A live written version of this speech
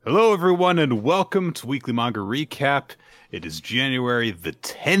Hello, everyone, and welcome to Weekly Manga Recap. It is January the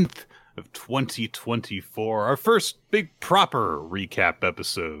 10th of 2024, our first big proper recap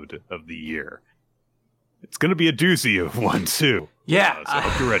episode of the year. It's going to be a doozy of one, too. Yeah. So I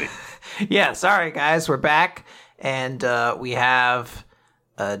hope you're ready. Yeah, sorry, guys. We're back, and we have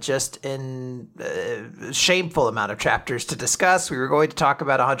just a shameful amount of chapters to discuss. We were going to talk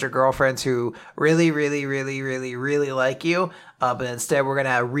about 100 girlfriends who really like you, but instead we're going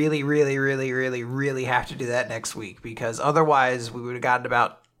to really have to do that next week, because otherwise we would have gotten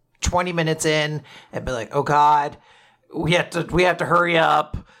about 20 minutes in and be like, oh God, we have to hurry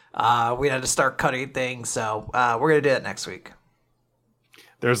up. We had to start cutting things, so we're going to do that next week.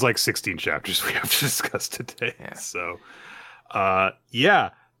 There's like 16 chapters we have to discuss today. Yeah. So,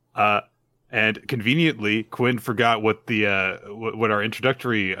 and conveniently, Quinn forgot what the what our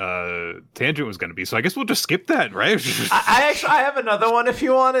introductory tangent was going to be. So I guess we'll just skip that, right? I have another one if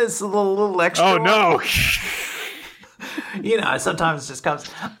you want. It's a little extra. Oh, no. You know, sometimes it just comes.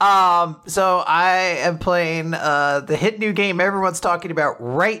 So I am playing the hit new game everyone's talking about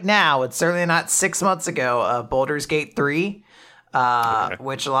right now. It's certainly not 6 months ago. Baldur's Gate 3.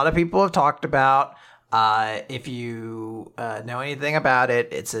 Which a lot of people have talked about. If you know anything about it,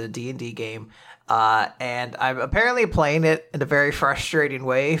 it's a D&D game. And I'm apparently playing it in a very frustrating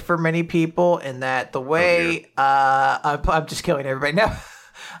way for many people, in that the way I'm just killing everybody now.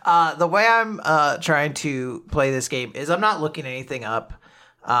 The way I'm trying to play this game is I'm not looking anything up.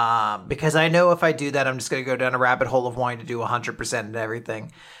 Because I know if I do that, I'm just going to go down a rabbit hole of wanting to do 100% and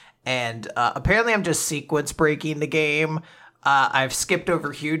everything. And apparently I'm just sequence breaking the game. I've skipped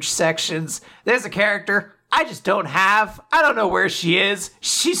over huge sections. There's a character I just don't have. I don't know where she is.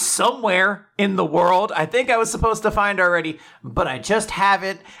 She's somewhere in the world. I think I was supposed to find her already, but I just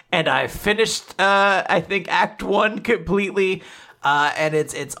haven't. And I finished, I think, Act 1 completely. And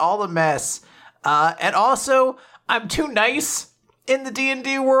it's all a mess. And also, I'm too nice in the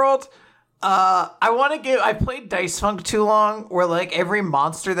D&D world. I played Dice Funk too long, where like every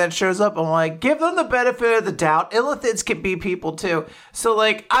monster that shows up, I'm like, give them the benefit of the doubt. Illithids can be people too. So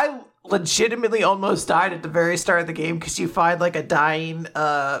like, I legitimately almost died at the very start of the game, because you find like a dying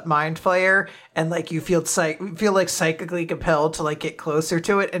mind flayer, and like you feel like psychically compelled to like get closer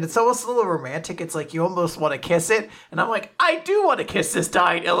to it, and it's almost a little romantic. It's like you almost want to kiss it, and I'm like, I do want to kiss this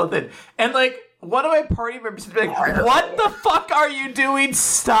dying Illithid, and like, one of my party members would be like, what the fuck are you doing?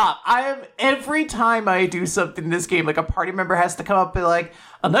 Stop. Every time I do something in this game, like a party member has to come up and be like,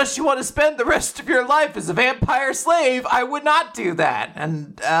 unless you want to spend the rest of your life as a vampire slave, I would not do that.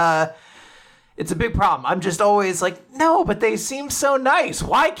 And it's a big problem. I'm just always like, no, but they seem so nice.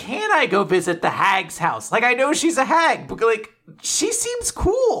 Why can't I go visit the hag's house? Like, I know she's a hag, but like, she seems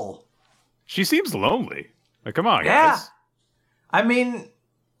cool. She seems lonely. Like, come on, yeah. guys. I mean,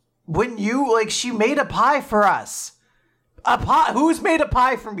 when she made a pie for us. A pie? Who's made a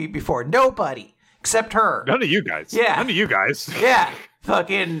pie for me before? Nobody. Except her. None of you guys. Yeah. None of you guys. Yeah.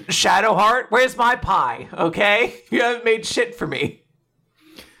 Fucking Shadowheart, where's my pie? Okay? You haven't made shit for me.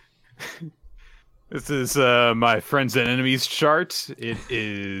 This is my friends and enemies chart. It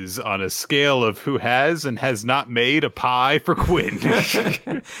is on a scale of who has and has not made a pie for Quinn.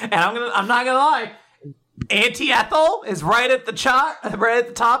 And I'm not gonna lie. Auntie Ethel is right at the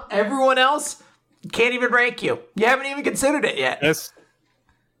top. Everyone else can't even rank you. You haven't even considered it yet.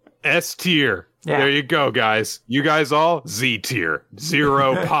 S tier. Yeah. There you go, guys. You guys all Z tier.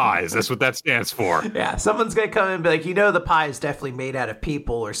 0 pies. That's what that stands for. Yeah, someone's gonna come in and be like, the pie is definitely made out of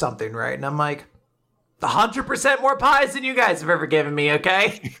people or something, right? And I'm like, 100% more pies than you guys have ever given me,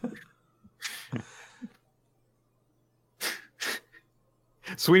 okay?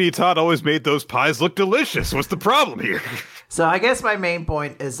 Sweeney Todd always made those pies look delicious. What's the problem here? So I guess my main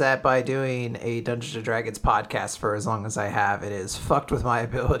point is that by doing a Dungeons & Dragons podcast for as long as I have, it is fucked with my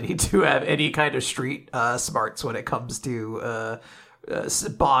ability to have any kind of street smarts when it comes to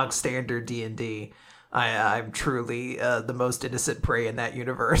bog standard D&D. I'm truly the most innocent prey in that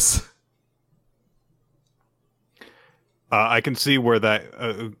universe. I can see where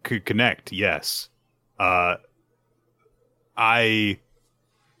that could connect, yes. I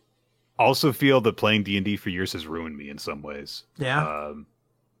also feel that playing D&D for years has ruined me in some ways. Yeah.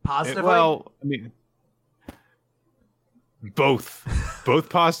 Positively? Well, I mean, both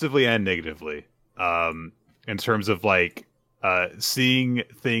positively and negatively. In terms of like seeing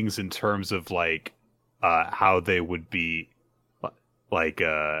things in terms of like how they would be like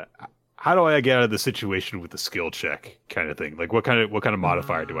how do I get out of the situation with the skill check kind of thing? Like what kind of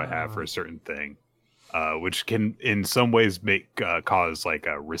modifier do I have for a certain thing? Which can in some ways make cause like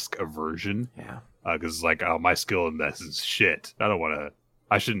a risk aversion. Yeah. Because it's like, oh, my skill in this is shit. I don't want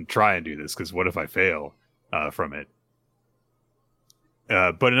I shouldn't try and do this because what if I fail from it?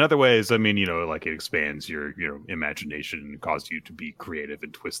 But in other ways, I mean, like it expands your imagination and causes you to be creative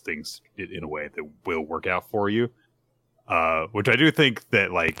and twist things in a way that will work out for you. Which I do think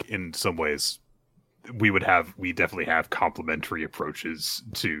that, like, in some ways, we definitely have complementary approaches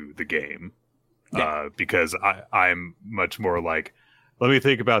to the game. Yeah. Because I'm much more like, let me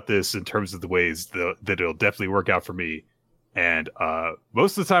think about this in terms of the ways that it'll definitely work out for me. And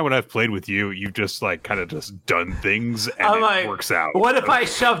most of the time when I've played with you, you've just like kind of just done things and it works out. What if I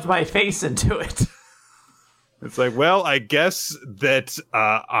shoved my face into it? It's like, well, I guess that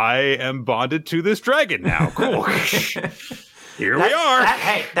I am bonded to this dragon now. Cool. Here we are.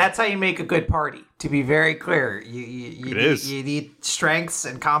 Hey, that's how you make a good party. To be very clear, you need strengths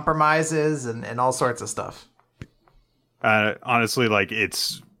and compromises and all sorts of stuff. Honestly, like,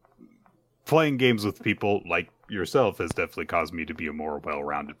 it's playing games with people like yourself has definitely caused me to be a more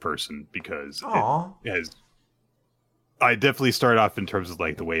well-rounded person because I definitely start off in terms of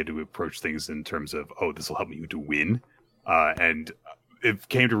like the way to approach things in terms of, this will help me to win. And it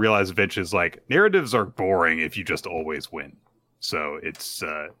came to realize eventually is like narratives are boring if you just always win. So it's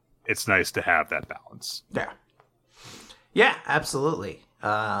nice to have that balance. Yeah. Yeah, absolutely.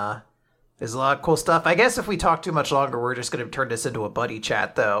 There's a lot of cool stuff. I guess if we talk too much longer, we're just going to turn this into a buddy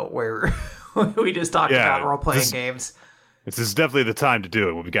chat, though, where we just talk about role-playing games. This is definitely the time to do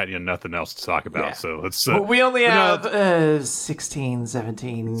it when we got nothing else to talk about. Yeah. So let's. We only have 16,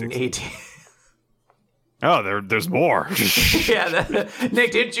 17, 18. Oh, there's more. Yeah,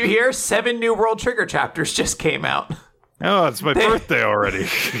 Nick, didn't you hear? 7 new World Trigger chapters just came out. Oh, it's my birthday already.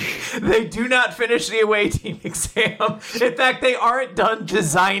 They do not finish the away team exam. In fact, they aren't done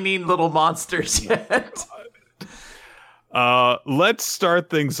designing little monsters yet. Let's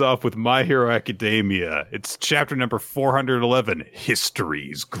start things off with My Hero Academia. It's chapter number 411,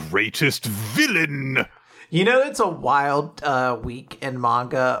 History's Greatest Villain. You know, it's a wild week in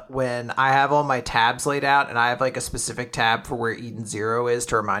manga when I have all my tabs laid out and I have like a specific tab for where Eden Zero is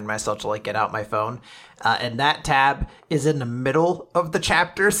to remind myself to like get out my phone. And that tab is in the middle of the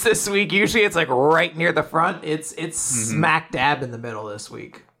chapters this week. Usually it's like right near the front. It's smack dab in the middle this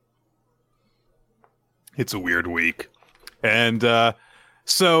week. It's a weird week. And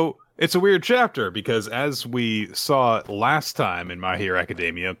so it's a weird chapter because as we saw last time in My Hero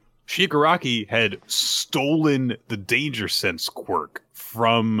Academia, Shigaraki had stolen the Danger Sense quirk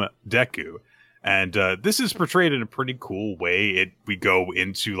from Deku. And this is portrayed in a pretty cool way. We go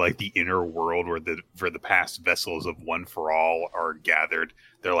into like the inner world where the past vessels of One for All are gathered.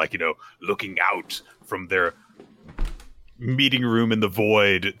 They're like, looking out from their meeting room in the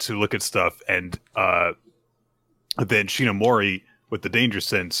void to look at stuff. And then Shinomori, with the Danger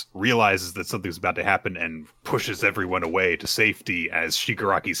Sense, realizes that something's about to happen and pushes everyone away to safety as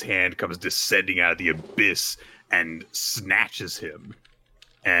Shigaraki's hand comes descending out of the abyss and snatches him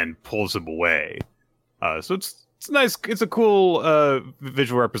and pulls him away. So it's nice. It's a cool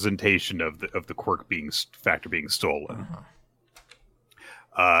visual representation of the quirk factor being stolen.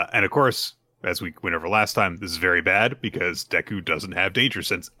 And of course, as we went over last time, this is very bad because Deku doesn't have Danger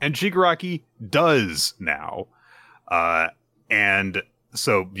Sense, and Shigaraki does now. And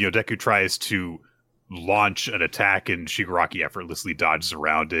so, Deku tries to launch an attack and Shigaraki effortlessly dodges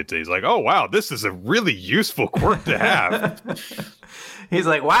around it. And he's like, oh, wow, this is a really useful quirk to have. He's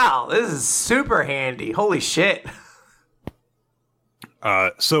like, wow, this is super handy. Holy shit.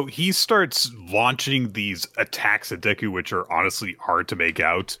 So he starts launching these attacks at Deku, which are honestly hard to make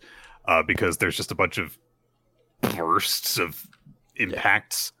out because there's just a bunch of bursts of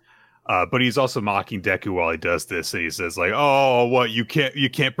impacts. But he's also mocking Deku while he does this, and he says like, "Oh, what you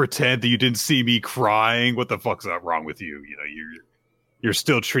can't pretend that you didn't see me crying. What the fuck's wrong with you? You're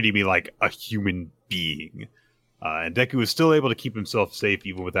still treating me like a human being." And Deku is still able to keep himself safe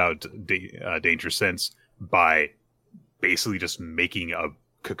even without Danger Sense by basically just making a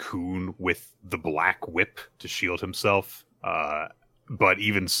cocoon with the black whip to shield himself. But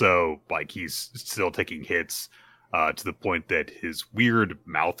even so, like he's still taking hits. To the point that his weird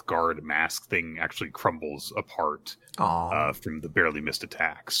mouth guard mask thing actually crumbles apart from the barely missed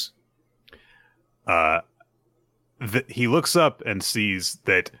attacks. He looks up and sees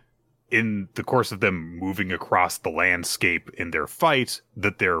that in the course of them moving across the landscape in their fight,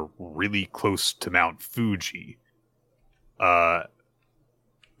 that they're really close to Mount Fuji.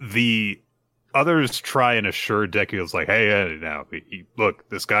 The others try and assure Deku, it's like, hey, now, look,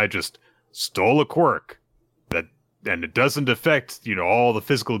 this guy just stole a quirk. And it doesn't affect, all the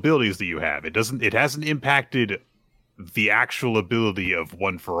physical abilities that you have. It hasn't impacted the actual ability of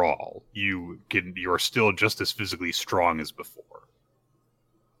One for All. You're still just as physically strong as before.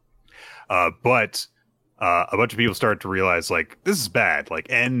 But a bunch of people start to realize, like, this is bad. Like,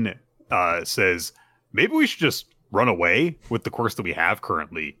 N says, maybe we should just run away with the course that we have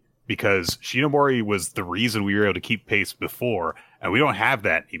currently, because Shinomori was the reason we were able to keep pace before, and we don't have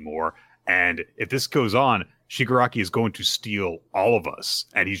that anymore. And if this goes on, Shigaraki is going to steal all of us,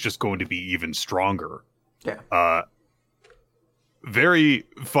 and he's just going to be even stronger. Yeah. Very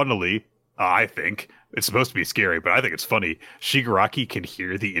funnily, I think, it's supposed to be scary, but I think it's funny. Shigaraki can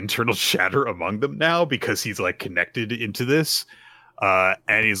hear the internal chatter among them now because he's like connected into this.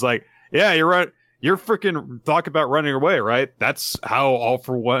 And he's like, yeah, you're right. You're freaking talking about running away, right? That's how All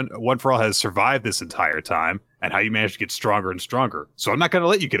for One for All has survived this entire time, and how you managed to get stronger and stronger. So I'm not going to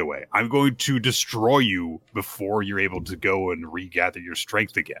let you get away. I'm going to destroy you before you're able to go and regather your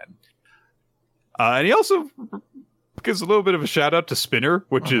strength again. And he also gives a little bit of a shout out to Spinner,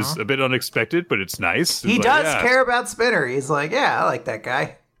 which is a bit unexpected, but it's nice. He does care about Spinner. He's like, yeah, I like that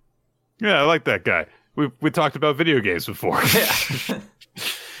guy. Yeah, I like that guy. We talked about video games before. Yeah.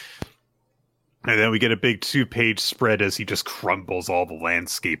 And then we get a big 2-page spread as he just crumbles all the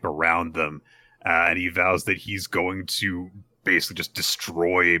landscape around them. And he vows that he's going to basically just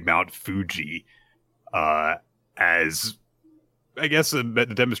destroy Mount Fuji as, I guess, a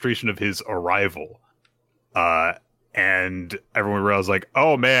demonstration of his arrival. And everyone realizes, like,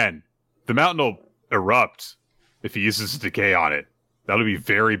 oh man, the mountain will erupt if he uses decay on it. That'll be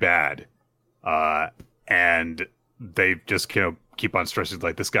very bad. And they just keep on stressing,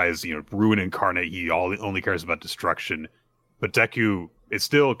 like, this guy is, ruin incarnate. He only cares about destruction. But Deku is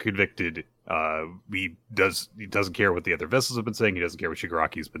still convicted. He doesn't care what the other vessels have been saying. He doesn't care what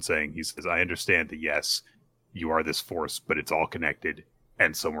Shigaraki's been saying. He says, I understand that, yes, you are this force, but it's all connected.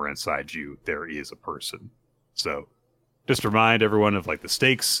 And somewhere inside you, there is a person. So just remind everyone of, like, the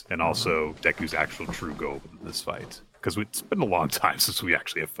stakes and also Deku's actual true goal in this fight. Because it's been a long time since we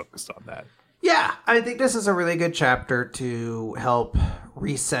actually have focused on that. Yeah, I think this is a really good chapter to help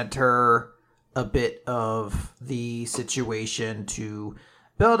recenter a bit of the situation, to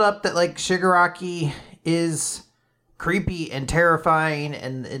build up that, like, Shigaraki is creepy and terrifying,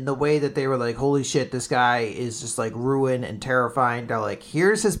 and in the way that they were like, holy shit, this guy is just, like, ruin and terrifying. They're like,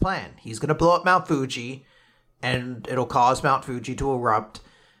 here's his plan. He's going to blow up Mount Fuji, and it'll cause Mount Fuji to erupt.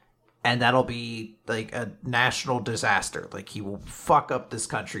 And that'll be, like, a national disaster. Like, he will fuck up this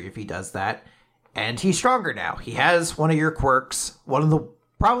country if he does that. And he's stronger now. He has one of your quirks.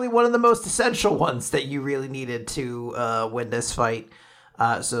 Probably one of the most essential ones that you really needed to win this fight.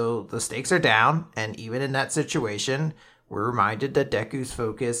 So the stakes are down. And even in that situation, we're reminded that Deku's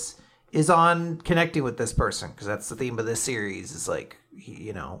focus is on connecting with this person. Because that's the theme of this series. Is like,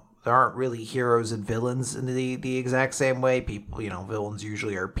 there aren't really heroes and villains in the exact same way. People, villains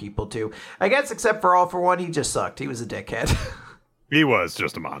usually are people too. I guess except for All for One, he just sucked. He was a dickhead. He was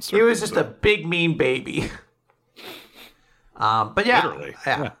just a monster. He was just a big mean baby. But yeah, literally.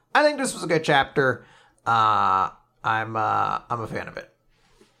 Yeah, I think this was a good chapter. I'm a fan of it.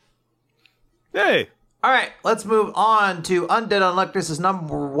 Hey. All right, let's move on to Undead Unluck. This is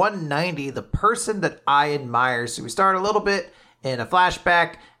number 190, The Person That I Admire. So we start a little bit in a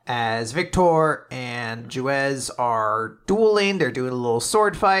flashback as Victor and Juez are dueling. They're doing a little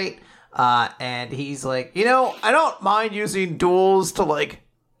sword fight. And he's like, I don't mind using duels to, like,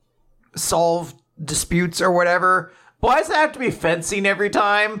 solve disputes or whatever. But why does it have to be fencing every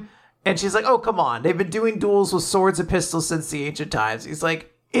time? And she's like, oh, come on. They've been doing duels with swords and pistols since the ancient times. He's like,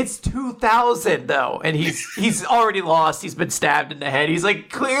 it's 2000, though. And he's already lost. He's been stabbed in the head. He's like,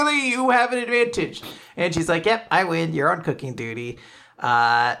 clearly you have an advantage. And she's like, yep, I win. You're on cooking duty.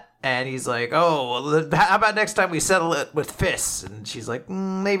 And he's like, oh, well, how about next time we settle it with fists? And she's like,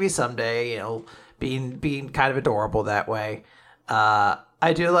 maybe someday, being kind of adorable that way.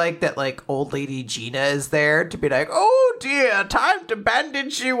 I do like that, like, old lady Gina is there to be like, oh dear, time to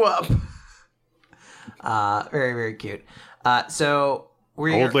bandage you up. Very, very cute. So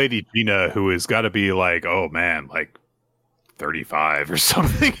old lady Gina, who has got to be like, oh man, like 35 or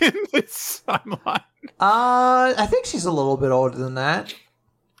something in this timeline. I think she's a little bit older than that.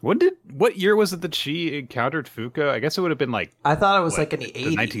 What year was it that she encountered Fuka? I guess it would have been like, I thought it was like in the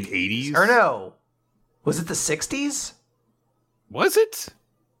 80s. 1980s? Or no. Was it the 60s? Was it?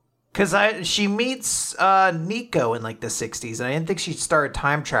 Because she meets Nico in like the 60s, and I didn't think she started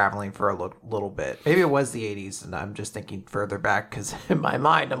time traveling for a little bit. Maybe it was the 80s, and I'm just thinking further back because in my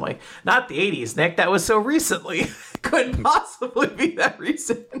mind, I'm like, not the 80s, Nick. That was so recently. Couldn't possibly be that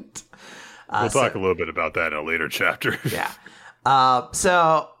recent. We'll talk a little bit about that in a later chapter. Yeah.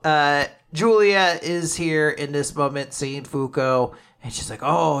 So Julia is here in this moment seeing Fuko, And she's like,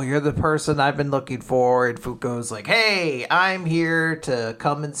 oh, you're the person I've been looking for. And Fuko's like, hey, I'm here to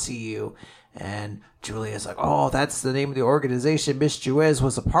come and see you. And Julia's like, oh, that's the name of the organization Miss Juez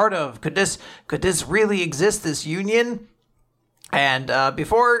was a part of. Could this really exist, this union? And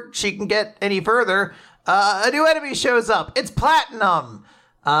before she can get any further, a new enemy shows up. It's Platinum,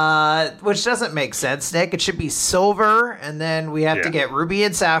 which doesn't make sense, Nick. It should be Silver, and then we have to get Ruby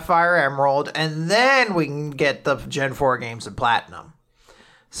and Sapphire, Emerald, and then we can get the Gen 4 games in Platinum.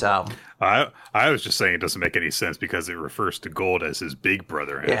 So I was just saying it doesn't make any sense because it refers to Gold as his big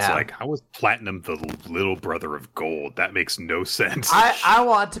brother, and it's like, how is Platinum the little brother of Gold? That makes no sense. I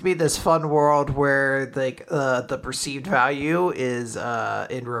want to be this fun world where like the perceived value is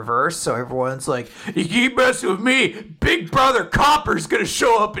in reverse, so everyone's like, you keep messing with me, big brother Copper's gonna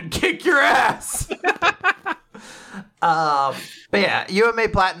show up and kick your ass. But yeah, UMA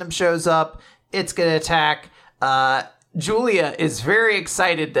Platinum shows up. It's gonna attack. Julia is very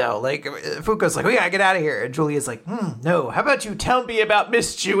excited, though. Like, Fuko's like, we gotta get out of here. And Julia's like, no, how about you tell me about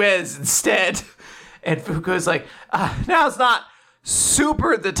Miss Juez instead? And Fuko's like, now's not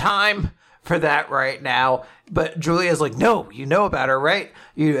super the time for that right now. But Julia's like, no, you know about her, right?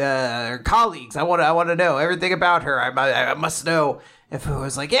 You, her colleagues, I want to know everything about her. I must know. And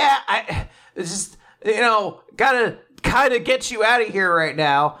Fuko's like, yeah, I just, gotta kind of get you out of here right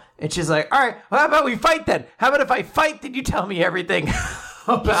now. And she's like, all right, well, how about we fight then? How about if I fight, then you tell me everything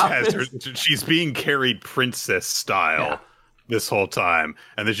about this? She's being carried princess style this whole time.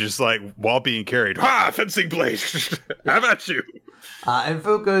 And then she's just like, while being carried, fencing blade. How about you? And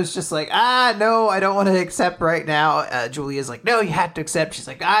Fuko's just like, no, I don't want to accept right now. Julia's like, no, you have to accept. She's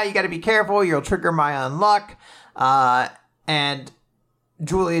like, you got to be careful. You'll trigger my unluck. And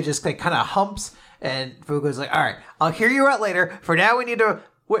Julia just like kind of humps. And Fuko's like, all right, I'll hear you out later. For now, we need to...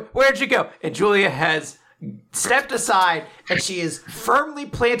 Where'd you go? And Julia has stepped aside, and she has firmly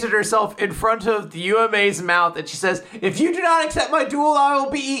planted herself in front of the UMA's mouth, and she says, if you do not accept my duel, I will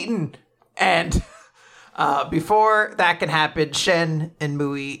be eaten. And before that can happen, Shen and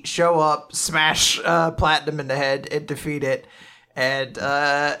Mui show up, smash Platinum in the head, and defeat it. And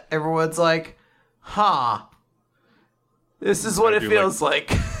everyone's like, this is what it feels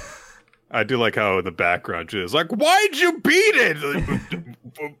like. I do like how in the background she's like, why'd you beat it?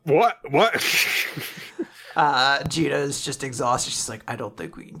 What? Gina is just exhausted. She's like, I don't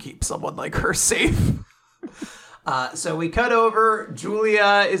think we can keep someone like her safe. So we cut over.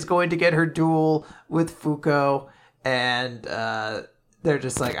 Julia is going to get her duel with Fuko. And they're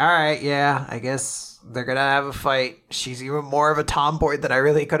just like, all right, yeah, I guess they're going to have a fight. She's even more of a tomboy than I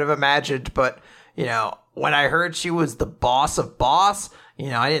really could have imagined. But, when I heard she was the boss of boss,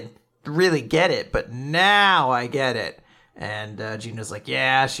 I didn't really get it, but now I get it. And Gina's like,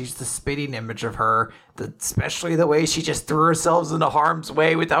 yeah, she's the spitting image of her, especially the way she just threw herself into harm's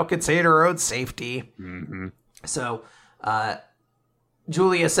way without considering her own safety. Mm-hmm. So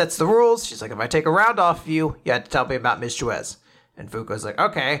Julia sets the rules. She's like, if I take a round off of you, you have to tell me about Miss Juez. And Fuko's like,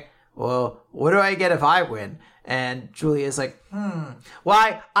 okay, well, what do I get if I win? And Julia's like,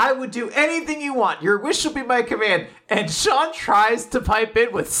 why, I would do anything you want. Your wish will be my command. And Sean tries to pipe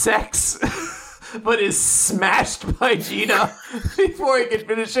in with sex, but is smashed by Gina before he can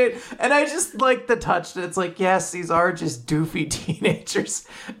finish it. And I just like the touch that it's like, yes, these are just doofy teenagers.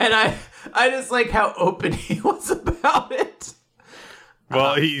 And I just like how open he was about it.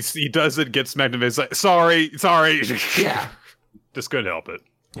 Well, he doesn't get smacked in the face. Like, sorry. Yeah. Just couldn't help it.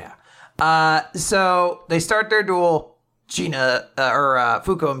 Yeah. So they start their duel. Gina or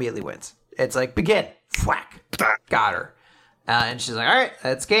Fuko immediately wins. It's like, begin. Whack. Got her. And she's like, all right,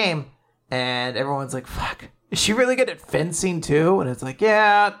 that's game. And everyone's like, fuck. Is she really good at fencing too? And it's like,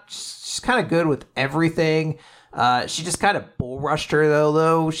 yeah, she's kind of good with everything. She just kind of bull rushed her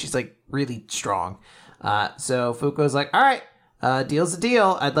though. She's like really strong. So Fuko's like, all right, deal's a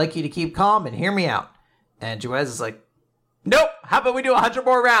deal. I'd like you to keep calm and hear me out. And Juez is like, nope. How about we do 100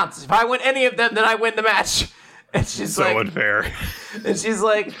 more rounds? If I win any of them, then I win the match. And she's so like, unfair. And she's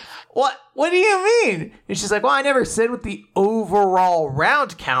like, what? What do you mean? And she's like, well, I never said what the overall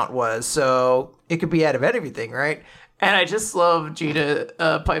round count was, so it could be out of everything, right? And I just love Gina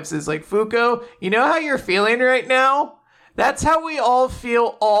pipes is like, Fuko, you know how you're feeling right now? That's how we all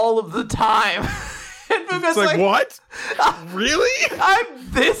feel all of the time. And Fuko's like, what? Really?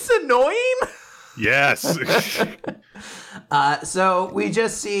 I'm this annoying? Yes. So we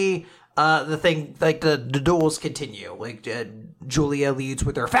just see the thing, like the duels continue. Like Julia leads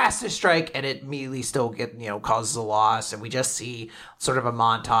with her fastest strike, and it immediately still causes a loss. And we just see sort of a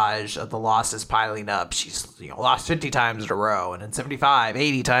montage of the losses piling up. She's lost 50 times in a row, and then 75,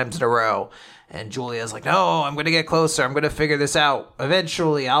 80 times in a row. And Julia's like, no, I'm going to get closer. I'm going to figure this out.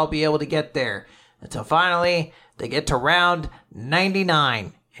 Eventually, I'll be able to get there. Until finally, they get to round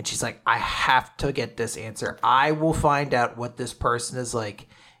 99. And she's like, I have to get this answer. I will find out what this person is like.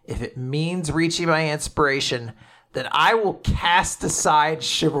 If it means reaching my inspiration, then I will cast aside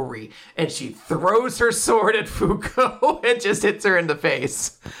chivalry. And she throws her sword at Fuko and just hits her in the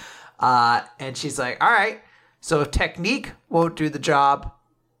face. And she's like, all right, so if technique won't do the job,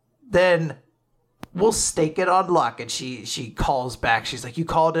 then we'll stake it on luck. And she calls back. She's like, you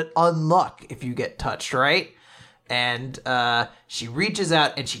called it unluck if you get touched, right? And she reaches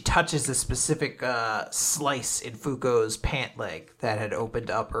out and she touches a specific slice in Fuko's pant leg that had opened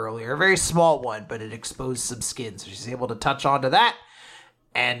up earlier. A very small one, but it exposed some skin. So she's able to touch onto that.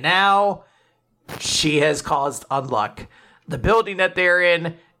 And now she has caused unluck. The building that they're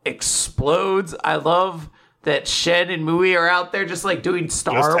in explodes. I love that Shen and Mui are out there just like doing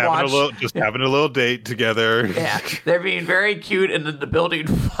Star Watch. Just having a little date together. Yeah, they're being very cute, and then the building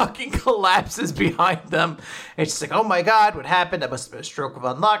fucking collapses behind them. And she's like, oh my god, what happened? That must have been a stroke of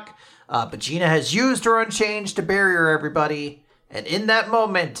unluck. But Gina has used her Unchange to barrier everybody. And in that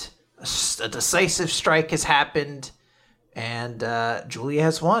moment, a decisive strike has happened. And Julia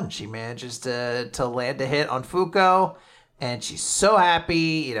has won. She manages to land a hit on Fuko. And she's so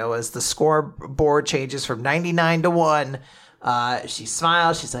happy, as the scoreboard changes from 99 to 1. She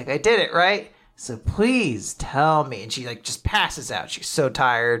smiles. She's like, I did it, right? So please tell me. And she just passes out. She's so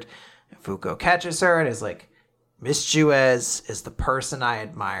tired. And Fuko catches her and is like, Miss Juez is the person I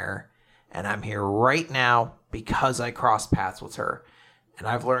admire. And I'm here right now because I crossed paths with her. And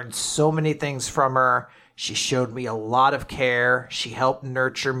I've learned so many things from her. She showed me a lot of care. She helped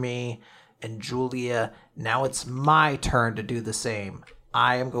nurture me. And Julia, now it's my turn to do the same.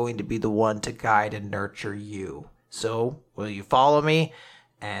 I am going to be the one to guide and nurture you. So, will you follow me?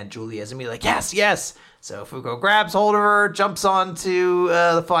 And Julia's gonna be like, yes, yes. So Fuko grabs hold of her, jumps onto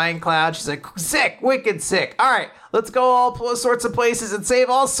the flying cloud. She's like, sick, wicked sick. All right, let's go all sorts of places and save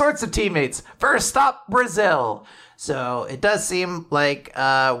all sorts of teammates. First stop, Brazil. So it does seem like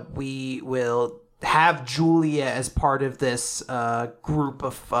we will have Julia as part of this group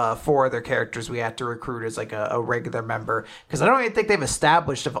of 4 other characters we have to recruit as like a regular member, because I don't even think they've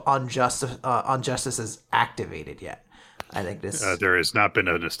established if Unjustice is activated yet. I think this there has not been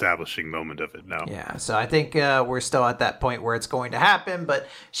an establishing moment of it, no. Yeah, so I think we're still at that point where it's going to happen, but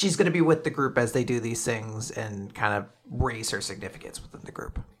she's going to be with the group as they do these things and kind of raise her significance within the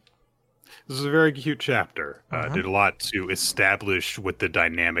group. This is a very cute chapter. Did a lot to establish what the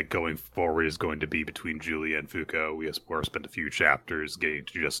dynamic going forward is going to be between Julia and Fuko. We, of course, spent a few chapters getting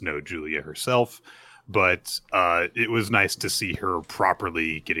to just know Julia herself, but it was nice to see her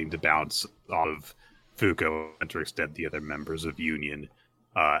properly getting to bounce off of Fuko and to extend the other members of Union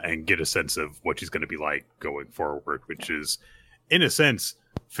and get a sense of what she's going to be like going forward, which is, in a sense,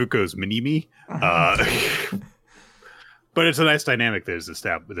 Fuko's mini-me. But it's a nice dynamic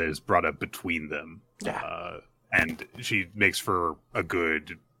that is brought up between them. Yeah. And she makes for a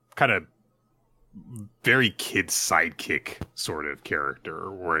good kind of very kid sidekick sort of character.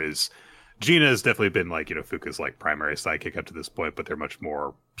 Whereas Gina has definitely been Fuka's primary sidekick up to this point, but they're much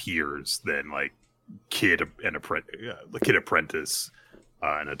more peers than kid apprentice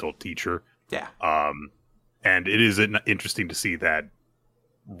and adult teacher. Yeah. And it is interesting to see that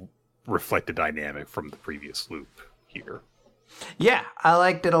reflected dynamic from the previous loop here. Yeah, I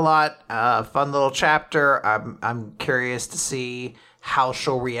liked it a lot. Fun little chapter. I'm curious to see how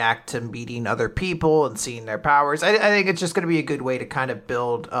she'll react to meeting other people and seeing their powers. I think it's just going to be a good way to kind of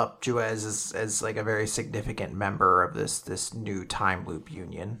build up Juez as a very significant member of this new time loop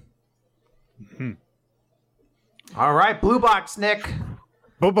union. Mm-hmm. All right, Blue Box, Nick.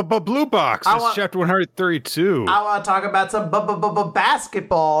 Blue Box. It's chapter 132. I want to talk about some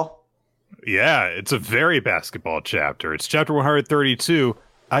basketball. Yeah, it's a very basketball chapter. It's chapter 132.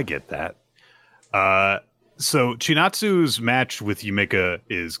 I get that. So Chinatsu's match with Yumika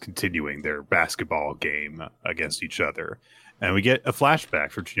is continuing their basketball game against each other. And we get a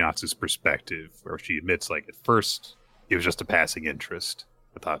flashback from Chinatsu's perspective where she admits, at first, it was just a passing interest.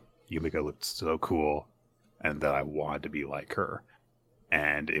 I thought Yumika looked so cool and that I wanted to be like her.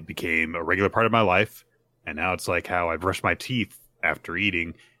 And it became a regular part of my life. And now it's like how I brush my teeth after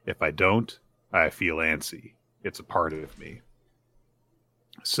eating. If I don't, I feel antsy. It's a part of me.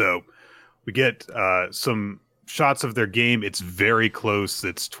 So we get some shots of their game. It's very close.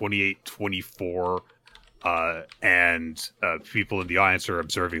 It's 28-24. And people in the audience are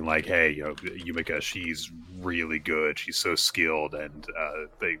observing, like, hey, Yumika, she's really good. She's so skilled. And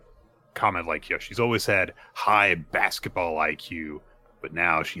they comment, like, she's always had high basketball IQ, but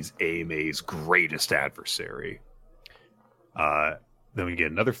now she's AMA's greatest adversary. Then we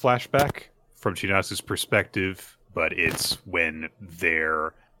get another flashback from Chinatsu's perspective, but it's when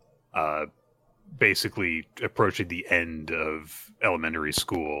they're basically approaching the end of elementary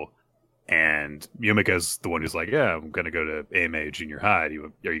school. And Yumika's the one who's like, yeah, I'm going to go to AMA Junior High. Are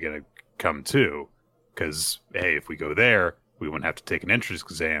you going to come too? Because, hey, if we go there, we wouldn't have to take an entrance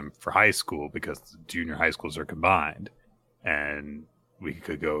exam for high school because the junior high schools are combined. And we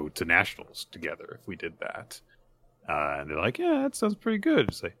could go to nationals together if we did that. And they're like, yeah, that sounds pretty good.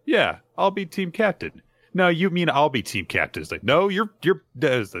 It's like, yeah, I'll be team captain. No, you mean I'll be team captain. It's like, no, you're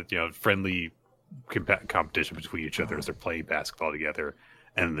there's the friendly competition between each other as they're playing basketball together.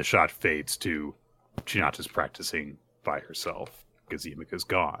 And the shot fades to Chinatsu's practicing by herself because Yumika's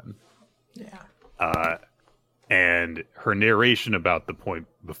gone. Yeah. And her narration about the point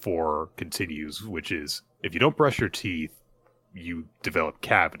before continues, which is, if you don't brush your teeth, you develop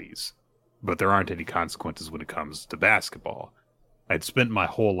cavities. But there aren't any consequences when it comes to basketball. I'd spent my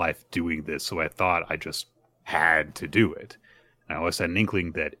whole life doing this, so I thought I just had to do it. And I always had an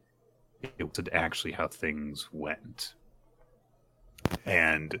inkling that it wasn't actually how things went.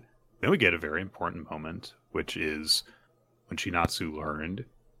 And then we get a very important moment, which is when Chinatsu learned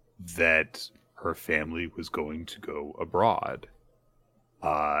that her family was going to go abroad.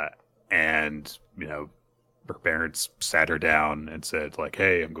 And, her parents sat her down and said, like,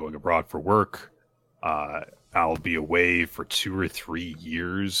 hey, I'm going abroad for work. I'll be away for 2 or 3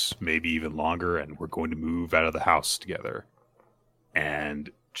 years, maybe even longer, and we're going to move out of the house together. And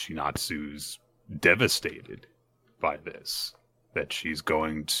Chinatsu's devastated by this, that she's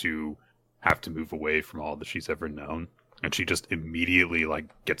going to have to move away from all that she's ever known. And she just immediately,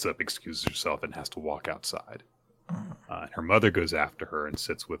 gets up, excuses herself, and has to walk outside. And her mother goes after her and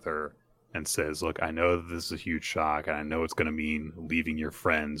sits with her and says, look, I know that this is a huge shock, and I know it's going to mean leaving your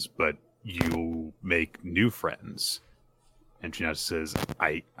friends, but you'll make new friends. And Chinatsu says,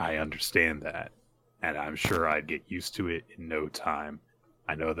 I understand that, and I'm sure I'd get used to it in no time.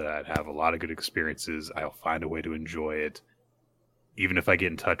 I know that I'd have a lot of good experiences. I'll find a way to enjoy it. Even if I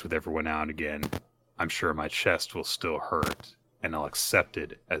get in touch with everyone now and again, I'm sure my chest will still hurt, and I'll accept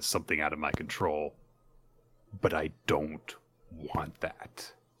it as something out of my control. But I don't want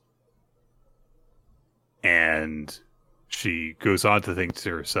that. And she goes on to think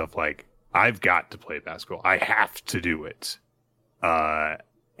to herself, like, I've got to play basketball. I have to do it.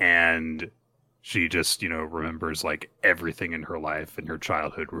 And she just, remembers, everything in her life and her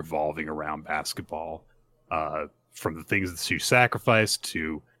childhood revolving around basketball. From the things that she sacrificed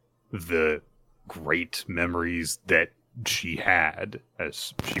to the great memories that she had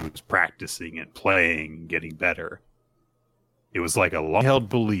as she was practicing and playing and getting better. It was like a long-held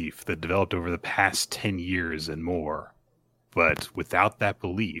belief that developed over the past 10 years and more. But without that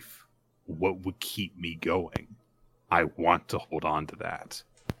belief, what would keep me going? I want to hold on to that.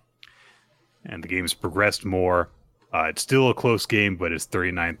 And the game's progressed more. It's still a close game, but it's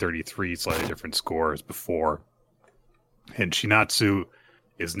 39-33, slightly different score as before. And Chinatsu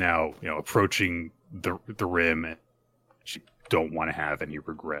is now, approaching the rim. She don't want to have any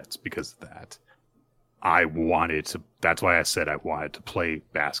regrets because of that. That's why I said I wanted to play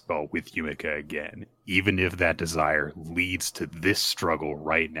basketball with Yumika again, even if that desire leads to this struggle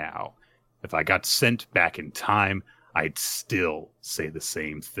right now. If I got sent back in time, I'd still say the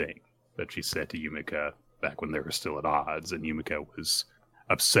same thing that she said to Yumika back when they were still at odds, and Yumika was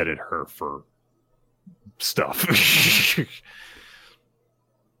upset at her for stuff.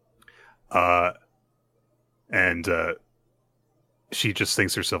 And she just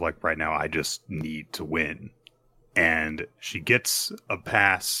thinks to herself, like, right now, I just need to win. And she gets a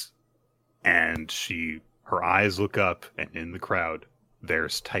pass, and her eyes look up, and in the crowd,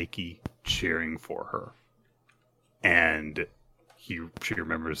 there's Taiki cheering for her. And she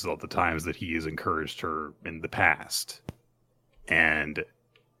remembers all the times that he has encouraged her in the past. And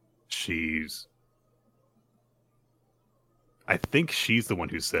I think she's the one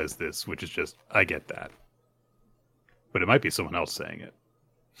who says this, which is just, I get that. But it might be someone else saying it.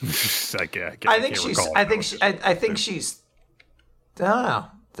 I think she's. I don't know.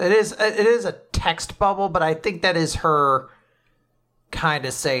 It is a text bubble, but I think that is her kind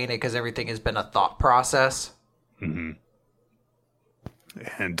of saying it because everything has been a thought process. Mm-hmm.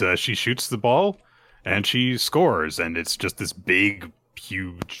 And she shoots the ball, and she scores, and it's just this big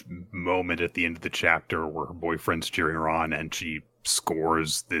huge moment at the end of the chapter where her boyfriend's cheering her on and she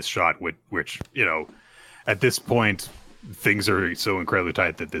scores this shot, which you know, at this point, things are so incredibly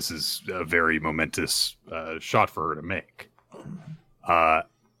tight that this is a very momentous shot for her to make.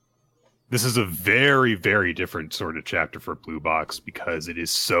 This is a very, very different sort of chapter for Blue Box because it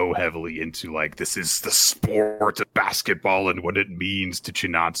is so heavily into like, this is the sport of basketball and what it means to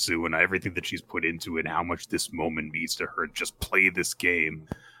Chinatsu and everything that she's put into it and how much this moment means to her. Just play this game.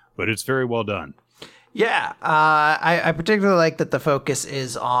 But it's very well done. Yeah. I particularly like that the focus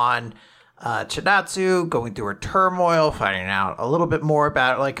is on Chinatsu going through her turmoil, finding out a little bit more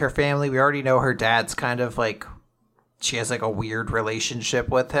about like her family. We already know her dad's kind of like, she has like a weird relationship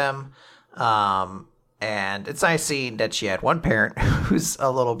with him. And it's nice seeing that she had one parent who's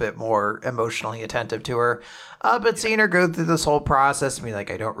a little bit more emotionally attentive to her. But seeing her go through this whole process and be like,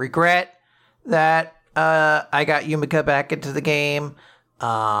 I don't regret that I got Yumika back into the game.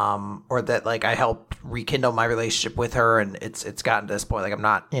 Or that like I helped rekindle my relationship with her, and it's gotten to this point like I'm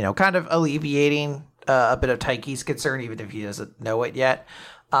not, you know, kind of alleviating a bit of Taiki's concern, even if he doesn't know it yet.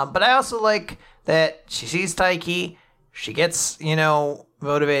 But I also like that she sees Taiki, she gets, you know,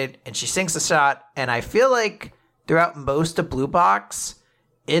 motivated, and she sinks a shot. And I feel like throughout most of Blue Box,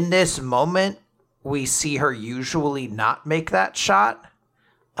 in this moment, we see her usually not make that shot.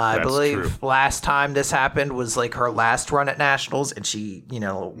 I believe true. Last time this happened was like her last run at Nationals, and she, you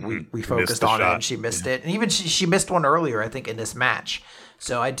know, we focused on it and she missed it. And even she missed one earlier, I think, in this match.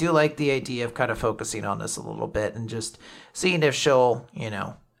 So I do like the idea of kind of focusing on this a little bit and just seeing if she'll, you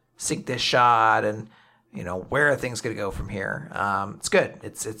know, sink this shot and, you know, where are things going to go from here. It's good.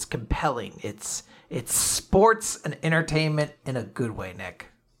 It's compelling. It's sports and entertainment in a good way, Nick.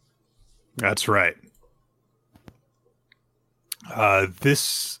 That's right.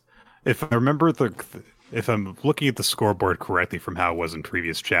 This, if I remember if I'm looking at the scoreboard correctly from how it was in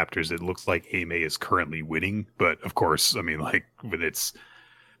previous chapters, it looks like Ame is currently winning. But of course, I mean, like when it's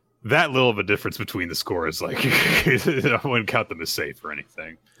that little of a difference between the scores, like I wouldn't count them as safe or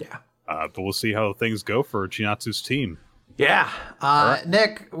anything. Yeah. But we'll see how things go for Chinatsu's team. Yeah. Right.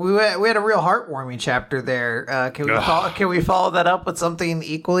 Nick, we had a real heartwarming chapter there. Can we follow that up with something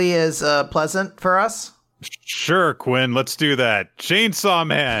equally as pleasant for us? Sure, Quinn. Let's do that. Chainsaw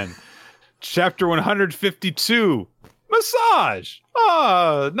Man, chapter 152. Massage.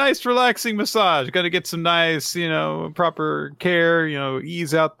 Oh, nice, relaxing massage. Got to get some nice, you know, proper care, you know,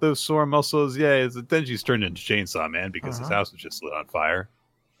 ease out those sore muscles. Yeah, Denji's turned into Chainsaw Man because his house was just lit on fire.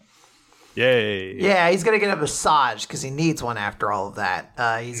 Yay. Yeah, he's going to get a massage because he needs one after all of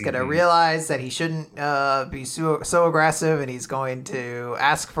that. He's going to realize that he shouldn't be so aggressive, and he's going to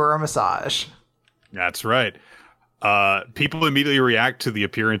ask for a massage. That's right. People immediately react to the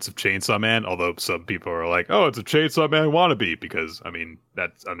appearance of Chainsaw Man, although some people are like, oh, it's a Chainsaw Man wannabe, because, I mean,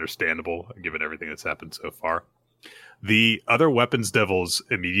 that's understandable given everything that's happened so far. The other weapons devils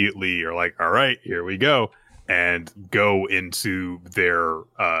immediately are like, all right, here we go, and go into their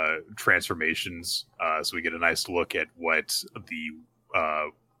transformations. So we get a nice look at what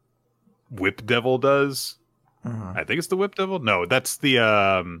the Whip Devil does. I think it's the Whip Devil. No, that's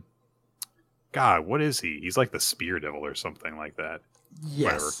the... God, what is he? He's like the Spear Devil or something like that.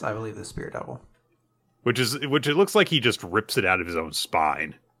 Yes, whatever. I believe the Spear Devil. Which it looks like he just rips it out of his own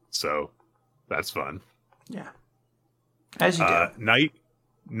spine. So that's fun. Yeah. As you do.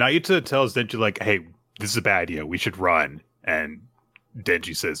 Nayuta tells Denji, like, hey, this is a bad idea. We should run. And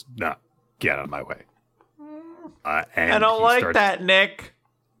Denji says, no, get out of my way. And I don't like that, Nick.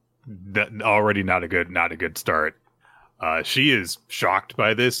 Already not a good start. She is shocked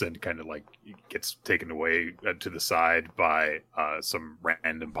by this and kind of like gets taken away to the side by some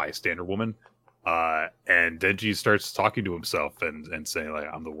random bystander woman. And Denji starts talking to himself and saying, like,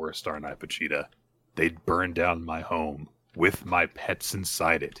 I'm the worst, aren't I, Pachita? They'd burn down my home with my pets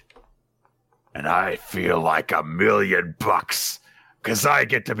inside it. And I feel like $1 million because I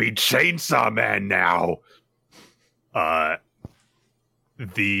get to be Chainsaw Man now.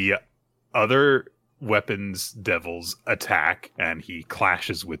 The other weapons devils attack and he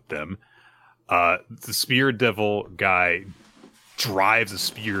clashes with them. The spear devil guy drives a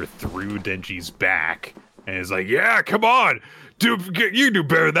spear through Denji's back and is like, yeah, come on, you do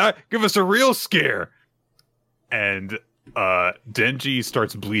better than that, give us a real scare. And Denji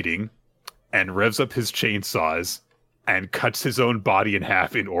starts bleeding and revs up his chainsaws and cuts his own body in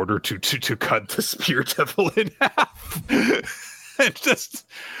half in order to cut the spear devil in half. And just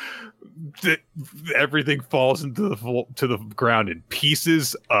everything falls into the ground in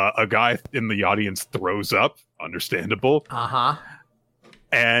pieces. A guy in the audience throws up, understandable.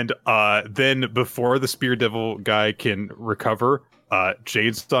 And then before the spear devil guy can recover,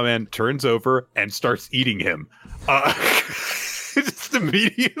 Chainsaw Man turns over and starts eating him. Just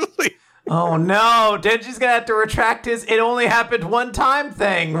immediately. Oh no, Denji's gonna have to retract his "it only happened one time"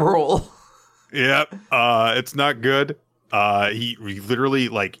 thing rule. Yep, it's not good. He literally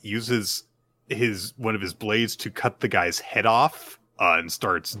like uses one of his blades to cut the guy's head off and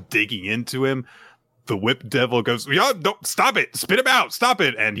starts digging into him. The whip devil goes, "Yeah, no, stop it, spit him out, stop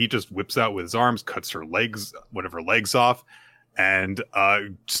it!" And he just whips out with his arms, cuts one of her legs off, and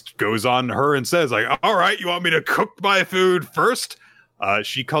just goes on her and says, "Like, all right, you want me to cook my food first?"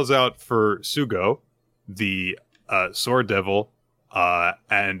 She calls out for Sugo, the sword devil,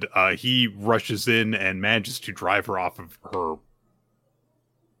 and he rushes in and manages to drive her off of her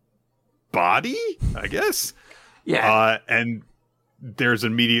body, I guess. Yeah. And there's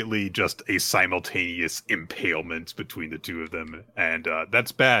immediately just a simultaneous impalement between the two of them. And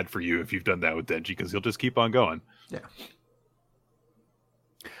that's bad for you if you've done that with Denji, because he'll just keep on going. Yeah.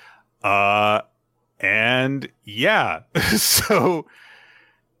 And yeah, so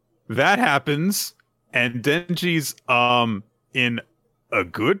that happens, and Denji's in a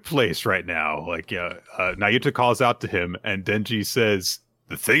good place right now. Like, Nayuta calls out to him, and Denji says,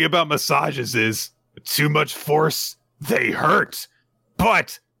 "The thing about massages is, too much force, they hurt.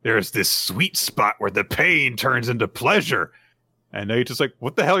 But there's this sweet spot where the pain turns into pleasure." And Nayuta's like,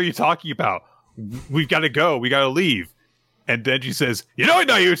 "What the hell are you talking about? We've got to go. We got to leave." And Denji says, "You know what,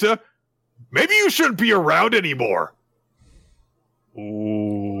 Nayuta? Maybe you shouldn't be around anymore."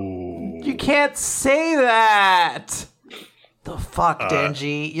 Ooh. You can't say that. The fuck,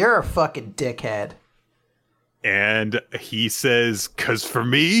 Denji? You're a fucking dickhead. And he says, "'Cause for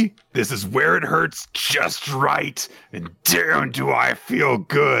me, this is where it hurts just right. And damn, do I feel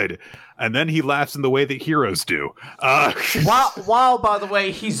good." And then he laughs in the way that heroes do. While, by the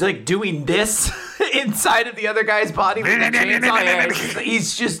way, he's like doing this inside of the other guy's body with the chainsaw.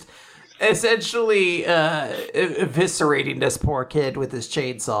 He's just essentially eviscerating this poor kid with his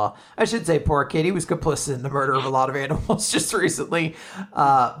chainsaw. I should say poor kid. He was complicit in the murder of a lot of animals just recently.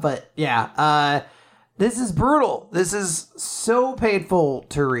 But yeah, this is brutal. This is so painful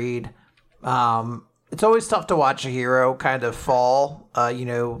to read. It's always tough to watch a hero kind of fall.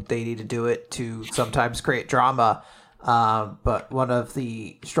 They need to do it to sometimes create drama. But one of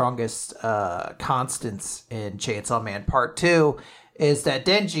the strongest constants in Chainsaw Man Part 2 is that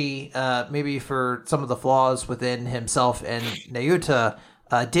Denji, maybe for some of the flaws within himself and Nayuta,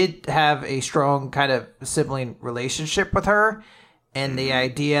 did have a strong kind of sibling relationship with her. And the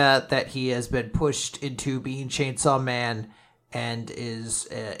idea that he has been pushed into being Chainsaw Man and is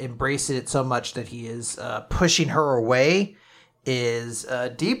embracing it so much that he is pushing her away is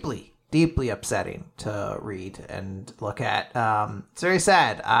deeply, deeply upsetting to read and look at. It's very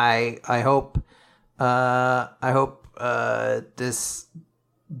sad. I hope this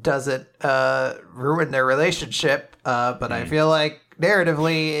doesn't ruin their relationship, but I feel like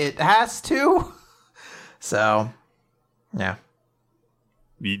narratively it has to. So, yeah.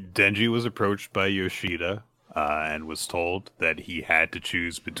 Denji was approached by Yoshida and was told that he had to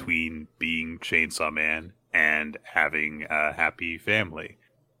choose between being Chainsaw Man and having a happy family.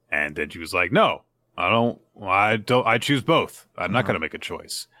 And Denji was like, "No, I choose both. I'm not going to make a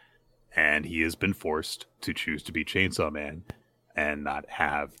choice." And he has been forced to choose to be Chainsaw Man and not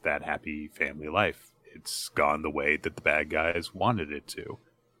have that happy family life. It's gone the way that the bad guys wanted it to.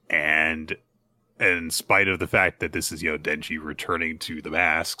 And in spite of the fact that this is, Denji returning to the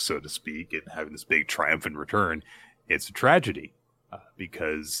mask, so to speak, and having this big triumphant return, it's a tragedy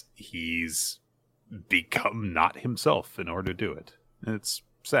because he's become not himself in order to do it. And it's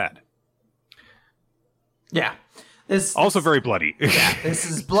sad. Yeah. This also very bloody. Yeah, this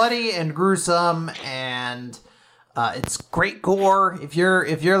is bloody and gruesome, and it's great gore. If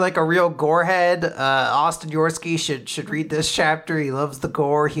you're like a real gorehead, Austin Yorsky should read this chapter. He loves the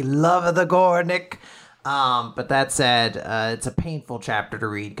gore. He loves the gore, Nick. But that said, it's a painful chapter to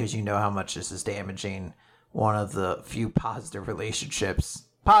read because you know how much this is damaging one of the few positive relationships,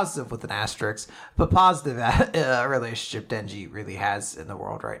 positive with an asterisk, but positive relationship Denji really has in the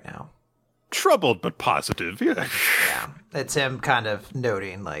world right now. Troubled but positive, yeah. Yeah, it's him kind of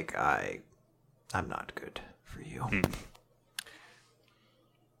noting like I'm not good for you.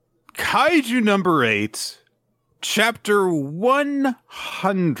 Kaiju number 8, chapter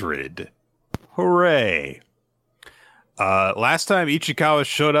 100. Hooray! Last time Ichikawa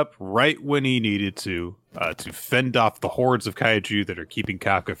showed up right when he needed to fend off the hordes of kaiju that are keeping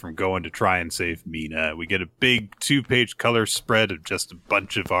Kafka from going to try and save Mina. We get a big 2-page color spread of just a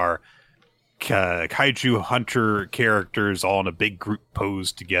bunch of our kaiju hunter characters all in a big group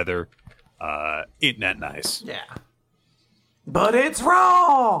pose together. Isn't that nice? Yeah. But it's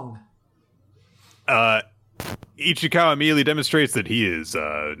wrong! Ichikawa immediately demonstrates that he is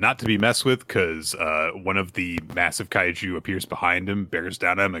not to be messed with because one of the massive kaiju appears behind him, bears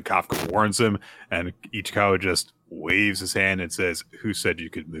down on him, and Kafka warns him, and Ichikawa just waves his hand and says, "Who said you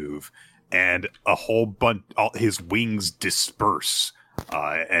could move?" And a whole bunch, his wings disperse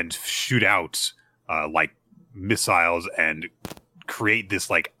and shoot out like missiles and create this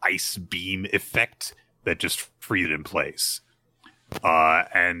like ice beam effect that just freed it in place.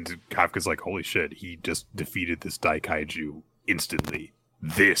 And Kafka's like, holy shit, he just defeated this Daikaiju instantly.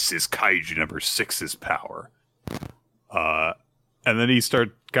 This is Kaiju number 6's power. And then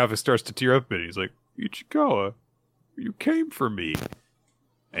Kafka starts to tear up a bit. He's like, Ichikawa, you came for me.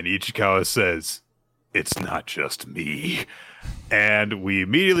 And Ichikawa says, it's not just me. And we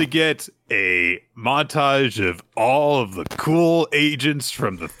immediately get a montage of all of the cool agents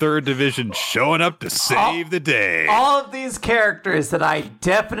from the 3rd Division showing up to save the day. All of these characters that I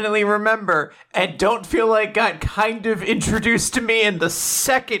definitely remember and don't feel like got kind of introduced to me in the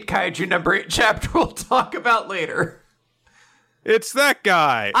second Kaiju number 8 chapter we'll talk about later. It's that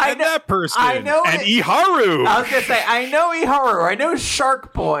guy that person. I know and Iharu. I was going to say, I know Iharu. I know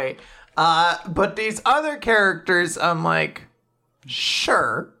Shark Boy. But these other characters, I'm like,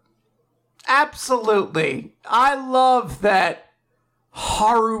 sure. Absolutely. I love that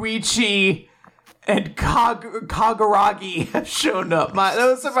Haruichi and Kaguragi have shown up.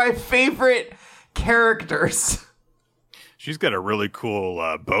 Those are my favorite characters. She's got a really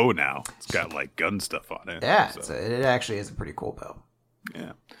cool bow now. It's got like gun stuff on it. Yeah, so. It actually is a pretty cool bow.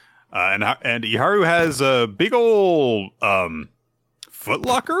 Yeah. And Iharu has a big old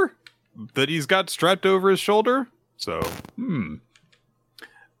footlocker that he's got strapped over his shoulder. So,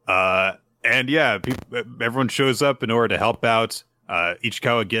 and yeah, everyone shows up in order to help out.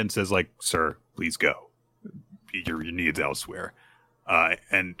 Ichikawa again says, like, sir, please go. Your needs elsewhere.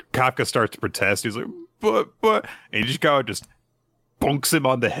 And Kafka starts to protest. He's like, but, and Ichikawa just bonks him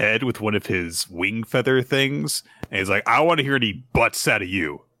on the head with one of his wing feather things. And he's like, I don't want to hear any butts out of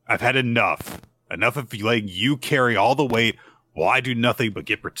you. I've had enough. Enough of letting you carry all the weight while I do nothing but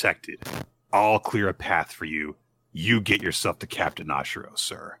get protected. I'll clear a path for you. You get yourself to Captain Ashiro,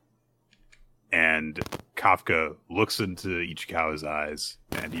 sir. And Kafka looks into Ichikawa's eyes,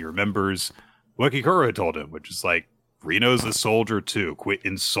 and he remembers what Kikoro had told him, which is like, Reno's a soldier too. Quit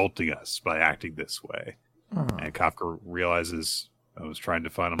insulting us by acting this way. And Kafka realizes I was trying to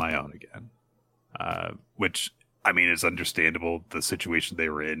find on my own again. Which, I mean, is understandable. The situation they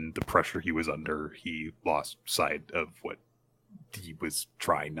were in, the pressure he was under, he lost sight of what he was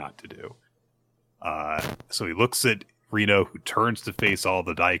trying not to do. So he looks at Reno, who turns to face all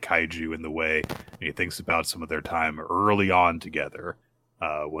the Daikaiju in the way, and he thinks about some of their time early on together,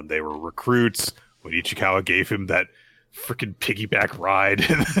 when they were recruits, when Ichikawa gave him that freaking piggyback ride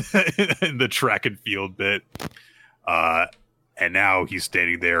in the track and field bit. And now he's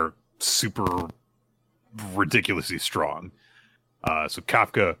standing there super ridiculously strong. So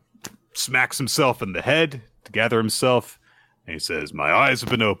Kafka smacks himself in the head to gather himself, and he says, my eyes have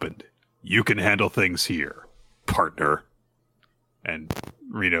been opened. You can handle things here, partner. And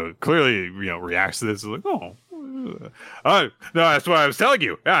Reno clearly, reacts to this. He's like, oh, no, that's what I was telling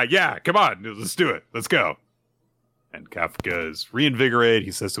you. Yeah, come on, let's do it. Let's go. And Kafka is reinvigorated.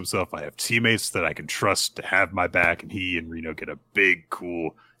 He says to himself, I have teammates that I can trust to have my back. And he and Reno get a big,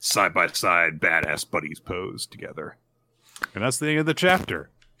 cool, side-by-side, badass buddies pose together. And that's the end of the chapter.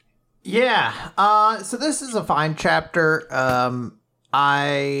 Yeah. So this is a fine chapter.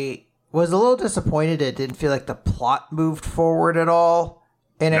 I was a little disappointed it didn't feel like the plot moved forward at all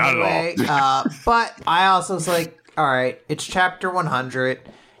in any way. But I also was like, all right, it's chapter 100.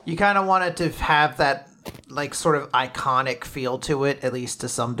 You kind of wanted to have that like sort of iconic feel to it, at least to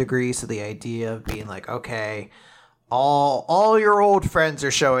some degree. So the idea of being like, okay, all your old friends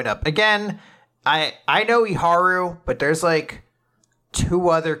are showing up. Again, I know Iharu, but there's like 2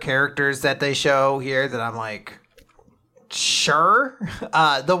 other characters that they show here that I'm like, sure.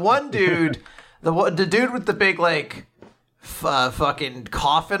 The one dude, the dude with the big like fucking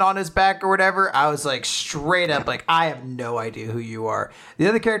coffin on his back or whatever, I was like straight up like, I have no idea who you are. The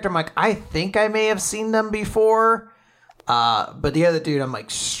other character, I'm like, I think I may have seen them before. But the other dude, I'm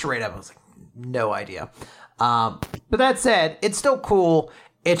like straight up, I was like, no idea. But that said, it's still cool.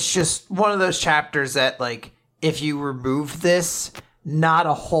 It's just one of those chapters that like, if you remove this, not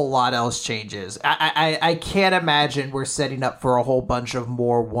a whole lot else changes. I can't imagine we're setting up for a whole bunch of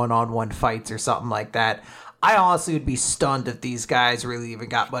more one-on-one fights or something like that. I honestly would be stunned if these guys really even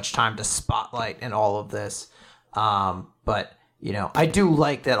got much time to spotlight in all of this. But I do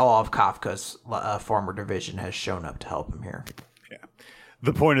like that all of Kafka's former division has shown up to help him here. Yeah.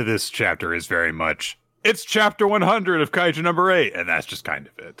 The point of this chapter is very much, it's chapter 100 of Kaiju number 8, and that's just kind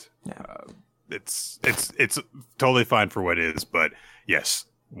of it. Yeah. It's totally fine for what it is, but yes,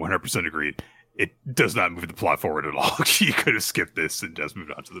 100% agreed. It does not move the plot forward at all. You could have skipped this and just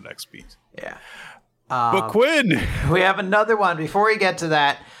moved on to the next beat. Yeah. But Quinn! We have another one. Before we get to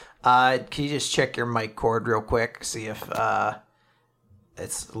that, can you just check your mic cord real quick? See if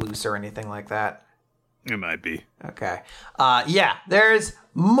it's loose or anything like that? It might be. Okay. Yeah, there's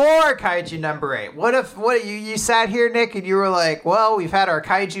more Kaiju number 8. What you sat here, Nick, and you were like, well, we've had our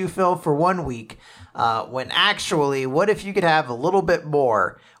Kaiju film for 1 week. When actually, what if you could have a little bit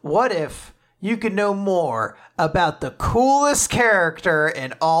more? What if you could know more about the coolest character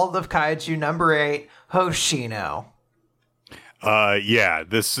in all of Kaiju number 8, Hoshino? Yeah,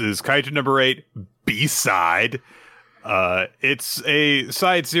 this is Kaiju number 8, B-side. It's a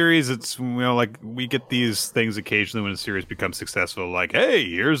side series. It's, like, we get these things occasionally when a series becomes successful, like, hey,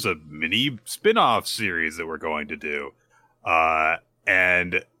 here's a mini spin-off series that we're going to do.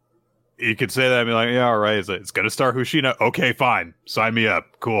 And you could say that and be like, yeah, all right, it's going to star Hoshino. Okay, fine. Sign me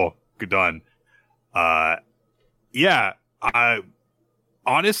up. Cool. Good done. Yeah,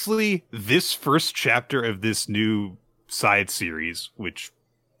 honestly, this first chapter of this new side series, which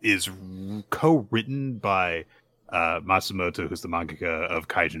is co-written by Matsumoto, who's the mangaka of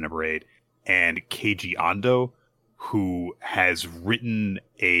Kaiju number 8, and Keiji Ando, who has written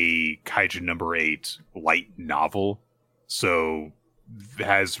a Kaiju number 8 light novel, so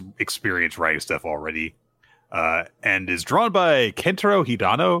has experience writing stuff already, and is drawn by Kentaro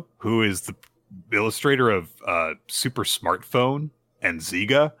Hidano, who is the illustrator of Super Smartphone and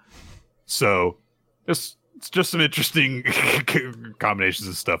Ziga. So it's just some interesting combinations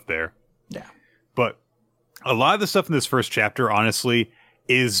of stuff there. Yeah. But a lot of the stuff in this first chapter, honestly,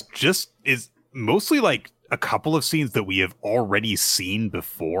 is mostly like a couple of scenes that we have already seen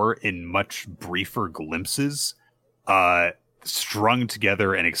before in much briefer glimpses, strung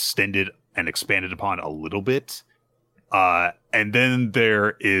together and extended and expanded upon a little bit. And then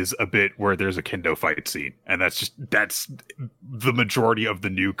there is a bit where there's a kendo fight scene, and that's the majority of the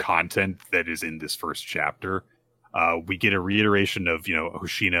new content that is in this first chapter. We get a reiteration of,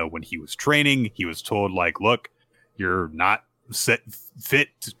 Hoshino when he was training. He was told, like, look, you're not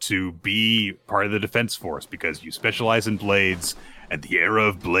fit to be part of the defense force because you specialize in blades, and the era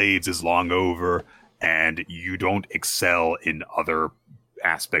of blades is long over, and you don't excel in other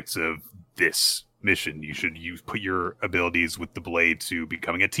aspects of this mission. You should put your abilities with the blade to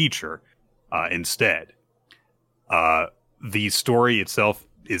becoming a teacher instead. The story itself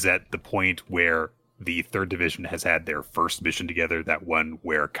is at the point where the 3rd Division has had their first mission together, that one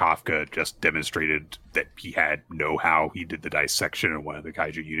where Kafka just demonstrated that he had know-how. He did the dissection in one of the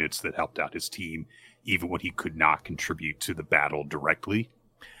Kaiju units that helped out his team, even when he could not contribute to the battle directly.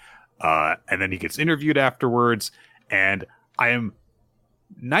 And then he gets interviewed afterwards, and I am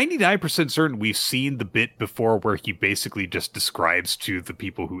 99% certain we've seen the bit before where he basically just describes to the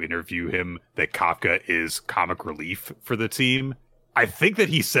people who interview him that Kafka is comic relief for the team. I think that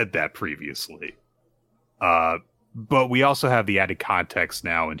he said that previously. But we also have the added context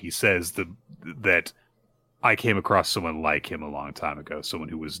now, and he says that I came across someone like him a long time ago, someone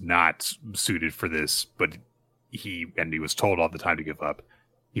who was not suited for this, but he was told all the time to give up.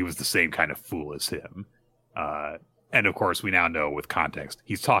 He was the same kind of fool as him. And of course, we now know with context,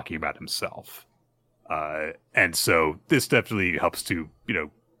 he's talking about himself. And so this definitely helps to,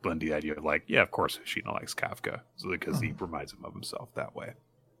 blend the idea of like, yeah, of course, Hoshino likes Kafka, because he reminds him of himself that way.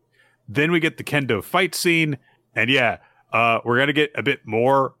 Then we get the kendo fight scene, and yeah, we're going to get a bit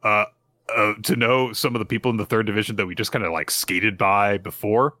more to know some of the people in the 3rd Division that we just kind of like skated by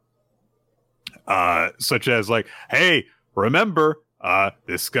before. Such as like, hey, remember,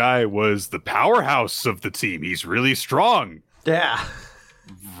 this guy was the powerhouse of the team. He's really strong. Yeah.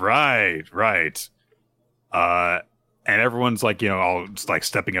 Right. And everyone's like, all like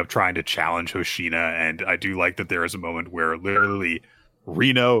stepping up, trying to challenge Hoshina. And I do like that there is a moment where literally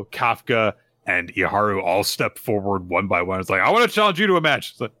Reno, Kafka, and Iharu all step forward one by one. It's like, I want to challenge you to a match.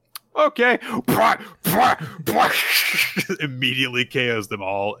 It's like, okay. Immediately KOs them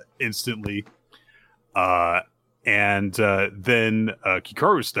all instantly. And then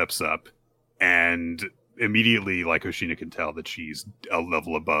Kikaru steps up, and immediately, like, Hoshina can tell that she's a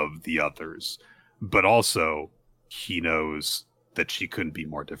level above the others. But also, he knows that she couldn't be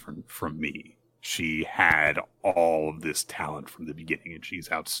more different from me. She had all of this talent from the beginning, and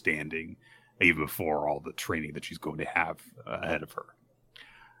she's outstanding, even before all the training that she's going to have ahead of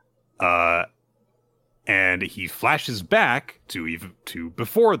her. And he flashes back to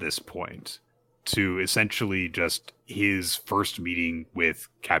before this point, to essentially just his first meeting with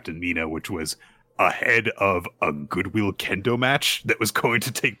Captain Mina, which was ahead of a Goodwill Kendo match that was going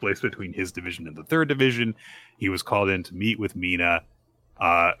to take place between his division and the 3rd Division. He was called in to meet with Mina,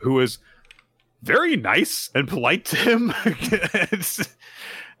 who was very nice and polite to him.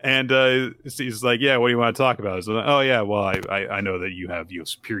 And he's like, yeah, what do you want to talk about? So, oh, yeah, well, I know that you have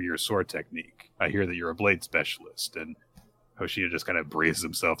superior sword technique. I hear that you're a blade specialist. And Hoshino just kind of braces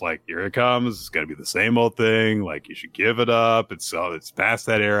himself like, here it comes. It's going to be the same old thing. Like, you should give it up. It's past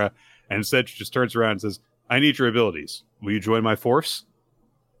that era. And instead, she just turns around and says, I need your abilities. Will you join my force?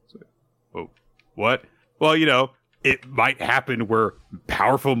 So, oh, what? Well, it might happen where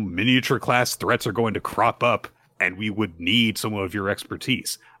powerful miniature class threats are going to crop up, and we would need some of your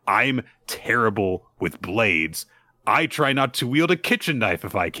expertise. I'm terrible with blades. I try not to wield a kitchen knife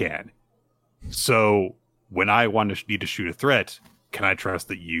if I can. So when I need to shoot a threat, can I trust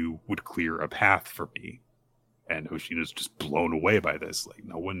that you would clear a path for me? And Hoshino's just blown away by this. Like,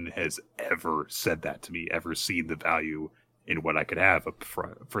 no one has ever said that to me, ever seen the value in what I could have up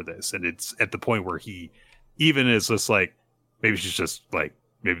front for this. And it's at the point where he even is just like, maybe she's just like,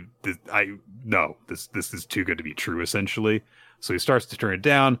 maybe this is too good to be true, essentially. So he starts to turn it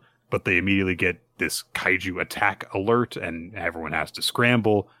down, but they immediately get this kaiju attack alert, and everyone has to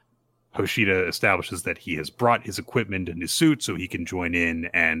scramble. Hoshida establishes that he has brought his equipment and his suit so he can join in,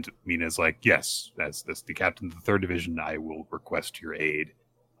 and Mina's like, yes, as the captain of the 3rd Division, I will request your aid.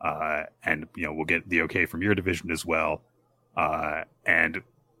 And, we'll get the okay from your division as well. And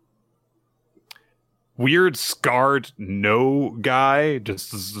weird scarred no guy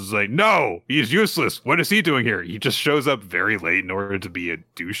just is like, no, he's useless. What is he doing here? He just shows up very late in order to be a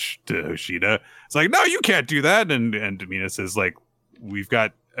douche to Hoshida. It's like, no, you can't do that. And Mina says, like, we've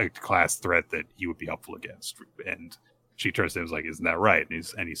got a class threat that he would be helpful against. And she turns to him and is like, isn't that right?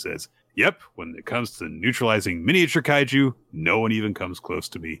 And he says, yep, when it comes to neutralizing miniature kaiju, no one even comes close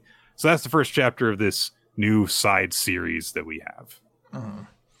to me. So that's the first chapter of this new side series that we have. Mm.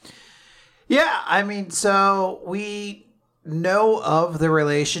 Yeah, I mean, so we know of the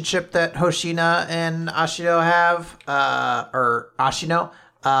relationship that Hoshina and Ashino have, or Ashino,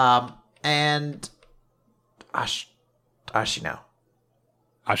 and Ashino.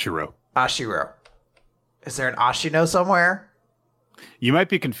 Ashiro. Is there an Ashino somewhere? You might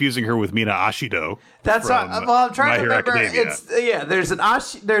be confusing her with Mina Ashido. That's what, well, I'm trying to remember. There's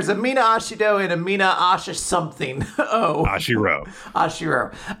a Mina Ashido and a Mina Asha something. Oh, Ashiro.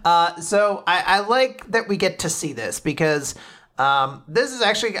 So I like that we get to see this because this is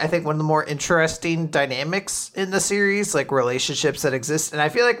actually, I think, one of the more interesting dynamics in the series, like relationships that exist. And I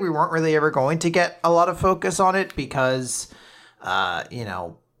feel like we weren't really ever going to get a lot of focus on it because,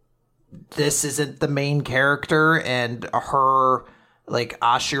 this isn't the main character, and her, like,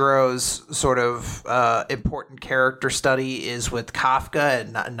 Ashiro's sort of important character study is with Kafka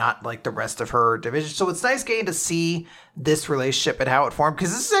and not like the rest of her division. So it's nice getting to see this relationship and how it formed,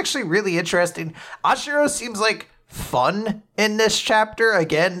 because this is actually really interesting. Ashiro seems like fun in this chapter.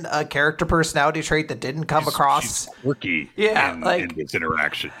 Again, a character personality trait that didn't come across. She's quirky. Yeah, in this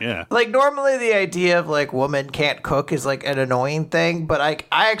interaction. Yeah, like normally the idea of like woman can't cook is like an annoying thing, but I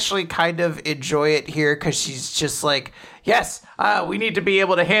actually kind of enjoy it here because she's just like, yes, we need to be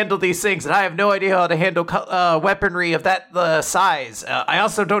able to handle these things, and I have no idea how to handle weaponry of that size. I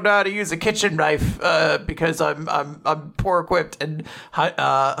also don't know how to use a kitchen knife because I'm poor equipped. And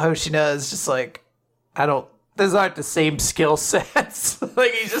Hoshina is just like, those aren't the same skill sets.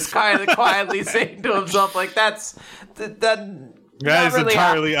 Like, he's just kind of quietly saying to himself, like, that is really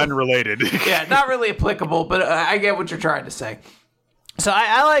entirely unrelated. Yeah, not really applicable, but I get what you're trying to say. So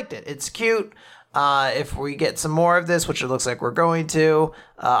I liked it. It's cute. If we get some more of this, which it looks like we're going to,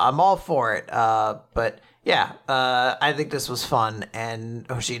 I'm all for it. But yeah, I think this was fun, and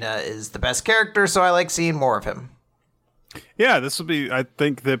Hoshina is the best character, so I like seeing more of him. Yeah, this will be, I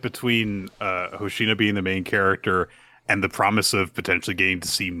think that between Hoshina being the main character and the promise of potentially getting to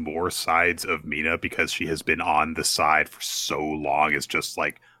see more sides of Mina, because she has been on the side for so long as just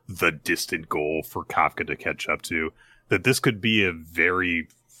like the distant goal for Kafka to catch up to, that this could be a very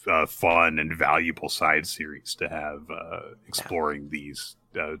fun and valuable side series to have exploring these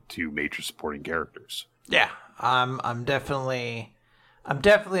two major supporting characters. Yeah, I'm definitely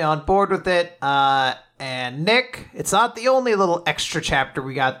on board with it. And Nick, it's not the only little extra chapter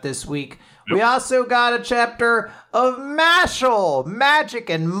we got this week. Nope. We also got a chapter of Mashle, Magic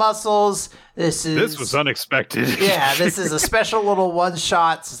and Muscles. This was unexpected. Yeah, this is a special little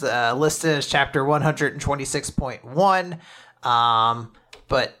one-shot listed as chapter 126.1.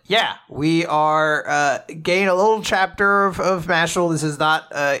 But yeah, we are getting a little chapter of Mashle. This is not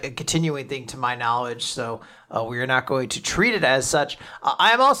a continuing thing to my knowledge, so we are not going to treat it as such.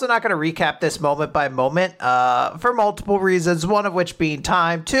 I am also not going to recap this moment by moment for multiple reasons, one of which being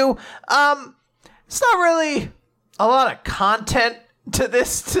time. Two, it's not really a lot of content to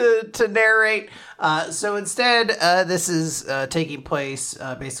this to narrate. So instead, this is taking place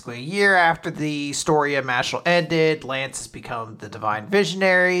basically a year after the story of Mashle ended. Lance has become the Divine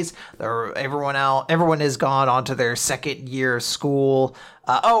Visionaries. Everyone has gone on to their second year of school.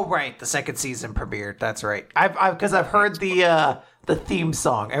 Right, the second season premiered. That's right. Because I've heard the theme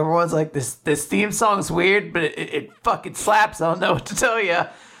song. Everyone's like, this theme song's weird, but it fucking slaps. I don't know what to tell you.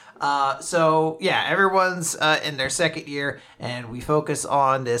 So yeah, everyone's in their second year, and we focus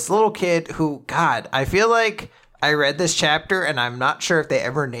on this little kid who, God, I feel like I read this chapter, and I'm not sure if they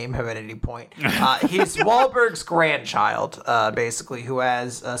ever name him at any point. He's Wahlberg's grandchild, basically, who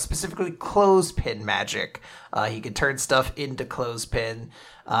has specifically clothespin magic. He can turn stuff into clothespin,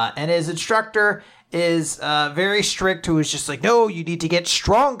 and his instructor is very strict, who is just like, no, you need to get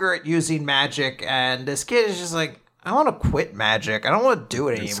stronger at using magic, and this kid is just like, I want to quit magic. I don't want to do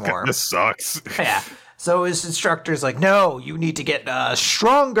it anymore. This sucks. Yeah. So his instructor's like, no, you need to get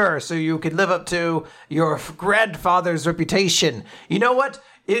stronger so you can live up to your grandfather's reputation. You know what?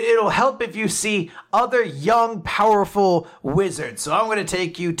 It'll help if you see other young, powerful wizards. So I'm going to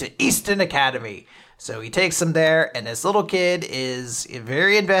take you to Easton Academy. So he takes him there, and this little kid is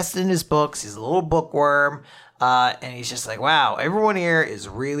very invested in his books. He's a little bookworm. And he's just like, wow, everyone here is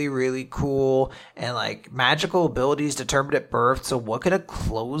really, really cool. And like magical abilities determined at birth. So what could a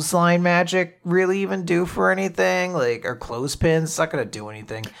clothesline magic really even do for anything? Like, or clothespins? It's not going to do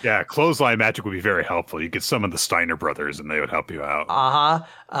anything. Yeah, clothesline magic would be very helpful. You could summon the Steiner brothers and they would help you out.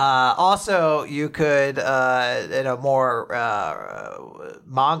 Also, you could, in a more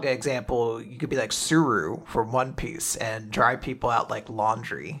manga example, you could be like Suru from One Piece and dry people out like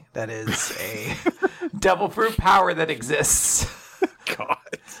laundry. That is a devil fruit power that exists. God.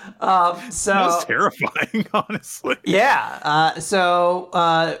 So that's terrifying, honestly. Yeah.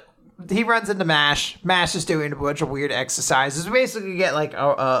 So he runs into Mash. Mash is doing a bunch of weird exercises. We basically get like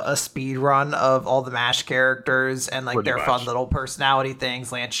a speed run of all the Mash characters and like their fun little personality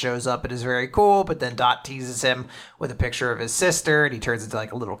things. Lance shows up and is very cool, but then Dot teases him with a picture of his sister, and he turns into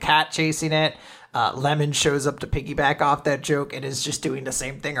like a little cat chasing it. Lemon shows up to piggyback off that joke and is just doing the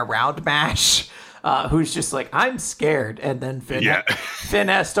same thing around Mash. Who's just like, I'm scared. And then Finn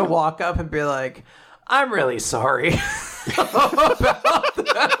has to walk up and be like, I'm really sorry about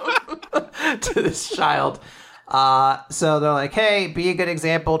them to this child. So they're like, hey, be a good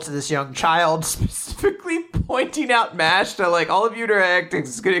example to this young child, specifically pointing out Mash. They're like, all of you are acting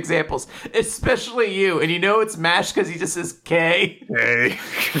as good examples, especially you. And you know it's Mash because he just says K. Hey.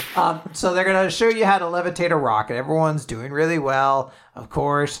 So they're going to show you how to levitate a rocket. Everyone's doing really well. Of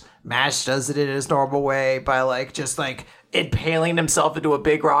course, Mash does it in his normal way by like just like impaling himself into a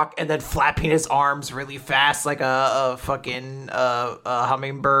big rock and then flapping his arms really fast like a fucking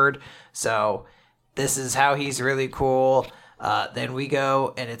hummingbird. So this is how he's really cool. Then we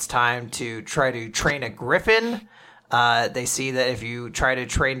go, and it's time to try to train a griffin. They see that if you try to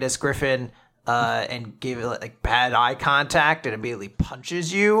train this griffin and give it like bad eye contact, it immediately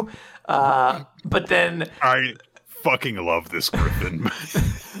punches you. But then I fucking love this griffin.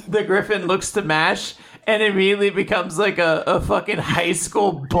 The griffin looks to Mash and immediately becomes like a fucking high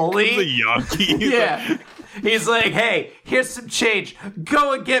school bully. He's a Yankee. Yeah. He's like, hey, here's some change.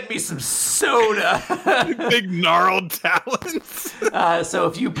 Go and get me some soda. Big gnarled talons. So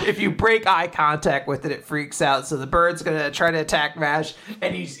if you break eye contact with it, it freaks out. So the bird's gonna try to attack Mash,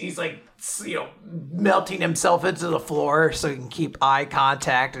 and he's like, you know, melting himself into the floor so he can keep eye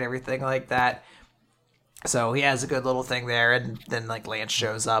contact and everything like that. So he has a good little thing there, and then like Lance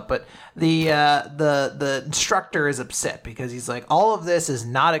shows up, but the instructor is upset because he's like, all of this is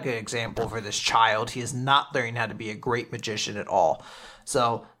not a good example for this child. He is not learning how to be a great magician at all.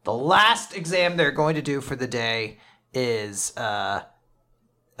 So the last exam they're going to do for the day is and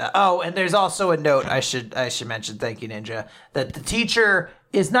there's also a note I should mention. Thank you, Ninja. That the teacher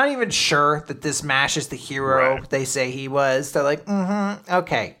is not even sure that this Mash is the hero they say he was. They're like,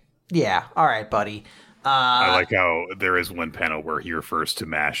 okay, yeah, all right, buddy. I like how there is one panel where he refers to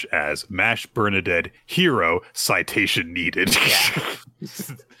Mash as Mash Bernadette hero, citation needed. Yeah.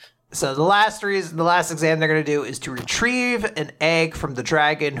 So the last exam they're going to do is to retrieve an egg from the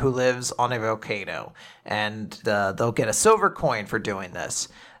dragon who lives on a volcano. And they'll get a silver coin for doing this.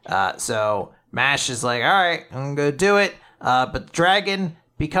 So Mash is like, all right, I'm going to do it. But the dragon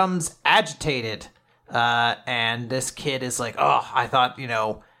becomes agitated. And this kid is like, oh, I thought,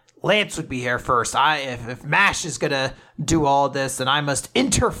 Lance would be here first. If Mash is gonna do all this, then I must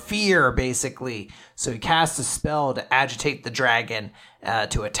interfere, basically. So he casts a spell to agitate the dragon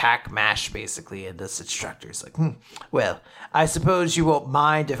to attack Mash, basically. And this instructor's like, well, I suppose you won't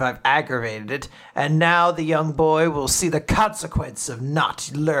mind if I've aggravated it. And now the young boy will see the consequence of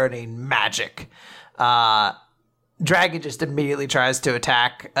not learning magic. Dragon just immediately tries to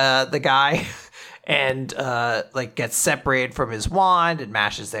attack the guy. And, gets separated from his wand, and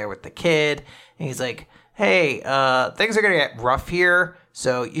Mash is there with the kid. And he's like, hey, things are gonna get rough here,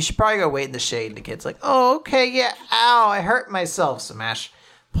 so you should probably go wait in the shade. And the kid's like, oh, okay, yeah, ow, I hurt myself. So Mash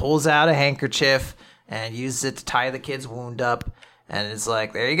pulls out a handkerchief and uses it to tie the kid's wound up. And it's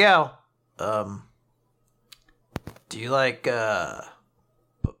like, there you go. Do you like,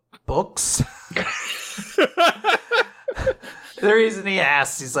 books? The reason he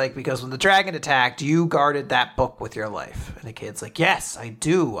asks, he's like, because when the dragon attacked, you guarded that book with your life. And the kid's like, yes, I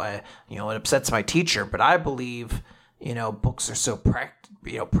do. It upsets my teacher, but I believe, books are so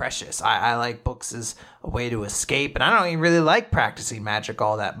precious. I like books as a way to escape, and I don't even really like practicing magic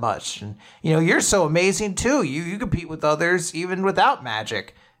all that much. And, you're so amazing, too. You compete with others even without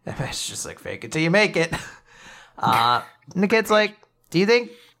magic. And it's just like, fake it till you make it. And the kid's like, do you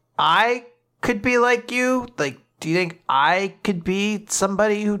think I could be like you? Like, do you think I could be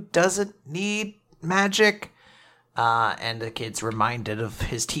somebody who doesn't need magic? And the kid's reminded of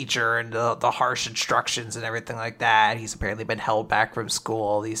his teacher and the harsh instructions and everything like that. He's apparently been held back from school,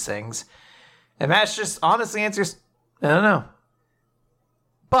 all these things. And Mash just honestly answers, I don't know.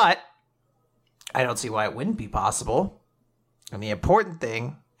 But I don't see why it wouldn't be possible. And the important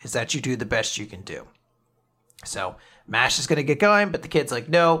thing is that you do the best you can do. So Mash is going to get going, but the kid's like,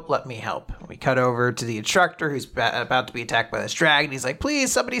 no, let me help. We cut over to the instructor who's about to be attacked by this dragon. He's like,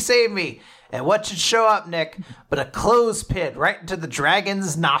 please, somebody save me. And what should show up, Nick, but a clothespin right into the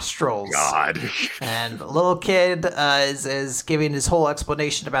dragon's nostrils. God. And the little kid is giving his whole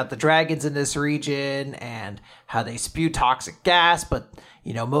explanation about the dragons in this region and how they spew toxic gas, but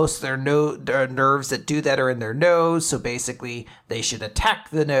most of their nerves that do that are in their nose, so basically they should attack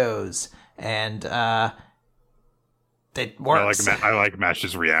the nose. And it works. I like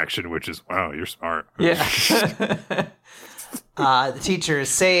Mash's reaction, which is, wow, you're smart. Yeah. The teacher is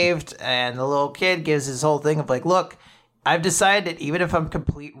saved, and the little kid gives his whole thing of like, look, I've decided even if I'm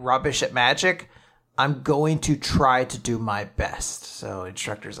complete rubbish at magic, I'm going to try to do my best. So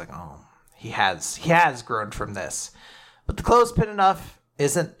instructor's like, oh, he has grown from this. But the clothespin enough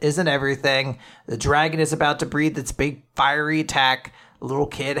isn't everything. The dragon is about to breathe its big fiery attack. The little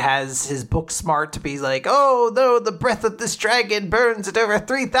kid has his book smart to be like, oh no, the breath of this dragon burns at over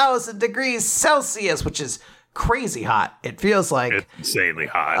 3,000 degrees Celsius, which is crazy hot. It feels like it's insanely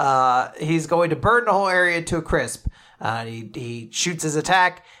hot. He's going to burn the whole area to a crisp. He shoots his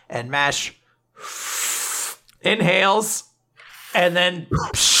attack, and Mash inhales and then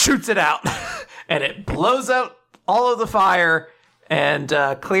shoots it out. And it blows out all of the fire and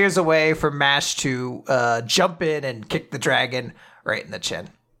clears a way for Mash to jump in and kick the dragon right in the chin.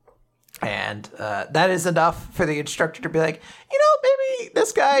 And that is enough for the instructor to be like, maybe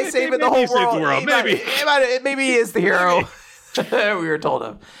this guy saving the whole world. Maybe he is the hero we were told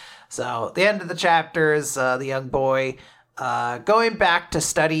of. So the end of the chapter is the young boy going back to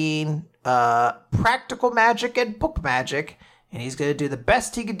studying practical magic and book magic. And he's going to do the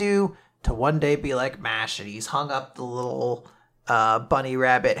best he could do to one day be like Mash. And he's hung up the little bunny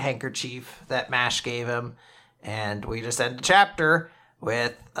rabbit handkerchief that Mash gave him. And we just end the chapter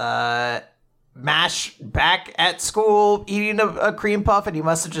with Mash back at school eating a cream puff, and he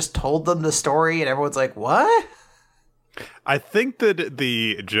must have just told them the story, and everyone's like, what? I think that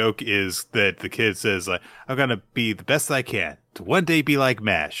the joke is that the kid says, like, I'm going to be the best I can to one day be like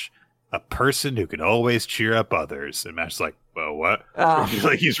Mash, a person who can always cheer up others. And Mash's like, well, what?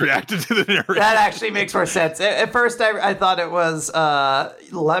 Like he's reacted to the narration. That actually makes more sense. At first, I thought it was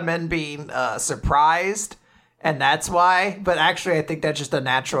Lemon being surprised. And that's why, but actually I think that's just a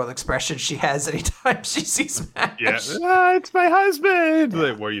natural expression she has anytime she sees Mash. Yeah, it's my husband.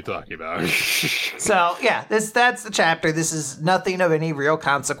 Like, what are you talking about? So yeah, that's the chapter. This is nothing of any real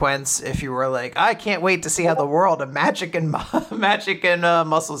consequence. If you were like, I can't wait to see how the world of magic and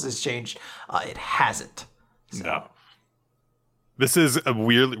muscles has changed, it hasn't. So. No. This is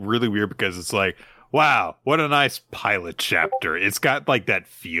really weird because it's like, wow, what a nice pilot chapter. It's got like that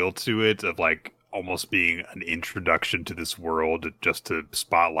feel to it of like almost being an introduction to this world, just to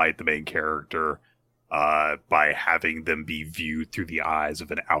spotlight the main character by having them be viewed through the eyes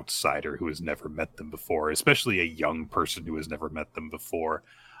of an outsider who has never met them before, especially a young person who has never met them before.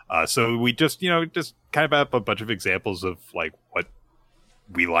 So we just kind of have a bunch of examples of like what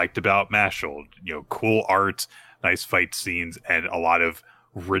we liked about Mashle. Cool art, nice fight scenes, and a lot of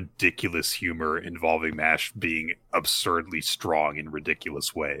ridiculous humor involving Mash being absurdly strong in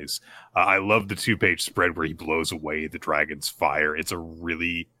ridiculous ways. I love the 2-page spread where he blows away the dragon's fire. It's a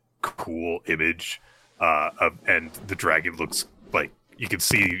really cool image, and the dragon looks like you can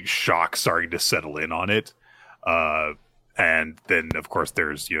see shock starting to settle in on it. And then, of course,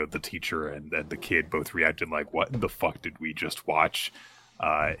 there's the teacher and the kid both reacting like, "What in the fuck did we just watch?"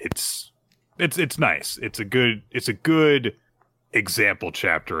 It's nice. It's a good example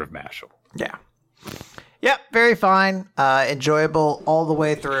chapter of Mashle. Yeah. Yep, very fine. Enjoyable all the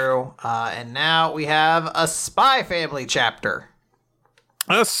way through. And now we have a Spy Family chapter.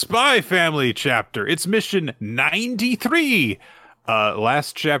 A Spy Family chapter. It's mission 93.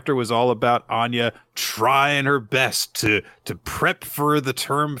 Last chapter was all about Anya trying her best to prep for the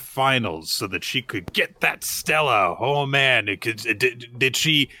term finals so that she could get that Stella. Oh man, did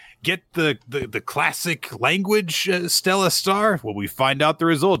she get the classic language Stella star? Well, we find out the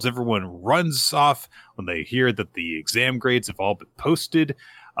results. Everyone runs off when they hear that the exam grades have all been posted,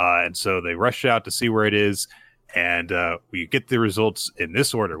 and so they rush out to see where it is. And we get the results in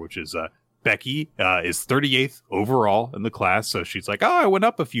this order, which is Becky is 38th overall in the class. So she's like, oh, I went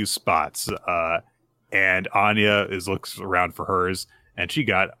up a few spots. And Anya looks around for hers, and she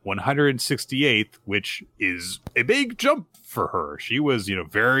got 168th, which is a big jump for her. She was,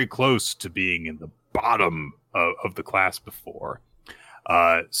 very close to being in the bottom of the class before.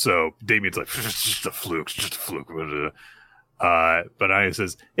 So Damien's like, it's just a fluke. But Anya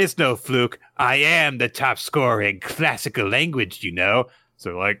says, it's no fluke. I am the top scorer in classical language,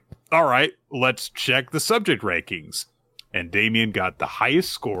 So like, all right, let's check the subject rankings. And Damien got the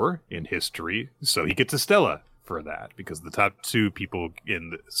highest score in history, so he gets a Stella for that, because the top 2 people in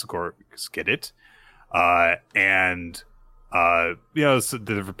the scores get it. So the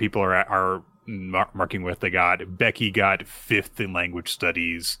different people are marking what they got. Becky got 5th in language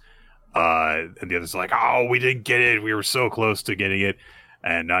studies. And the others are like, oh, we didn't get it. We were so close to getting it.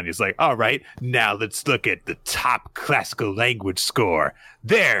 And Anya's like, all right, now let's look at the top classical language score.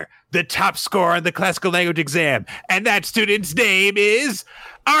 There, the top score on the classical language exam. And that student's name is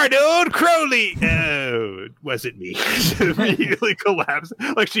Arnold Crowley. Oh, it wasn't me. She immediately collapsed.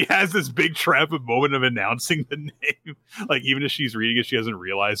 Like, she has this big triumphant moment of announcing the name. Like, even if she's reading it, she hasn't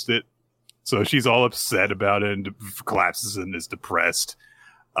realized it. So she's all upset about it and collapses and is depressed.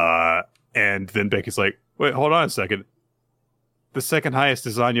 And then Becky's like, wait, hold on a second. The second highest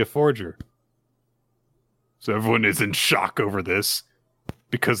is Anya Forger. So everyone is in shock over this,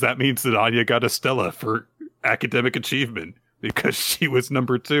 because that means that Anya got a Stella for academic achievement, because she was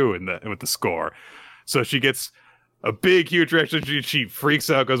number 2 with the score. So she gets a big, huge reaction. She freaks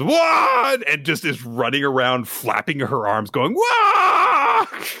out, goes, "What?" and just is running around, flapping her arms, going,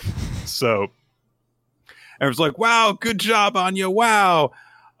 "What?" So everyone's like, "Wow, good job, Anya, wow."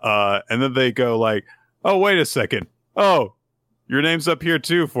 And then they go like, "Oh, wait a second. Oh, your name's up here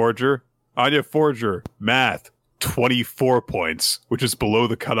too, Forger. Anya Forger, math, 24 points, which is below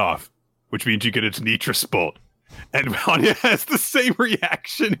the cutoff, which means you get a Nitris bolt." And Anya has the same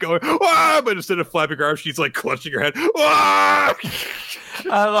reaction, going, "Wah!" But instead of flapping her arms, she's like clutching her head. "Wah!"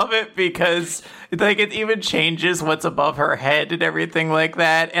 I love it because like it even changes what's above her head and everything like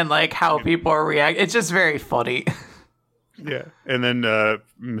that, and like how people are reacting. It's just very funny. Yeah, and then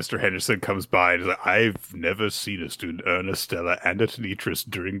Mr. Henderson comes by and is like, I've never seen a student earn a Stella and a Nitris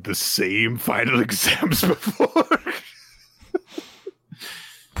during the same final exams before.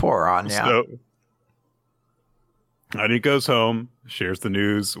 Poor Anya. So, Anya goes home, shares the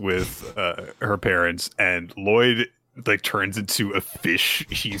news with her parents, and Lloyd like turns into a fish.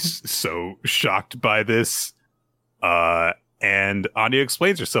 He's so shocked by this. And Anya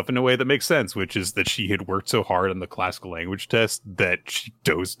explains herself in a way that makes sense, which is that she had worked so hard on the classical language test that she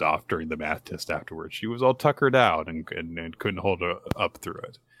dozed off during the math test afterwards. She was all tuckered out and couldn't hold up through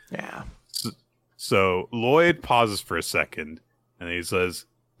it. Yeah. So Lloyd pauses for a second, and he says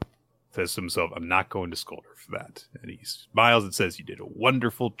to himself, I'm not going to scold her for that. And he smiles and says, you did a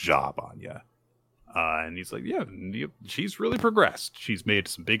wonderful job, Anya. And he's like, yeah, she's really progressed. She's made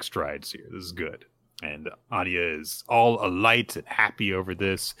some big strides here. This is good. And Anya is all alight and happy over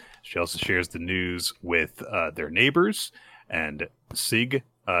this. She also shares the news with their neighbors. And Sig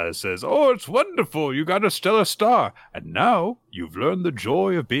says, oh, it's wonderful. You got a stellar star. And now you've learned the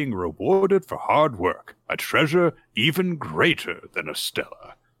joy of being rewarded for hard work. A treasure even greater than a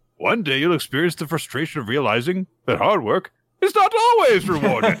stellar. One day you'll experience the frustration of realizing that hard work is not always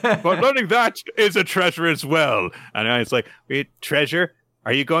rewarded. But learning that is a treasure as well. And it's like, wait, treasure?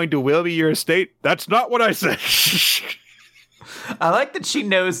 Are you going to will me your estate? That's not what I said. I like that she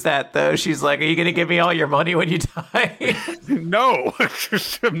knows that, though. She's like, are you going to give me all your money when you die? No,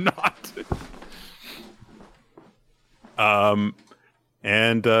 I'm not.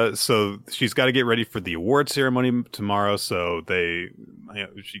 So she's got to get ready for the award ceremony tomorrow. So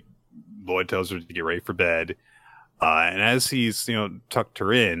Lloyd tells her to get ready for bed. And as he's, tucked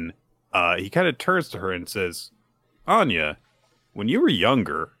her in, he kind of turns to her and says, Anya, when you were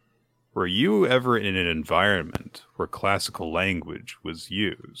younger, were you ever in an environment where classical language was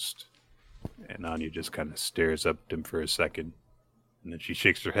used? And Anya just kind of stares up at him for a second. And then she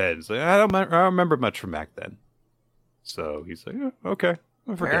shakes her head and says, I don't remember much from back then. So he's like, oh, okay.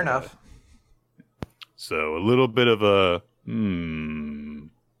 Fair enough. So a little bit of a,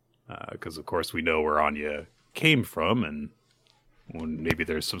 because of course we know where Anya came from and maybe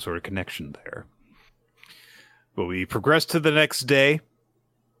there's some sort of connection there. But we progress to the next day,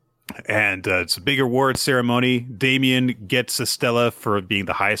 and it's a big award ceremony. Damien gets a Stella for being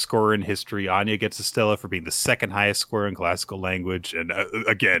the highest scorer in history. Anya gets a Stella for being the second highest scorer in classical language. And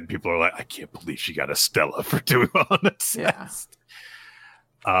again, people are like, I can't believe she got a Stella for doing well on the test.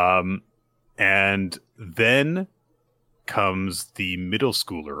 And then comes the middle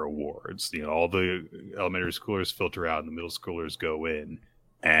schooler awards. All the elementary schoolers filter out and the middle schoolers go in.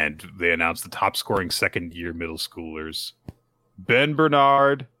 And they announce the top scoring second-year middle schoolers. Ben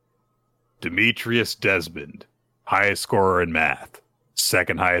Bernard, Demetrius Desmond, highest scorer in math,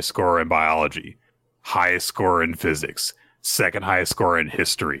 second highest scorer in biology, highest scorer in physics, second highest scorer in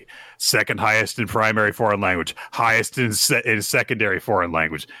history, second highest in primary foreign language, highest in secondary foreign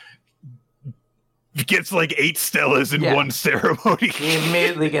language. Gets like 8 Stellas in one ceremony. He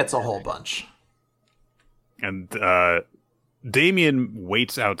immediately gets a whole bunch. And Damien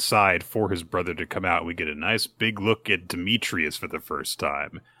waits outside for his brother to come out. We get a nice big look at Demetrius for the first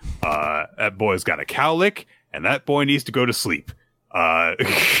time. That boy's got a cowlick, and that boy needs to go to sleep.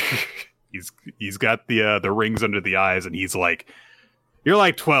 He's got the rings under the eyes, and he's like, "You're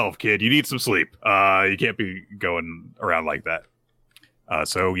like 12, kid. You need some sleep. You can't be going around like that."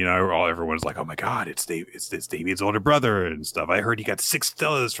 So everyone's like, "Oh my God, it's Damien's older brother and stuff. I heard he got 6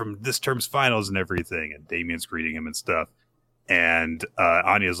 Stellas from this term's finals and everything." And Damien's greeting him and stuff. And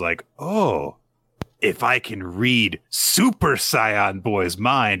Anya's like, oh, if I can read Super Saiyan Boy's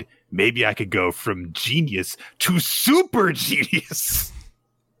mind, maybe I could go from genius to super genius.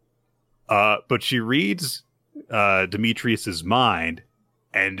 But she reads Demetrius's mind,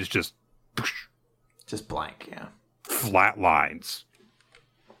 and it's just blank, yeah. Flat lines.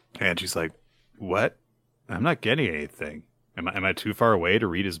 And she's like, what? I'm not getting anything. Am I too far away to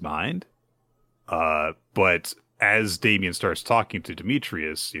read his mind? But as Damien starts talking to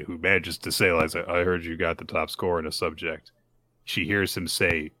Demetrius, who manages to say, I heard you got the top score in a subject, she hears him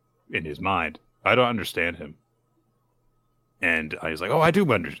say in his mind, I don't understand him. And he's like, oh, I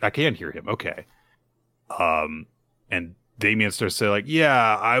do understand. I can hear him. Okay. And Damien starts to say,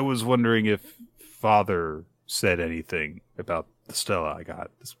 yeah, I was wondering if Father said anything about the Stella I got.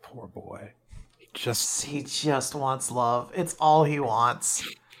 This poor boy. He just wants love. It's all he wants.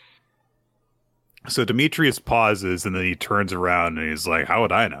 So Demetrius pauses, and then he turns around and he's like, how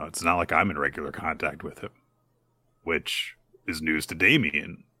would I know? It's not like I'm in regular contact with him. Which is news to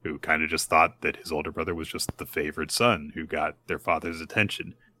Damien, who kind of just thought that his older brother was just the favored son who got their father's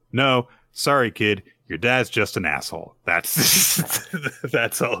attention. No, sorry, kid. Your dad's just an asshole.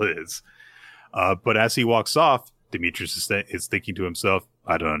 That's all it is. But as he walks off, Demetrius is thinking to himself,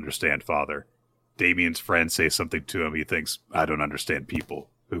 I don't understand, Father. Damien's friends say something to him. He thinks, I don't understand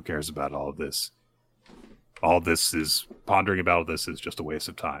people. Who cares about all of this? Pondering about all this is just a waste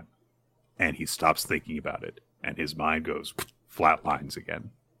of time. And he stops thinking about it. And his mind goes flat lines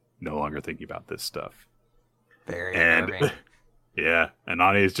again. No longer thinking about this stuff. Very unnerving. Yeah. And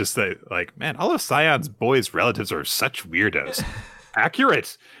Ani is just like, man, all of Sion's boys' relatives are such weirdos.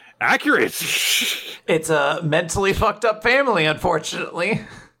 Accurate. It's a mentally fucked up family, unfortunately.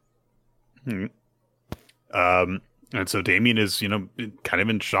 And so Damien is, kind of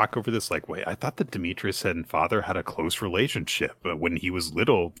in shock over this. Like, wait, I thought that Demetrius and Father had a close relationship. But when he was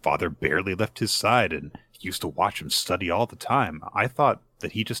little, Father barely left his side and he used to watch him study all the time. I thought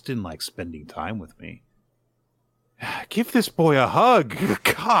that he just didn't like spending time with me. Give this boy a hug.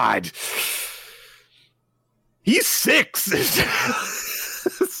 God. He's 6.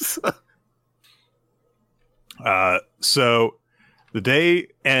 So the day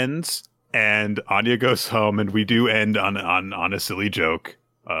ends. And Anya goes home, and we do end on a silly joke,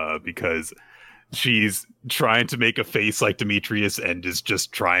 because she's trying to make a face like Demetrius and is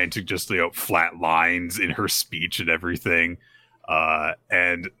just trying to flat lines in her speech and everything.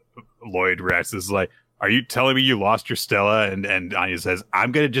 And Lloyd reacts is like, "Are you telling me you lost your Stella?" And Anya says,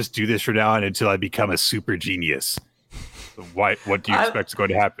 "I'm gonna just do this from now on until I become a super genius." What do you expect is going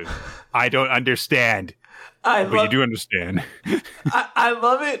to happen? I don't understand. But you do understand. I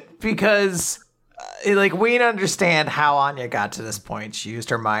love it because, like, we understand how Anya got to this point. She used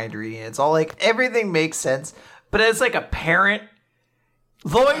her mind reading. It's all like everything makes sense. But as like a parent,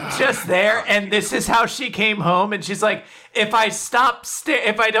 Lloyd's just there, and this is how she came home. And she's like, if I stop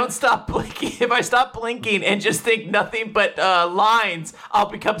blinking and just think nothing but lines, I'll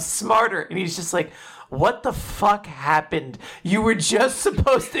become smarter. And he's just like, what the fuck happened? You were just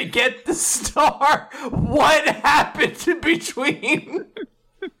supposed to get the star. What happened in between?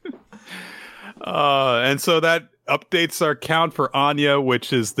 And so that updates our count for Anya,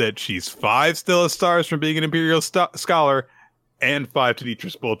 which is that she's 5 Stella stars from being an Imperial Scholar and 5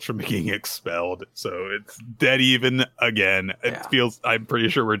 Tenetrus bolts from being expelled. So it's dead even again. It feels, I'm pretty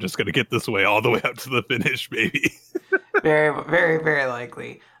sure we're just going to get this way all the way up to the finish, maybe. Very, very, very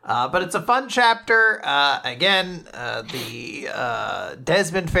likely. But it's a fun chapter. Again, the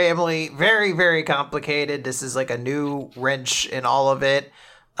Desmond family, very, very complicated. This is like a new wrench in all of it.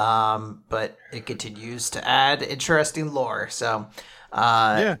 But it continues to add interesting lore. So,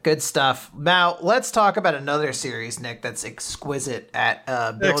 good stuff. Now, let's talk about another series, Nick, that's exquisite at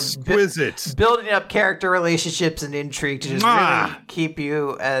building up character relationships and intrigue to just really keep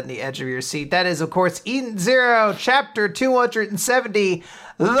you at the edge of your seat. That is, of course, Eden Zero, Chapter 270,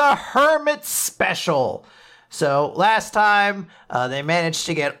 The Hermit Special. So last time, they managed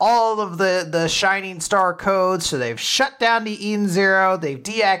to get all of the Shining Star codes, so they've shut down the Eden Zero, they've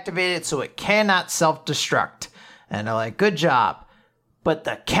deactivated it so it cannot self-destruct. And they're like, good job. But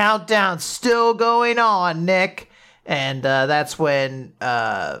the countdown's still going on, Nick. And that's when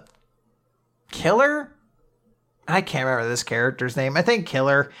Killer? I can't remember this character's name. I think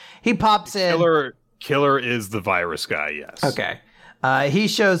Killer. He pops in. Killer is the virus guy, yes. Okay. He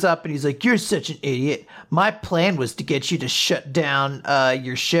shows up and he's like, you're such an idiot. My plan was to get you to shut down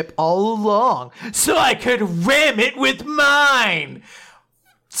your ship all along so I could ram it with mine.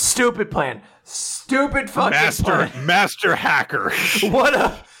 Stupid plan. Stupid fucking plan. Master hacker. What a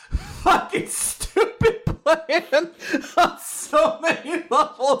fucking stupid plan on so many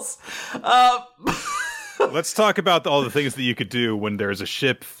levels. Let's talk about all the things that you could do when there's a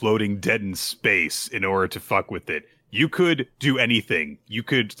ship floating dead in space in order to fuck with it. You could do anything. You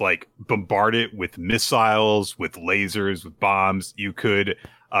could, like, bombard it with missiles, with lasers, with bombs. You could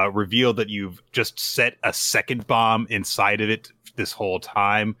reveal that you've just set a second bomb inside of it this whole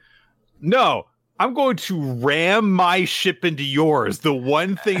time. No, I'm going to ram my ship into yours. The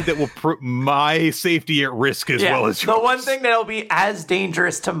one thing that will put my safety at risk as well as yours. The one thing that'll be as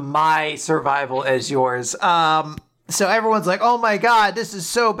dangerous to my survival as yours. So everyone's like, "Oh my god, this is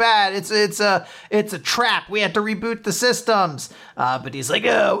so bad! It's a trap. We have to reboot the systems." But he's like,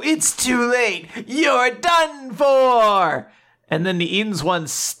 "Oh, it's too late. You're done for." And then the Eden's one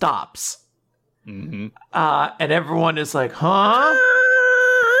stops. Mm-hmm. And everyone is like, "Huh?"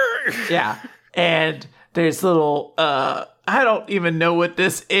 Yeah. And there's little I don't even know what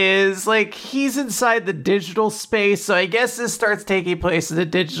this is. Like, he's inside the digital space, so I guess this starts taking place in the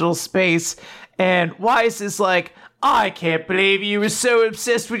digital space. And Weiss is like, I can't believe you were so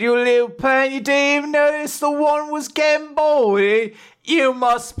obsessed with your little plan you didn't even notice the one was getting bored. You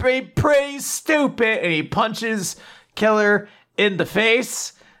must be pretty stupid. And he punches Killer in the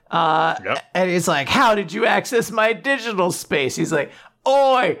face. And he's like, how did you access my digital space? He's like,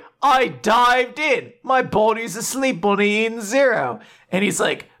 oi, I dived in. My body's asleep on the Eden Zero. And he's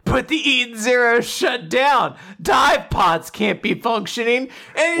like, but the Eden Zero shut down. Dive pods can't be functioning.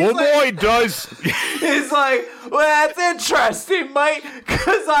 And he's boy, does. He's like, well, that's interesting, mate,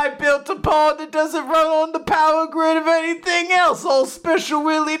 because I built a pod that doesn't run on the power grid of anything else. All special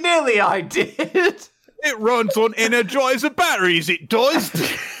willy-nilly I did. It runs on Energizer batteries, it does.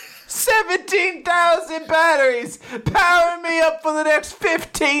 17,000 batteries powering me up for the next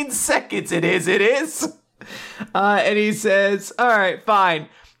 15 seconds. It is. And he says, all right, fine.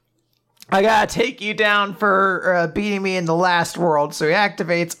 I gotta take you down for beating me in the last world. So he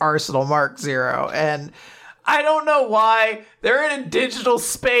activates Arsenal Mark Zero. And I don't know why. They're in a digital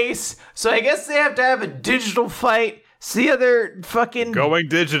space. So I guess they have to have a digital fight. So the other fucking... Going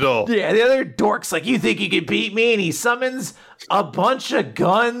digital. Yeah, the other dork's like, you think you can beat me? And he summons a bunch of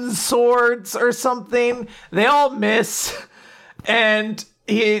guns, swords, or something. They all miss. And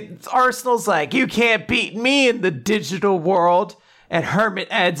Arsenal's like, you can't beat me in the digital world. And Hermit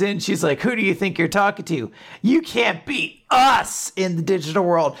adds in, she's like, who do you think you're talking to? You can't beat us in the digital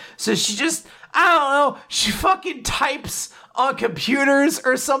world. So she just, I don't know, she fucking types on computers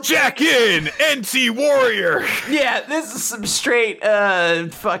or something. Jack in, NT Warrior. Yeah, this is some straight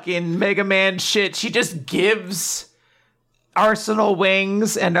fucking Mega Man shit. She just gives Arsenal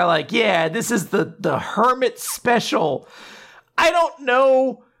wings, and they're like, yeah, this is the Hermit Special. I don't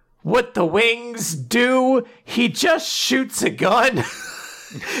know what the wings do. He just shoots a gun.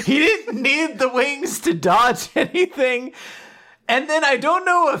 He didn't need the wings to dodge anything. And then I don't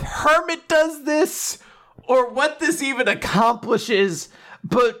know if Hermit does this or what this even accomplishes,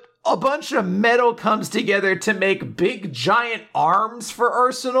 but a bunch of metal comes together to make big giant arms for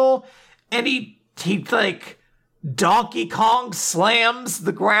Arsenal, and he like Donkey Kong slams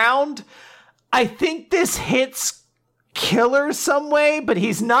the ground. I think this hits Killer some way, but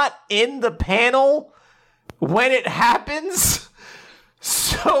he's not in the panel when it happens.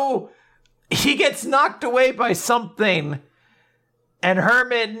 So he gets knocked away by something, and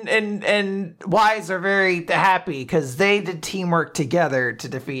Herman and Wise are very happy because they did teamwork together to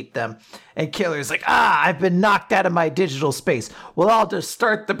defeat them. And Killer's like, I've been knocked out of my digital space. Well, I'll just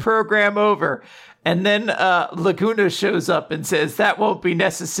start the program over. And then Laguna shows up and says, that won't be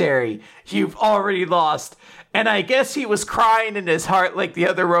necessary. You've already lost. And I guess he was crying in his heart like the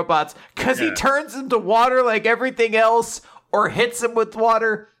other robots because he turns into water like everything else or hits him with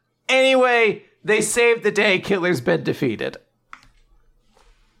water. Anyway, they saved the day. Killer's been defeated.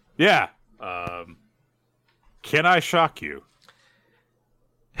 Yeah. Can I shock you?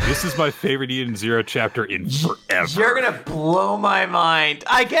 This is my favorite Eden Zero chapter in forever. You're going to blow my mind.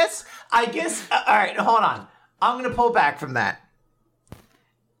 I guess, all right, hold on. I'm going to pull back from that.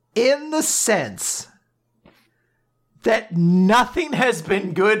 In the sense that nothing has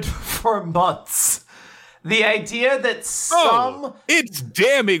been good for months. The idea that it's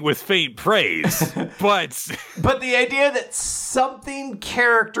damning with faint praise, but... But the idea that something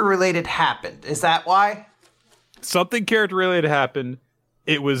character-related happened. Is that why? Something character-related happened.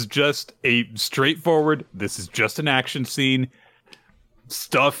 It was just a straightforward, this is just an action scene.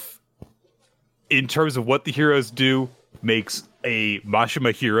 Stuff in terms of what the heroes do makes a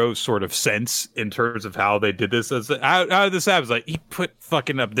Mashima hero sort of sense in terms of how they did this. How did this happen? Like, he put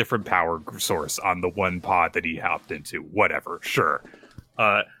fucking a different power source on the one pod that he hopped into. Whatever, sure.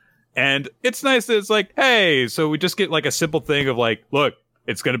 And it's nice that it's like, hey, so we just get like a simple thing of like, look,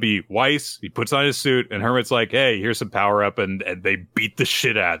 it's going to be Weiss. He puts on his suit, and Hermit's like, hey, here's some power up, and they beat the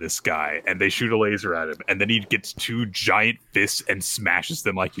shit out of this guy, and they shoot a laser at him, and then he gets two giant fists and smashes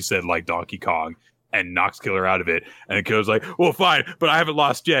them, like you said, like Donkey Kong, and knocks Killer out of it. And then Killer's like, well, fine, but I haven't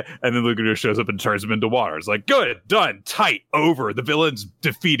lost yet. And then Laguna shows up and turns him into water. It's like, good, done, tight, over. The villain's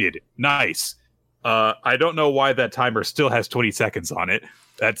defeated. Nice. I don't know why that timer still has 20 seconds on it.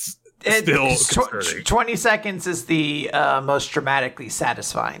 That's still concerning. 20 seconds is the most dramatically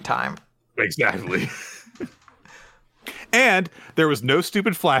satisfying time. Exactly. And there was no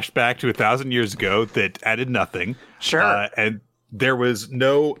stupid flashback to 1,000 years ago that added nothing. Sure. And there was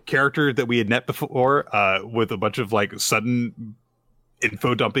no character that we had met before with a bunch of like sudden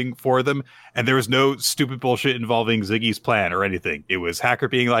info dumping for them. And there was no stupid bullshit involving Ziggy's plan or anything. It was Hacker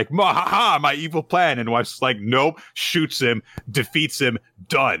being like, my evil plan. And Wife's like, nope, shoots him, defeats him,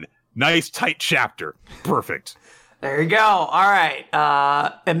 done. Nice, tight chapter. Perfect. There you go. All right.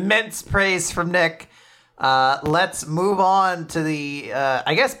 Immense praise from Nick. Let's move on to the,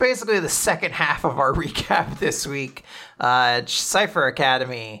 I guess basically the second half of our recap this week. Cipher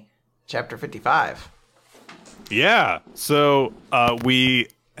Academy, chapter 55. Yeah. So we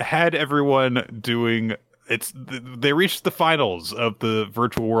had everyone doing they reached the finals of the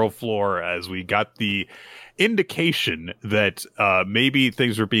virtual world floor as we got the indication that maybe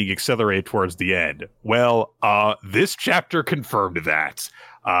things were being accelerated towards the end. Well, this chapter confirmed that.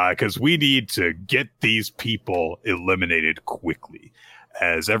 Because we need to get these people eliminated quickly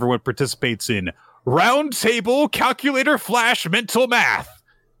as everyone participates in roundtable calculator flash mental math.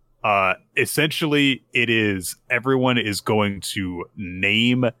 Essentially, it is everyone is going to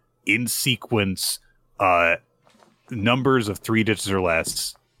name in sequence numbers of 3 digits or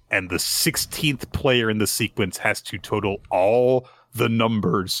less, and the 16th player in the sequence has to total all the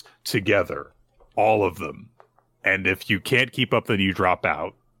numbers together, all of them. And if you can't keep up, then you drop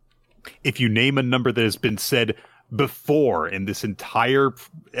out. If you name a number that has been said before in this entire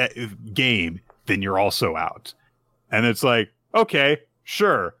game, then you're also out. And it's like, okay,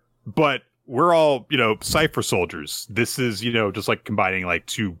 sure, but we're all, Cipher soldiers. This is, just like combining like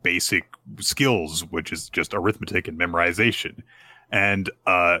two basic skills, which is just arithmetic and memorization. And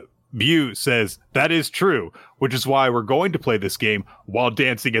Mew says that is true, which is why we're going to play this game while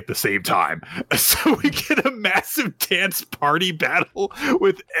dancing at the same time. So we get a massive dance party battle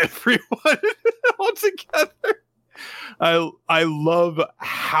with everyone all together. I love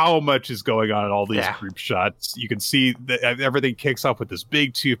how much is going on in all these Yeah. group shots. You can see that everything kicks off with this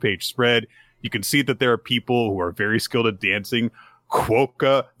big 2-page spread. You can see that there are people who are very skilled at dancing.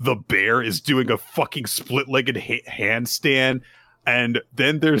 Quokka, the bear, is doing a fucking split-legged handstand. And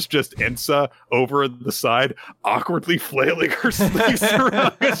then there's just Ensa over on the side, awkwardly flailing her sleeves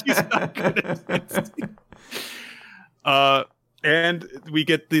around because she's not good at dancing. And we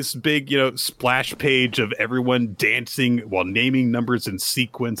get this big, splash page of everyone dancing while naming numbers in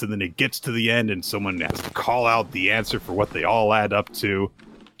sequence. And then it gets to the end and someone has to call out the answer for what they all add up to.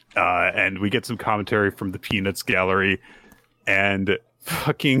 And we get some commentary from the Peanuts gallery. And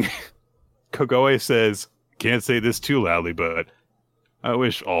fucking Kogoe says, can't say this too loudly, but I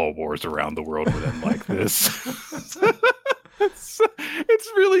wish all wars around the world would end like this. It's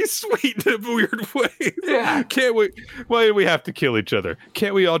really sweet in a weird way. Yeah. Can't we? Why do we have to kill each other?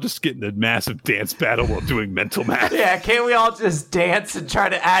 Can't we all just get in a massive dance battle while doing mental math? Yeah, can't we all just dance and try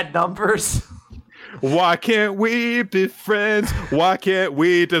to add numbers? Why can't we be friends? Why can't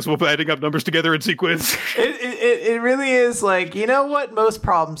we just while adding up numbers together in sequence? It really is like, you know what? Most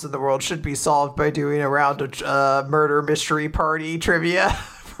problems in the world should be solved by doing a round of murder mystery party trivia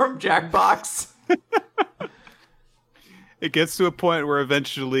from Jackbox. It gets to a point where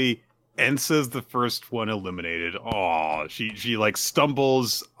eventually Ensa's the first one eliminated. Oh, she like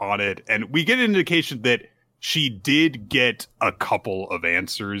stumbles on it, and we get an indication that she did get a couple of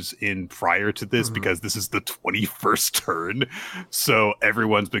answers in prior to this because this is the 21st turn. So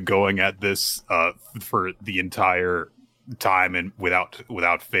everyone's been going at this for the entire time and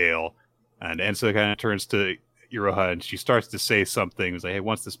without fail. And Ensa kind of turns to Iroha and she starts to say something. It's like, hey,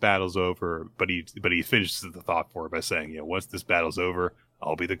 once this battle's over, but he finishes the thought for her by saying, once this battle's over,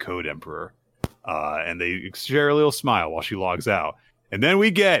 I'll be the Code Emperor. And they share a little smile while she logs out. And then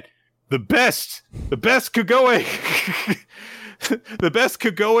we get the best Kogoe, the best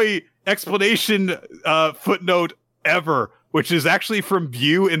Kogoe explanation footnote ever, which is actually from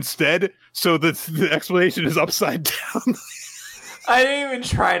View instead. So the explanation is upside down. I didn't even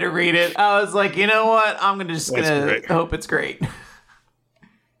try to read it. I was like, you know what? I'm gonna hope it's great.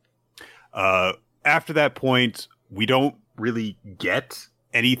 After that point, we don't really get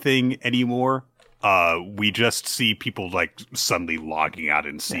anything anymore. We just see people like suddenly logging out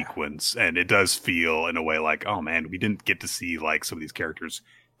in sequence, and it does feel in a way like, oh man, we didn't get to see like some of these characters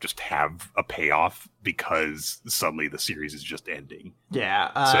just have a payoff because suddenly the series is just ending.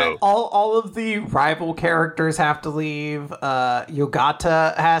 Yeah. So all of the rival characters have to leave.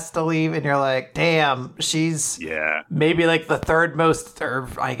 Yogata has to leave, and you're like, damn, she's maybe like the third most, or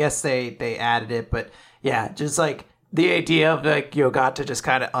I guess they added it, but yeah, just like the idea of like Yogata just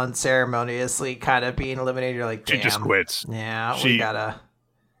kind of unceremoniously kind of being eliminated. You're like, damn. She just quits. Yeah, we gotta.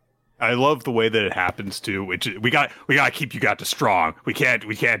 I love the way that it happens too. Which we got to keep Yogata strong. We can't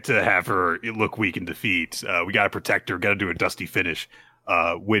have her look weak in defeat. We got to protect her. Got to do a dusty finish,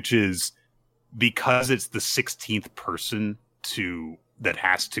 which is because it's the 16th person that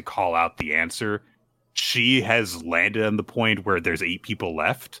has to call out the answer. She has landed on the point where there's 8 people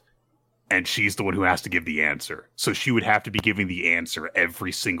left. And she's the one who has to give the answer. So she would have to be giving the answer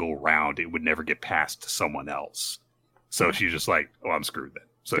every single round. It would never get passed to someone else. So she's just like, oh, I'm screwed then.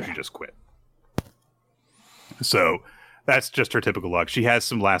 So she just quit. So that's just her typical luck. She has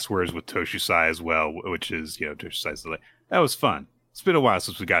some last words with Toshusai as well, which is, Toshusai's like, that was fun. It's been a while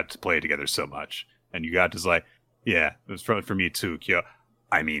since we got to play together so much. And Yugata's like, yeah, it was fun for me too, Kyo.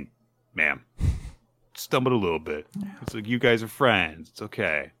 I mean, ma'am, stumbled a little bit. It's like, you guys are friends. It's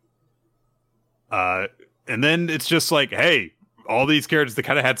okay. And then it's just like, hey, all these characters that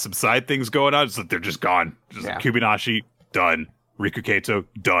kind of had some side things going on, it's like they're just gone. Just like Kubinashi, done. Riku Kato,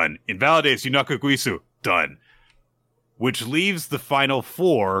 done. Invalidates Yunaka Guisu, done. Which leaves the final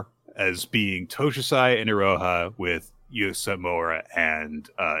 4 as being Toshusai and Iroha with Yosamura and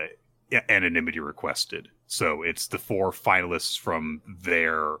Anonymity Requested. So it's the 4 finalists from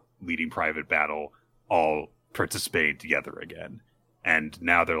their leading private battle all participating together again. And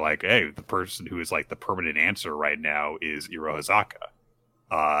now they're like, hey, the person who is like the permanent answer right now is Irohazaka.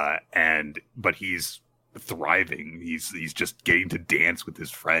 But he's thriving. He's just getting to dance with his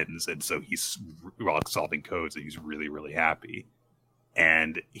friends. And so he's solving codes and he's really, really happy.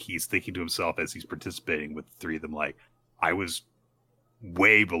 And he's thinking to himself as he's participating with the 3 of them, like, I was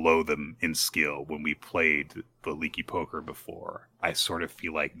way below them in skill when we played the Leaky Poker before. I sort of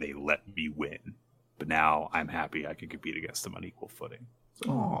feel like they let me win. But now I'm happy I can compete against them on equal footing. So,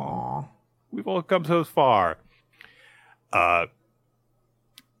 aww. We've all come so far.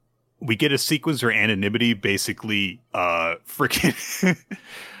 We get a sequence where Anonymity basically freaking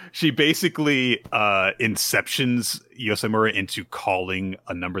She basically inceptions Yosamura into calling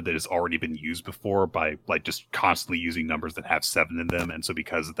a number that has already been used before by like just constantly using numbers that have 7 in them, and so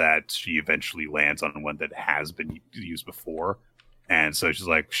because of that, she eventually lands on one that has been used before, and so she's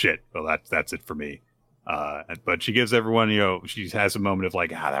like, "Shit, well that's it for me." But she gives everyone, she has a moment of like,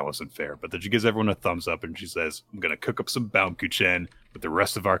 that wasn't fair, but then she gives everyone a thumbs up, and she says, "I'm gonna cook up some Baumkuchen with the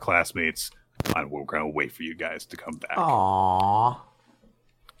rest of our classmates, and we're gonna wait for you guys to come back." Aww.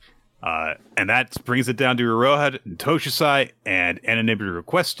 And that brings it down to Iroha and Toshisai, and anonymity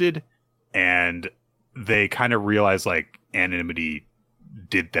requested, and they kind of realize like anonymity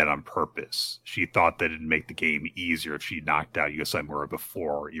did that on purpose. She thought that it'd make the game easier if she knocked out Yosamura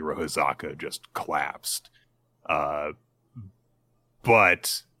before Irohazaka just collapsed.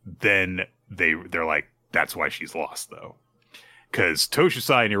 But then they're like, that's why she's lost though, because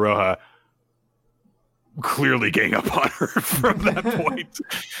Toshisai and Iroha clearly gang up on her from that point.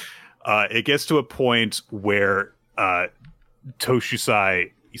 It gets to a point where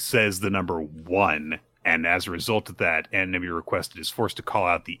Toshisai says the number 1, and as a result of that, anonymity requested is forced to call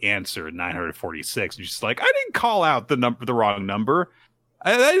out the answer 946. And she's like, "I didn't call out the wrong number.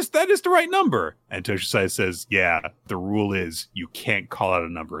 That is the right number." And Toshisai says, "Yeah, the rule is you can't call out a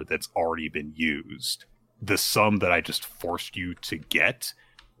number that's already been used. The sum that I just forced you to get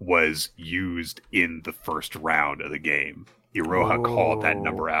was used in the first round of the game. Iroha called that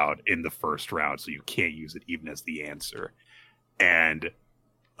number out in the first round, so you can't use it even as the answer." And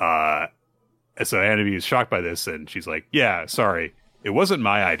so Anime is shocked by this, and she's like, "Yeah, sorry, it wasn't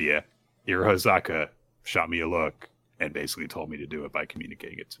my idea. Irohazaka shot me a look and basically told me to do it by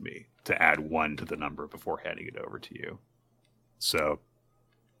communicating it to me, to add 1 to the number before handing it over to you." So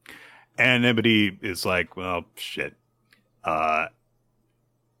anonymity is like, well, shit.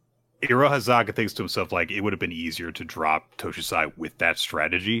 Irohazaka thinks to himself, like, it would have been easier to drop Toshisai with that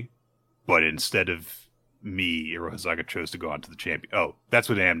strategy, but instead of me, Irohazaka chose to go on to the champion. Oh, that's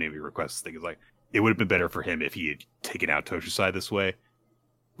what anonymity requests thing is like. It would have been better for him if he had taken out Toshisai this way,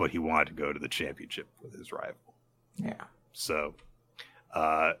 but he wanted to go to the championship with his rival. Yeah. So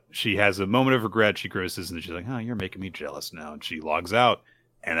she has a moment of regret. She grimaces, and she's like, "Oh, you're making me jealous now." And she logs out,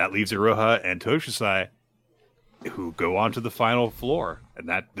 and that leaves Iroha and Toshisai, who go on to the final floor.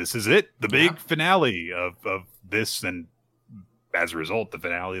 And this is it. The big finale of this, and as a result, the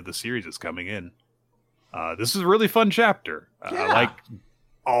finale of the series is coming in. This is a really fun chapter. I like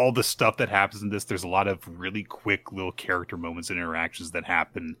all the stuff that happens in this. There's a lot of really quick little character moments and interactions that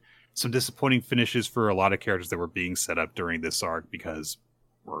happen. Some disappointing finishes for a lot of characters that were being set up during this arc because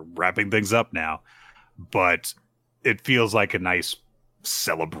we're wrapping things up now. But it feels like a nice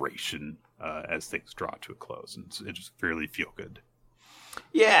celebration as things draw to a close, and it just really feel good.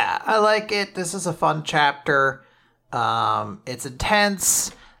 Yeah, I like it. This is a fun chapter. It's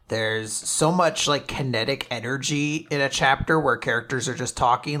intense. There's so much like kinetic energy in a chapter where characters are just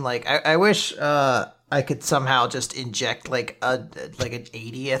talking. Like I wish I could somehow just inject like an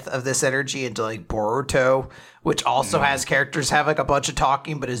 80th of this energy into like Boruto, which also has characters have like a bunch of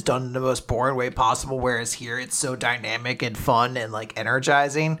talking, but is done in the most boring way possible. Whereas here it's so dynamic and fun and like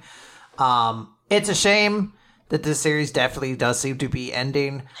energizing. It's a shame that this series definitely does seem to be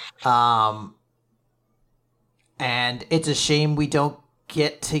ending. And it's a shame we don't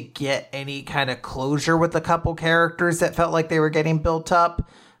get any kind of closure with a couple characters that felt like they were getting built up.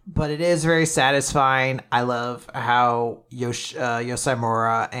 But it is very satisfying. I love how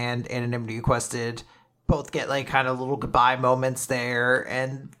Yosamura and Anonymity Requested both get like kind of little goodbye moments there,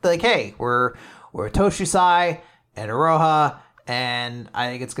 and like, hey, we're Toshisai and Iroha, and I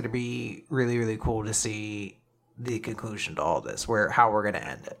think it's going to be really, really cool to see the conclusion to all this, how we're going to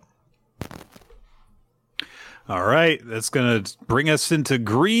end it. All right, that's going to bring us into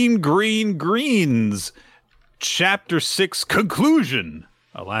Greens, Chapter 6 Conclusion.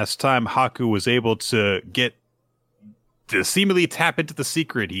 Last time Haku was able to seemingly tap into the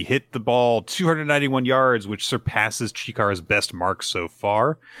secret, he hit the ball 291 yards, which surpasses Chikara's best mark so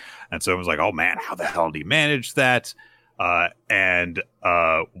far. And so I was like, oh man, how the hell did he manage that? And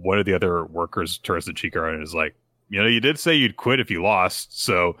one of the other workers turns to Chikara and is like, you did say you'd quit if you lost.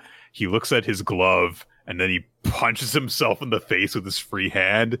 So he looks at his glove and then he punches himself in the face with his free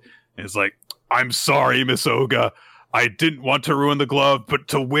hand. And is like, I'm sorry, Miss Oga. I didn't want to ruin the glove, but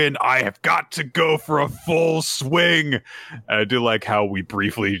to win, I have got to go for a full swing. And I do like how we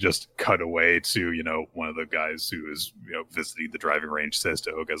briefly just cut away to, one of the guys who is, visiting the driving range says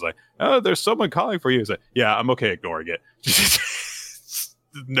to Oga's like, oh, there's someone calling for you. He's like, yeah, I'm okay ignoring it.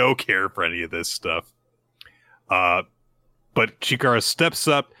 No care for any of this stuff. But Chikara steps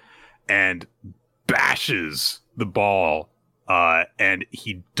up and bashes the ball And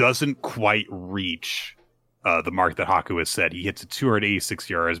he doesn't quite reach the mark that Haku has set. He hits at 286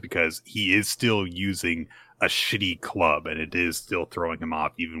 yards because he is still using a shitty club, and it is still throwing him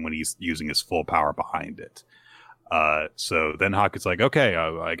off even when he's using his full power behind it. So then Haku's like, okay,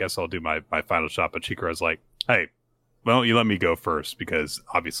 I guess I'll do my final shot. But Chikara's like, hey, well, you let me go first, because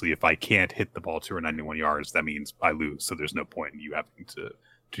obviously if I can't hit the ball 291 yards, that means I lose. So there's no point in you having to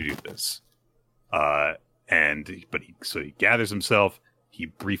do this. So he gathers himself. He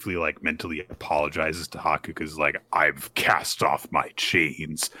briefly, like, mentally apologizes to Haku because, like, I've cast off my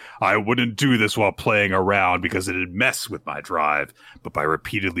chains. I wouldn't do this while playing around because it'd mess with my drive. But by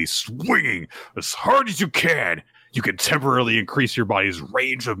repeatedly swinging as hard as you can temporarily increase your body's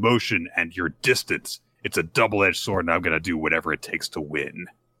range of motion and your distance. It's a double-edged sword, and I'm going to do whatever it takes to win.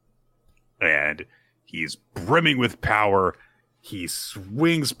 And he's brimming with power. He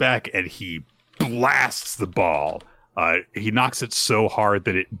swings back, and he blasts the ball. He knocks it so hard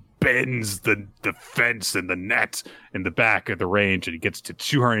that it bends the fence and the net in the back of the range, and he gets to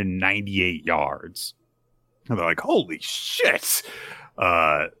 298 yards. And they're like, holy shit!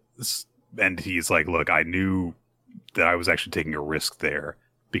 And he's like, look, I knew that I was actually taking a risk there,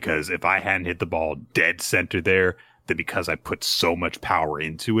 because if I hadn't hit the ball dead center there, then because I put so much power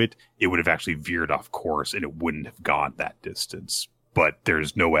into it, it would have actually veered off course, and it wouldn't have gone that distance. But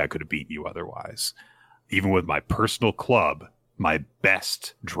there's no way I could have beaten you otherwise. Even with my personal club, my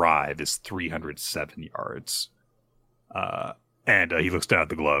best drive is 307 yards. And he looks down at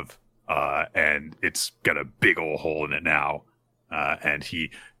the glove, and it's got a big old hole in it now. And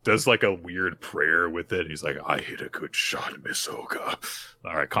he does like a weird prayer with it. He's like, I hit a good shot, Misoka.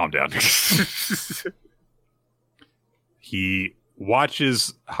 All right, calm down. He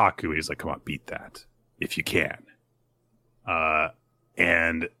watches Haku, and he's like, come on, beat that if you can.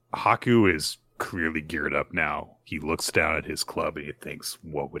 And Haku is clearly geared up now. He looks down at his club and he thinks,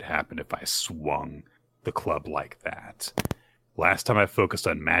 what would happen if I swung the club like that? Last time I focused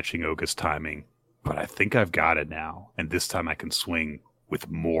on matching Oga's timing, but I think I've got it now. And this time I can swing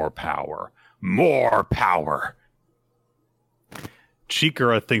with more power. More power!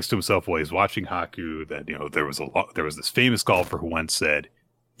 Chikara thinks to himself while he's watching Haku that, you know, there was this famous golfer who once said,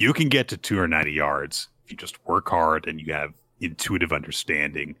 you can get to 290 yards if you just work hard and you have intuitive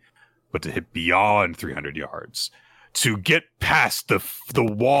understanding. But to hit beyond 300 yards, to get past the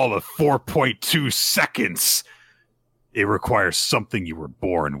wall of 4.2 seconds, it requires something you were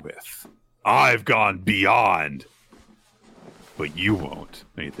born with. I've gone beyond, but you won't.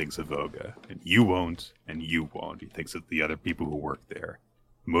 And he thinks of Oga, and you won't, and you won't. He thinks of the other people who work there.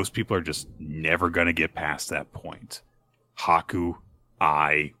 Most people are just never going to get past that point. Haku,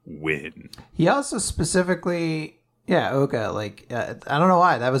 I win. He also specifically... Yeah, Oga, like, I don't know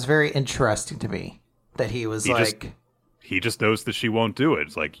why. That was very interesting to me. That he was he just knows that she won't do it.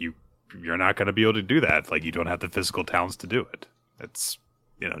 It's like, you're not going to be able to do that. It's like, you don't have the physical talents to do it. It's,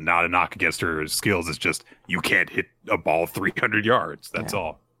 you know, not a knock against her skills. It's just, you can't hit a ball 300 yards. That's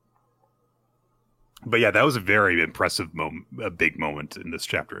all. But yeah, that was a very impressive moment, a big moment in this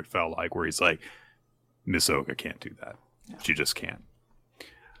chapter, it felt like, where he's like, Miss Oga can't do that. Yeah. She just can't.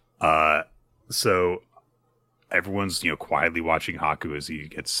 So... everyone's, you know, quietly watching Haku as he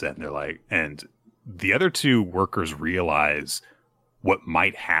gets set, and they're like, and the other two workers realize what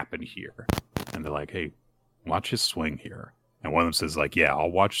might happen here. And they're like, hey, watch his swing here. And one of them says, like, yeah, I'll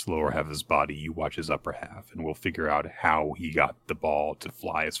watch the lower half of his body, you watch his upper half, and we'll figure out how he got the ball to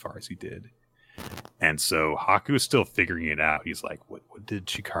fly as far as he did. And so Haku is still figuring it out. He's like, what did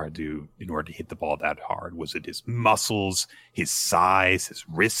Chikara do in order to hit the ball that hard? Was it his muscles, his size, his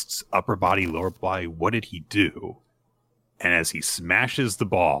wrists, upper body, lower body? What did he do? And as he smashes the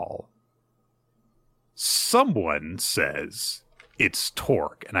ball, someone says it's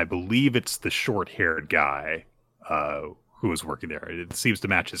torque. And I believe it's the short-haired guy who was working there. It seems to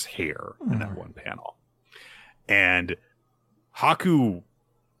match his hair in that one panel. And Haku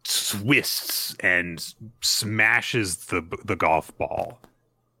twists and smashes the golf ball,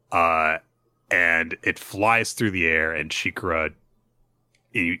 and it flies through the air, and Chikara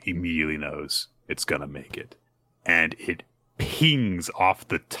immediately knows it's gonna make it, and it pings off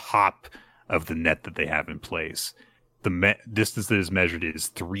the top of the net that they have in place. The distance that is measured is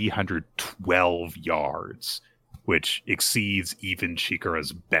 312 yards, which exceeds even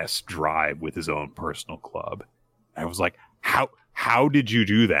Chikara's best drive with his own personal club. I was like, how did you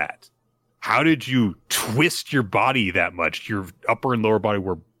do that? How did you twist your body that much? Your upper and lower body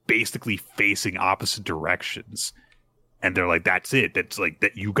were basically facing opposite directions. And they're like, that's it. That's like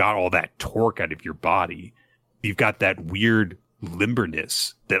that. You got all that torque out of your body. You've got that weird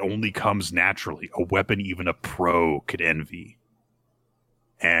limberness that only comes naturally, a weapon even a pro could envy.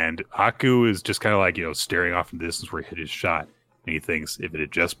 And Haku is just kind of like, staring off in the distance where he hit his shot. And he thinks, if it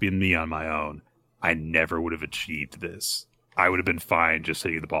had just been me on my own, I never would have achieved this. I would have been fine just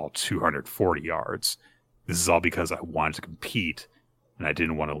hitting the ball 240 yards. This is all because I wanted to compete and I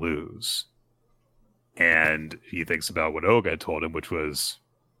didn't want to lose. And he thinks about what Oga told him, which was,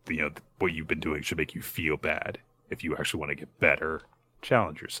 what you've been doing should make you feel bad. If you actually want to get better,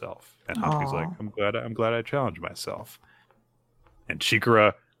 challenge yourself. And Haku's like, I'm glad I challenged myself. And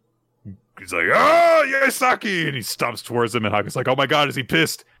Chikara, he's like, oh, Yasaki! And he stomps towards him, and Haku's like, oh my god, is he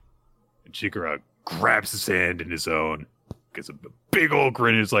pissed? And Chikara grabs his hand in his own, gets a big old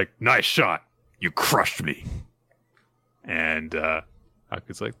grin, and is like, nice shot. You crushed me. And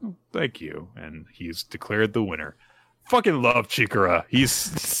Haku's like, oh, thank you. And he's declared the winner. Fucking love Chikara. He's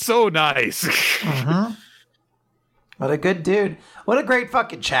so nice. Mm-hmm. What a good dude. What a great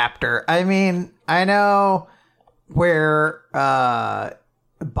fucking chapter. I mean, I know we're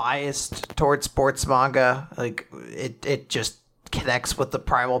biased towards sports manga. Like, it just connects with the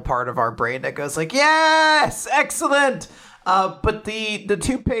primal part of our brain that goes like, yes, excellent. But the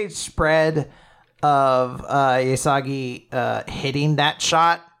 2-page spread of Yasagi hitting that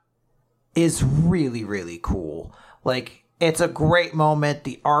shot is really, really cool. Like, it's a great moment.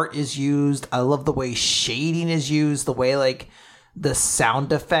 The art is used. I love the way shading is used. The way, like, the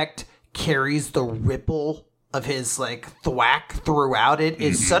sound effect carries the ripple of his, like, thwack throughout it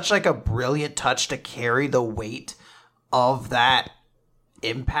is such, like, a brilliant touch to carry the weight of that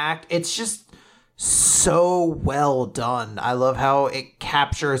impact. It's just so well done. I love how it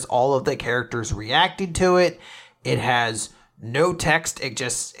captures all of the characters reacting to it. It has no text,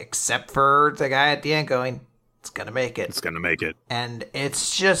 except for the guy at the end going, it's gonna make it. It's gonna make it. And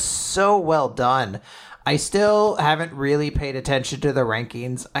it's just so well done. I still haven't really paid attention to the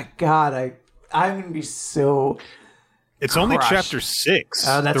rankings. I'm gonna be so It's crushed. only chapter 6.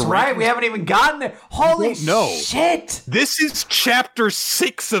 Oh, that's right. We haven't even gotten there. Holy shit. This is chapter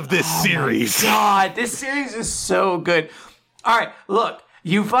 6 of this series. My God, this series is so good. All right, look.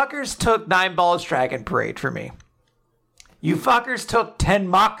 You fuckers took 9 Balls Dragon Parade for me. You fuckers took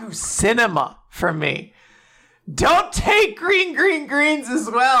Tenmaku Cinema from me. Don't take Greens as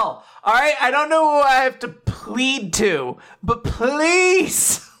well. All right, I don't know who I have to plead to, but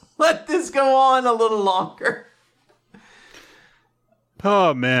please let this go on a little longer.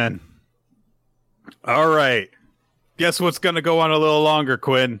 Oh, man. All right. Guess what's going to go on a little longer,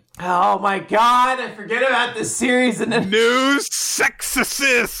 Quinn? Oh, my God. I forget about this series. And New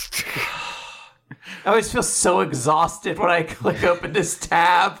Sexorcist. I always feel so exhausted when I click open this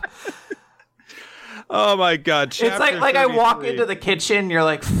tab. Oh, my God. It's like I walk into the kitchen, you're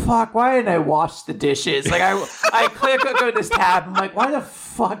like, fuck, why didn't I wash the dishes? Like, I click open this tab, I'm like, why the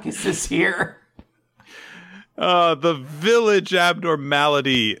fuck is this here? The village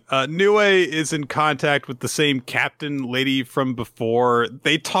abnormality. Nue is in contact with the same captain lady from before.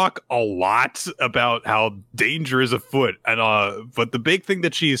 They talk a lot about how danger is afoot. And but the big thing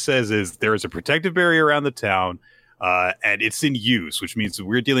that she says is there is a protective barrier around the town, and it's in use, which means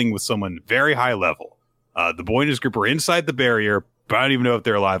we're dealing with someone very high level. The boy and his group are inside the barrier, but I don't even know if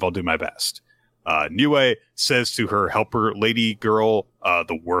they're alive. I'll do my best. Nue says to her helper lady girl,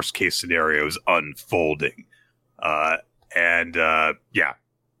 the worst case scenario is unfolding.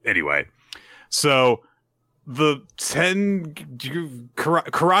 Anyway, so the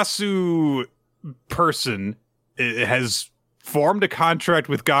Karasu person has formed a contract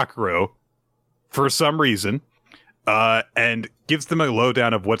with Gakuro for some reason, and gives them a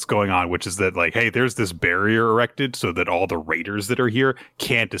lowdown of what's going on, which is that, like, hey, there's this barrier erected so that all the raiders that are here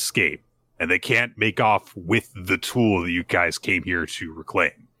can't escape, and they can't make off with the tool that you guys came here to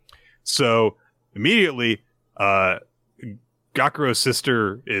reclaim. So immediately, Gakuro's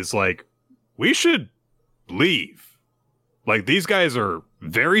sister is like, we should leave. Like, these guys are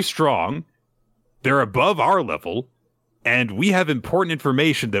very strong. They're above our level. And we have important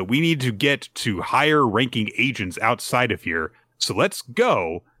information that we need to get to higher ranking agents outside of here. So let's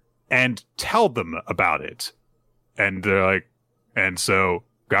go and tell them about it. And they're like, and so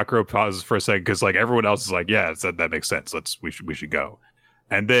Gakuro pauses for a second because, like, everyone else is like, yeah, that makes sense. We should go.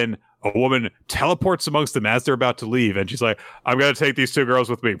 And then a woman teleports amongst them as they're about to leave, and she's like, I'm going to take these 2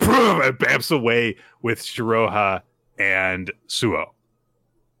 girls with me. And bamps away with Shiroha and Suo.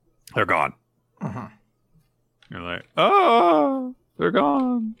 They're gone. Mm-hmm. You're like, oh, they're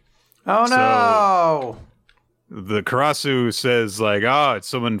gone. Oh, no. So the Karasu says, like, oh, it's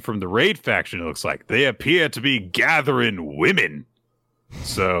someone from the raid faction, it looks like. They appear to be gathering women.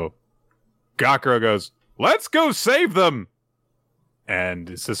 So Gakuro goes, let's go save them. and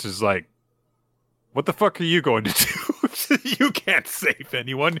his sister's like, what the fuck are you going to do? You can't save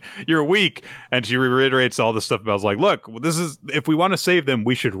anyone. You're weak. And she reiterates all this stuff about, like, look, if we want to save them,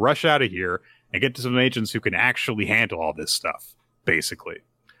 we should rush out of here and get to some agents who can actually handle all this stuff, basically.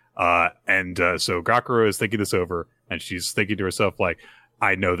 So Gakuro is thinking this over, and she's thinking to herself, like,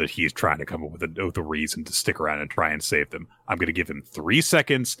 I know that he's trying to come up with a reason to stick around and try and save them. I'm going to give him 3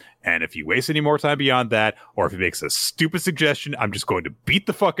 seconds, and if he wastes any more time beyond that, or if he makes a stupid suggestion, I'm just going to beat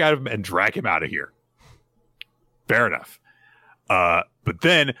the fuck out of him and drag him out of here. Fair enough. But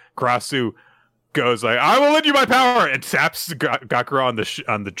then Karasu goes like, I will lend you my power, and taps Gakuro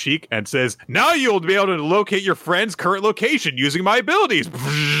on the cheek and says, now you'll be able to locate your friend's current location using my abilities.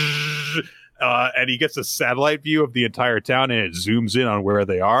 And he gets a satellite view of the entire town, and it zooms in on where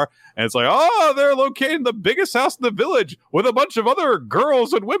they are. And it's like, oh, they're located in the biggest house in the village with a bunch of other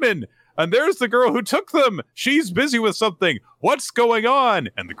girls and women. And there's the girl who took them. She's busy with something. What's going on?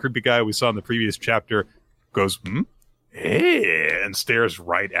 And the creepy guy we saw in the previous chapter goes, hey, and stares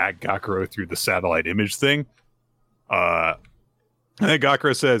right at Gakuro through the satellite image thing. And then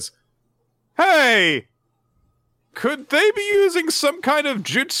Gakuro says, hey, could they be using some kind of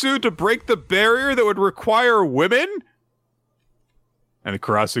jutsu to break the barrier that would require women? And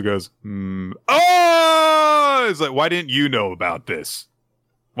Karasu goes, oh! It's like, why didn't you know about this?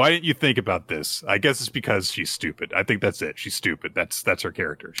 Why didn't you think about this? I guess it's because she's stupid. I think that's it. She's stupid. That's her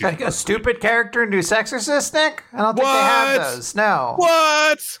character. She's like a stupid character in New Exorcist, Nick? I don't think they have those. No.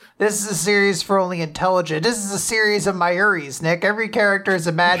 What? This is a series for only intelligent. This is a series of Mayuris, Nick. Every character is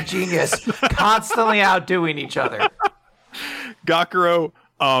a mad genius, constantly outdoing each other. Gakuro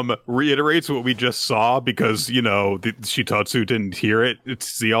reiterates what we just saw because, Shitatsu didn't hear it,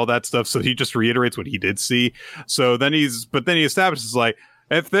 see all that stuff, so he just reiterates what he did see. So then he establishes, like,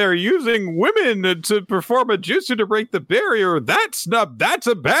 if they're using women to perform a jutsu to break the barrier, that's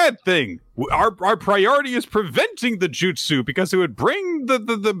a bad thing. Our priority is preventing the jutsu because it would bring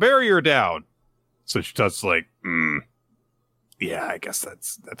the barrier down. So Shitatsu's like, yeah, I guess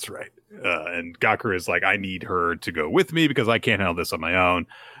that's right. And Gakuro is like, I need her to go with me because I can't handle this on my own.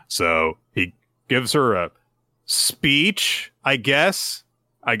 So he gives her a speech, I guess.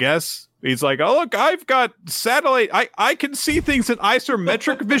 He's like, oh, look, I've got satellite. I can see things in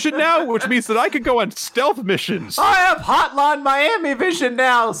isometric vision now, which means that I can go on stealth missions. I have Hotline Miami vision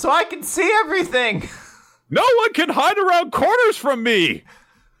now, so I can see everything. No one can hide around corners from me.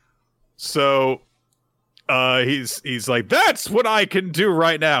 So he's like, that's what I can do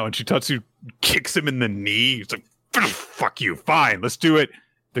right now. And Shitatsu kicks him in the knee. He's like, fuck you. Fine, let's do it.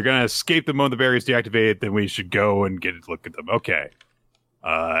 They're going to escape the moment the barrier is deactivated. Then we should go and get a look at them. Okay.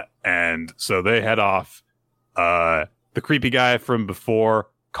 And so they head off. The creepy guy from before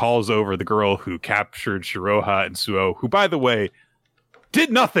calls over the girl who captured Shiroha and Suo, who, by the way,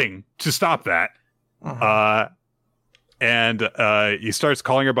 did nothing to stop that. Uh-huh. And he starts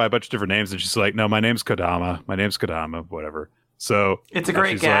calling her by a bunch of different names, and she's like, no, my name's Kodama, whatever. So it's a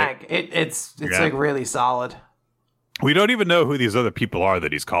great gag. Like, it's like really solid. We don't even know who these other people are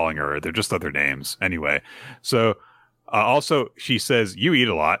that he's calling her. They're just other names. Anyway, so also she says, you eat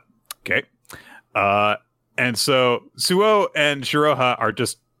a lot. Okay. And so Suo and Shiroha are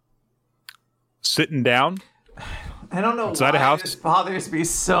just sitting down. I don't know inside why a house. This bothers me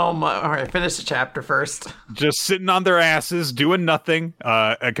so much. All right, finish the chapter first. Just sitting on their asses, doing nothing.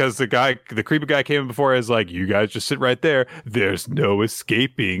 Because the creepy guy came in before is like, you guys just sit right there. There's no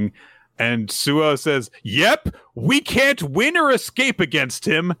escaping. And Suo says, yep, we can't win or escape against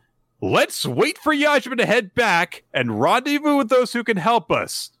him. Let's wait for Yajima to head back and rendezvous with those who can help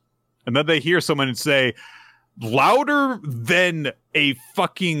us. And then they hear someone say, louder than a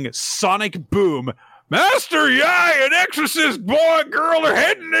fucking sonic boom, Master Yai and Exorcist boy and girl are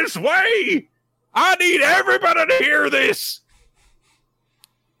heading this way. I need everybody to hear this.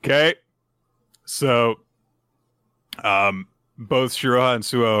 Okay. So, both Shiroha and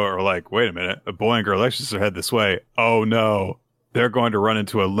Suo are like, wait a minute, a boy and girl Exorcist are headed this way. Oh no. They're going to run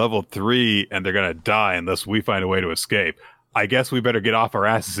into a level 3 and they're going to die unless we find a way to escape. I guess we better get off our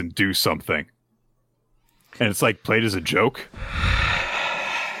asses and do something. And it's like played as a joke.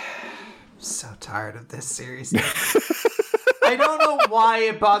 So tired of this series. I don't know why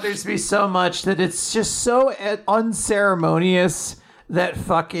it bothers me so much that it's just so unceremonious that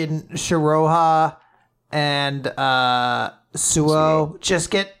fucking Shiroha and Suo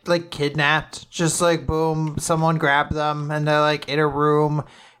just get like kidnapped. Just like boom, someone grabbed them and they're like in a room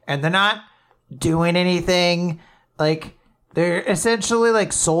and they're not doing anything. Like They're essentially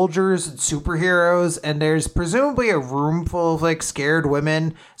like soldiers and superheroes, and there's presumably a room full of like scared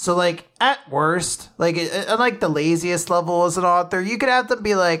women. So like at worst, like unlike the laziest level as an author, you could have them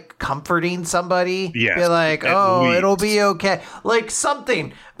be like comforting somebody, yes, be like, "Oh, least. it'll be okay," like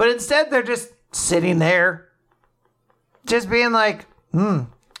something. But instead, they're just sitting there, just being like,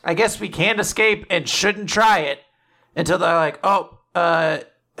 I guess we can't escape and shouldn't try it," until they're like, "Oh,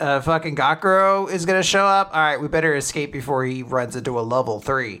 fucking Gakuro is gonna show up. All right, we better escape before he runs into a level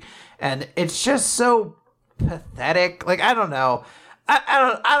 3." And it's just so pathetic. Like, I don't know.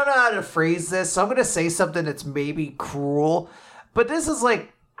 I don't know how to phrase this, so I'm gonna say something that's maybe cruel, but this is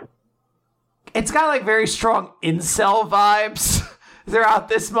like, it's got like very strong incel vibes throughout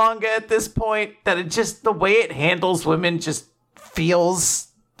this manga at this point, that it just, the way it handles women just feels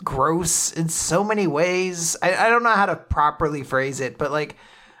gross in so many ways. I don't know how to properly phrase it, but like,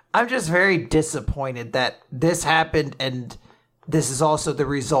 I'm just very disappointed that this happened, and this is also the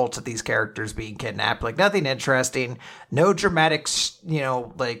result of these characters being kidnapped. Like, nothing interesting, no dramatic,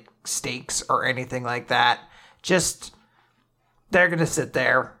 like stakes or anything like that. Just, they're gonna sit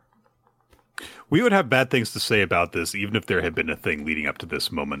there. We would have bad things to say about this, even if there had been a thing leading up to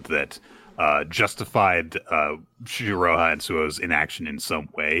this moment that justified Shiroha and Suo's inaction in some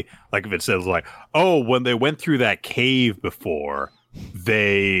way. Like if it says like, oh, when they went through that cave before,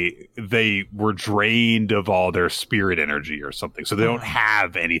 they were drained of all their spirit energy or something, so they don't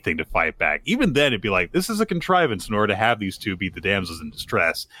have anything to fight back. Even then, it'd be like, this is a contrivance in order to have these two be the damsels in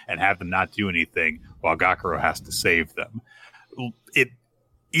distress and have them not do anything while Gakuro has to save them.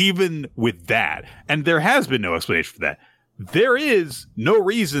 Even with that, and there has been no explanation for that, there is no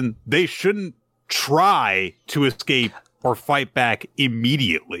reason they shouldn't try to escape or fight back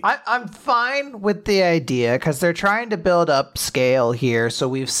immediately. I'm fine with the idea, because they're trying to build up scale here. So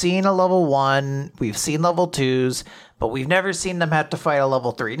we've seen a level 1, we've seen level 2s, but we've never seen them have to fight a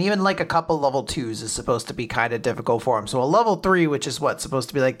level 3. And even like a couple level 2s is supposed to be kind of difficult for them. So a level 3, which is what's supposed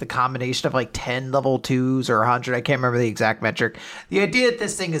to be like the combination of like 10 level 2s or 100, I can't remember the exact metric. The idea that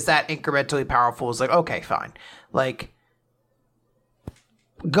this thing is that incrementally powerful is like, okay, fine. Like,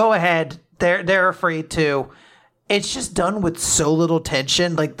 go ahead. They're afraid to. It's just done with so little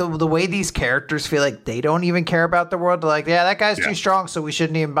tension. Like the way these characters feel like they don't even care about the world. They're like, yeah, that guy's too strong, so we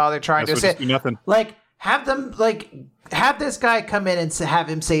shouldn't even bother trying to say nothing. Like, have them have this guy come in and have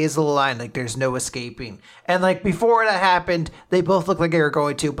him say his little line, like, there's no escaping. And like before that happened, they both looked like they were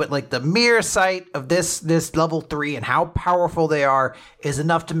going to, but like the mere sight of this level 3 and how powerful they are is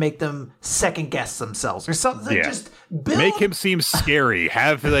enough to make them second guess themselves or something. Yeah. Just make him seem scary.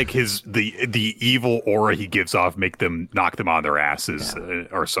 Have like the evil aura he gives off make them knock them on their asses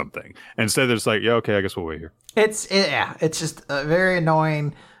or something. Instead, they're just like, yeah, okay, I guess we'll wait here. It's just very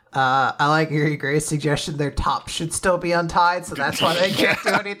annoying. I like your great suggestion. Their top should still be untied, so that's why they can't do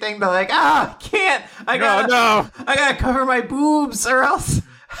anything. They're like, I can't. I gotta cover my boobs, or else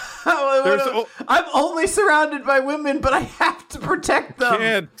I'm only surrounded by women, but I have to protect them.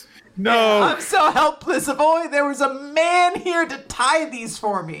 Can't. No, I'm so helpless. If only there was a man here to tie these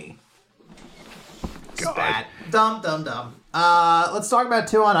for me. God. Bad. Dumb. Let's talk about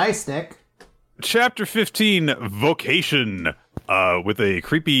 2 on Ice, Nick. Chapter 15, Vocation. With a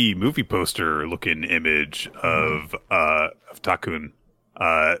creepy movie poster looking image of Takun.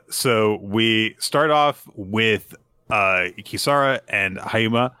 So we start off with Kisara and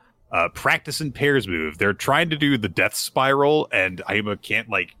Hayama practicing pairs move. They're trying to do the death spiral, and Hayama can't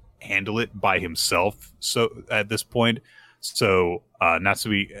like handle it by himself. So at this point, so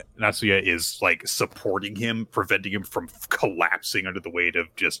Natsuya is like supporting him, preventing him from collapsing under the weight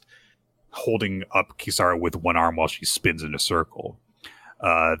of just holding up Kisara with one arm while she spins in a circle.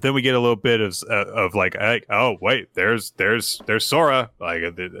 Then we get a little bit of like, oh wait, there's Sora, like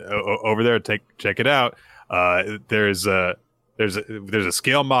over there. Check it out. There's a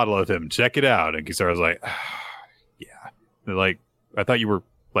scale model of him. Check it out. And Kisara's like, yeah. They're like, I thought you were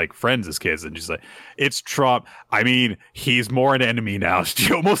like friends as kids. And she's like, it's Trump. I mean, he's more an enemy now.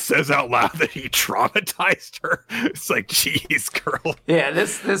 She almost says out loud that he traumatized her. It's like, geez, girl. Yeah,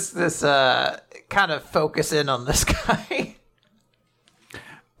 this kind of focus in on this guy.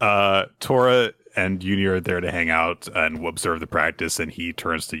 Tora and Uni are there to hang out and observe the practice, and he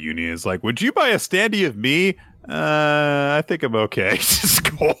turns to Uni and is like, would you buy a standee of me? I think I'm okay. Just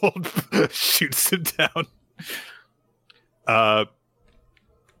cold shoots him down.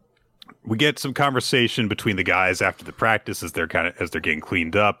 We get some conversation between the guys after the practice as they're getting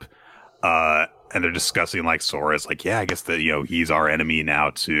cleaned up, and they're discussing like Sora's like, yeah, I guess that he's our enemy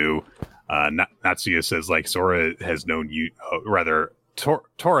now too. Natsuya says like Sora has known you.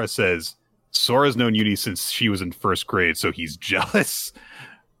 Tora says Sora's known Uni since she was in first grade, so he's jealous.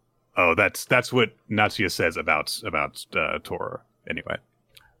 Oh, that's what Natsuya says about Tora. Anyway,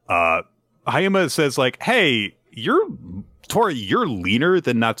 Hayama says like, "Hey, Tora, you're leaner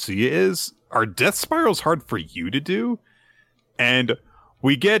than Natsuya is. Are death spirals hard for you to do?" And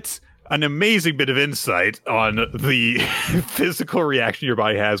we get an amazing bit of insight on the physical reaction your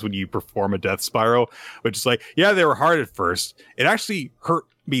body has when you perform a death spiral, which is like, yeah, they were hard at first. It actually hurt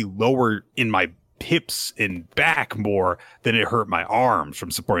me lower in my hips and back more than it hurt my arms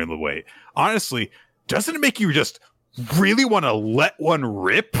from supporting the weight. Honestly, doesn't it make you just really want to let one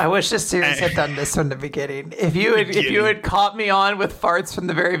rip? I wish this series had done this from the beginning. If you had caught me on with farts from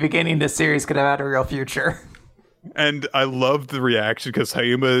the very beginning, this series could have had a real future. And I love the reaction because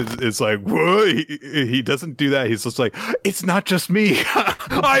Hayama is like, whoa, he doesn't do that. He's just like, it's not just me.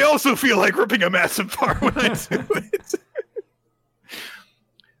 I also feel like ripping a massive fart when I do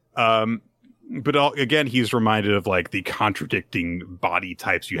it. But again, he's reminded of like the contradicting body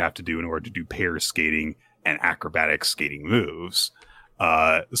types you have to do in order to do pair skating and acrobatic skating moves.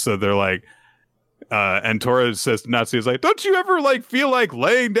 So they're like, and Tora says to Natsuya, like, don't you ever like feel like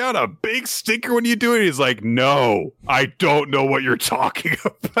laying down a big stinker when you do it? He's like, no, I don't know what you're talking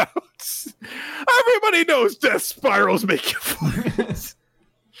about. Everybody knows death spirals make you fart.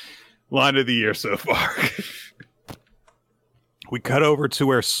 Line of the year so far. We cut over to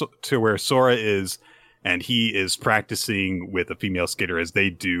where Sora is, and he is practicing with a female skater as they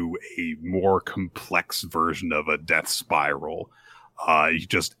do a more complex version of a death spiral. He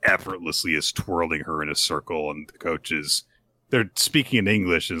just effortlessly is twirling her in a circle, and the coaches, they're speaking in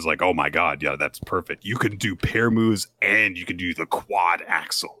English, and is like, oh my god, yeah, that's perfect. You can do pair moves, and you can do the quad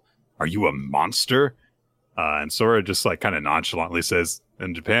axel. Are you a monster? And Sora just like kind of nonchalantly says,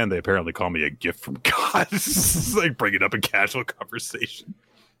 in Japan, they apparently call me a gift from God. It's like bring it up in casual conversation.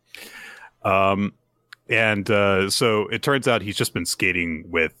 So it turns out he's just been skating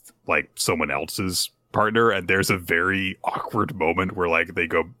with like someone else's partner, and there's a very awkward moment where like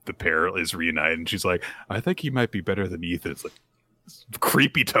the pair is reunited, and she's like, I think he might be better than Ethan. It's like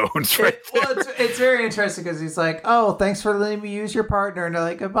creepy tones right there. Well, it's very interesting because he's like, oh, thanks for letting me use your partner, and they're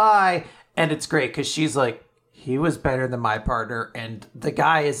like, goodbye. And it's great because she's like, he was better than my partner, and the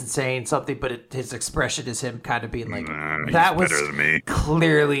guy isn't saying something, but his expression is him kind of being like, that was better than me.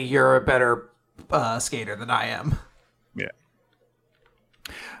 Clearly you're a better skater than I am.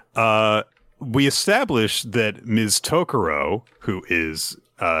 Yeah. We established that Ms. Tokoro, who is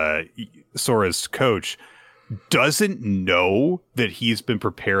Sora's coach, doesn't know that he's been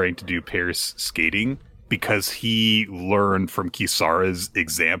preparing to do pair skating because he learned from Kisara's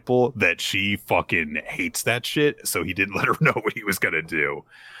example that she fucking hates that shit, so he didn't let her know what he was going to do.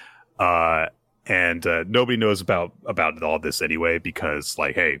 And nobody knows about all this anyway because,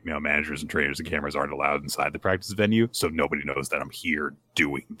 like, hey, managers and trainers and cameras aren't allowed inside the practice venue, so nobody knows that I'm here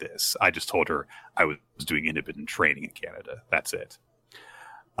doing this. I just told her I was doing independent training in Canada. That's it.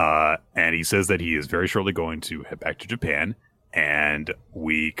 And he says that he is very shortly going to head back to Japan, and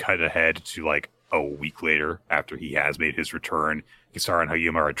we cut ahead to, like, a week later after he has made his return. Kisara and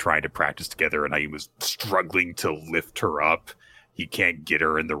Hayuma are trying to practice together, and Hayuma's struggling to lift her up. He can't get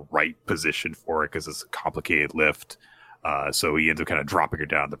her in the right position for it because it's a complicated lift. So he ends up kind of dropping her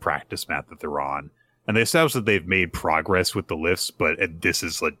down the practice mat that they're on. And they establish that they've made progress with the lifts, but this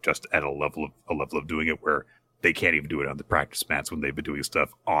is like just at a level of doing it where they can't even do it on the practice mats when they've been doing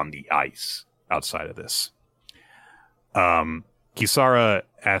stuff on the ice outside of this. Kisara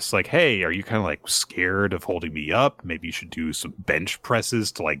asks, like, hey, are you kind of like scared of holding me up? Maybe you should do some bench presses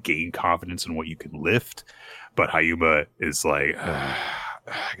to like gain confidence in what you can lift. But Hayuma is like, I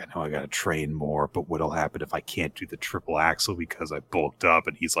know I gotta train more, but what'll happen if I can't do the triple axel because I bulked up?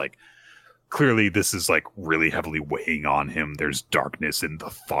 And he's like, clearly this is like really heavily weighing on him. There's darkness in the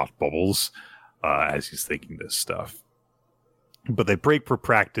thought bubbles as he's thinking this stuff. But they break for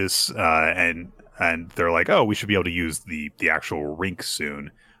practice, and they're like, oh, we should be able to use the actual rink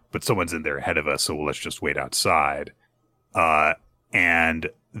soon, but someone's in there ahead of us, so let's just wait outside. And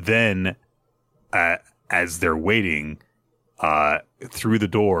then as they're waiting, through the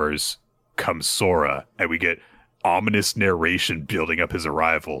doors comes Sora, and we get ominous narration building up his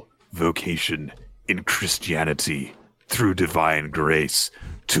arrival. Vocation in Christianity, through divine grace,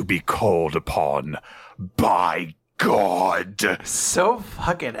 to be called upon by God. So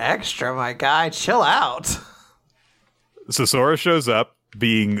fucking extra, my guy. Chill out. So Sora shows up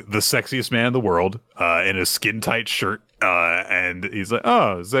being the sexiest man in the world in a skin-tight shirt. And he's like,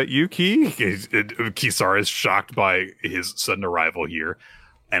 oh, is that you, Ki? Kisara is shocked by his sudden arrival here.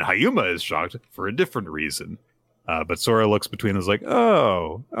 And Hayuma is shocked for a different reason. But Sora looks between us like,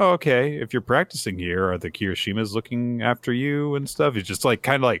 oh, okay. If you're practicing here, are the Kirishimas looking after you and stuff? He just like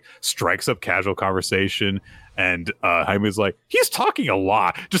kind of like strikes up casual conversation. And Jaime's like, he's talking a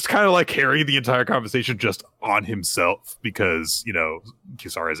lot, just kind of like carrying the entire conversation just on himself because,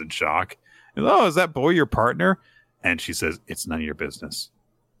 Kisara's in shock. And, oh, is that boy your partner? And she says, it's none of your business.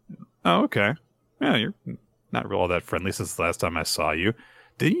 Oh, okay. Yeah, you're not all that friendly since the last time I saw you.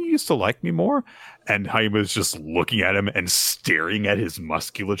 Didn't you used to like me more? And Jaime's just looking at him and staring at his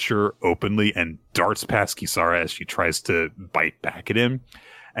musculature openly and darts past Kisara as she tries to bite back at him.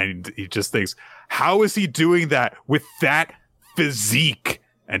 And he just thinks, how is he doing that with that physique?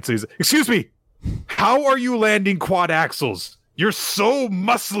 And so he's, excuse me, how are you landing quad axles? You're so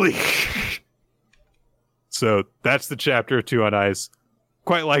muscly. So that's the chapter of Two on Ice.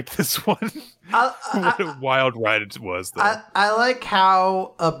 Quite liked this one. What a wild ride it was, though. I like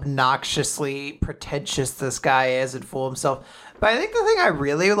how obnoxiously pretentious this guy is and full of himself. But I think the thing I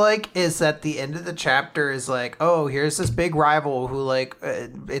really like is that the end of the chapter is like, oh, here's this big rival who, like,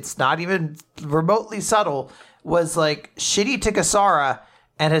 it's not even remotely subtle, was, like, shitty to Kisara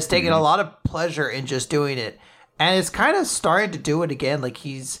and has taken a lot of pleasure in just doing it. And it's kind of starting to do it again. Like,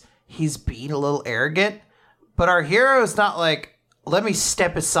 he's being a little arrogant. But our hero is not like, let me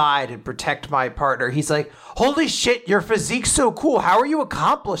step aside and protect my partner. He's like, holy shit, your physique's so cool. How are you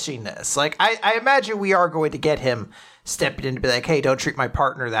accomplishing this? Like, I imagine we are going to get him stepping in to be like, hey, don't treat my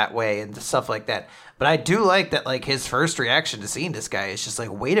partner that way and stuff like that. But I do like that, like, his first reaction to seeing this guy is just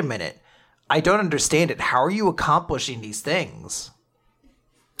like, wait a minute. I don't understand it. How are you accomplishing these things?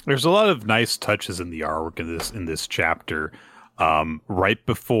 There's a lot of nice touches in the artwork in this chapter. Right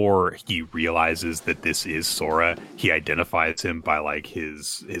before he realizes that this is Sora, he identifies him by like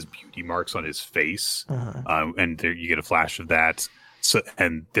his beauty marks on his face, and there you get a flash of that. So,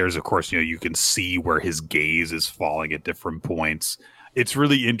 and there's of course you can see where his gaze is falling at different points. It's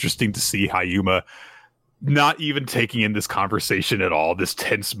really interesting to see Hayuma not even taking in this conversation at all, this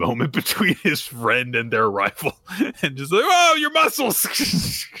tense moment between his friend and their rival, and just like, oh, your muscles.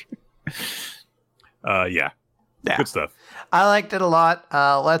 Yeah, good stuff. I liked it a lot.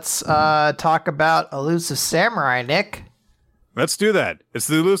 Let's talk about Elusive Samurai, Nick. Let's do that. It's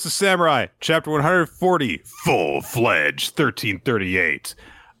the Elusive Samurai, chapter 140, full-fledged, 1338.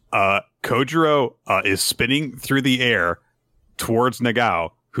 Kojiro is spinning through the air towards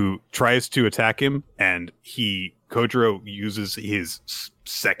Nagao, who tries to attack him, and Kojiro uses his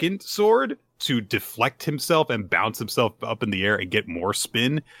second sword to deflect himself and bounce himself up in the air and get more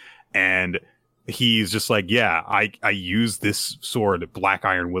spin, and he's just like, yeah, I use this sword, Black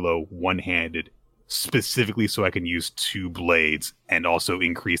Iron Willow, one-handed, specifically so I can use two blades and also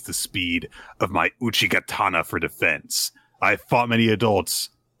increase the speed of my Uchigatana for defense. I've fought many adults,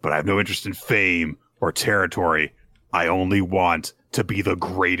 but I have no interest in fame or territory. I only want to be the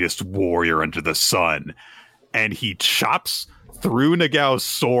greatest warrior under the sun. And he chops through Nagao's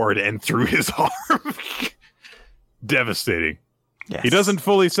sword and through his arm. Devastating. Yes. He doesn't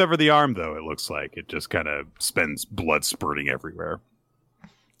fully sever the arm, though, it looks like. It just kind of spends blood spurting everywhere.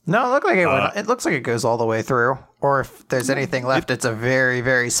 No, it looks like it goes all the way through. Or if there's anything left, it's a very,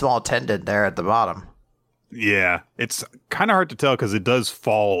 very small tendon there at the bottom. Yeah, it's kind of hard to tell because it does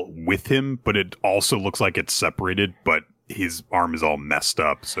fall with him, but it also looks like it's separated, but his arm is all messed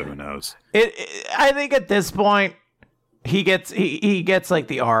up, so who knows? I think at this point, he gets like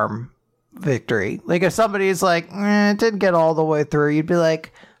the arm victory. Like if somebody's like, it didn't get all the way through, you'd be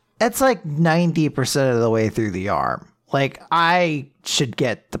like, it's like 90% of the way through the arm. Like I should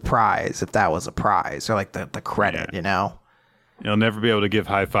get the prize if that was a prize, or like the credit, you know? You'll never be able to give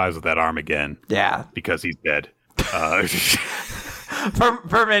high fives with that arm again. Yeah. Because he's dead.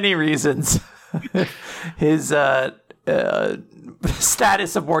 For many reasons. His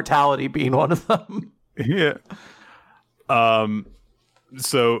status of mortality being one of them. Yeah.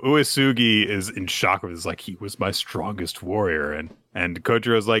 So Uesugi is in shock with this, like, he was my strongest warrior, and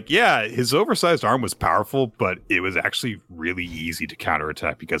Kojiro's like, yeah, his oversized arm was powerful, but it was actually really easy to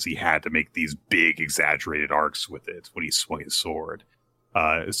counterattack because he had to make these big exaggerated arcs with it when he swung his sword.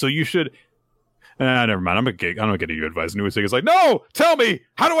 So you should never mind. I'm gonna get you advice. And Uesugi's like, no, tell me,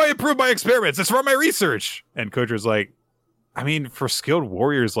 how do I improve my experiments? It's from my research. And Kojiro's like, I mean, for skilled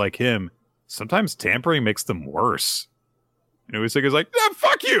warriors like him, sometimes tampering makes them worse. And Uesugi's like,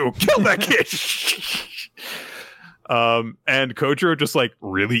 fuck you! Kill that kid! And Kojiro just, like,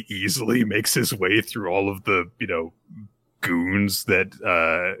 really easily makes his way through all of the, goons that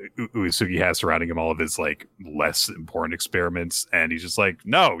Uesugi has surrounding him, all of his, like, less important experiments. And he's just like,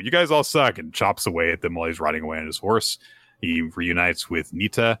 no, you guys all suck, and chops away at them while he's riding away on his horse. He reunites with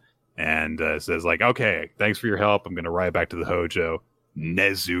Nita, and says like, okay, thanks for your help. I'm going to ride back to the Hojo.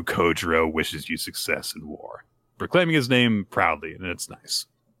 Nezu Kojiro wishes you success in war, proclaiming his name proudly, and it's nice.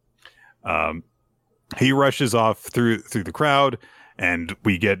 He rushes off through the crowd, and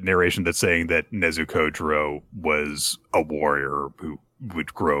we get narration that's saying that Nezu Kojiro was a warrior who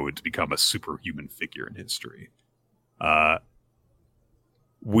would grow to become a superhuman figure in history.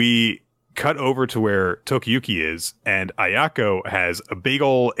 We cut over to where Tokiyuki is, and Ayako has a big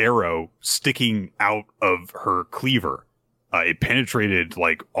old arrow sticking out of her cleaver. It penetrated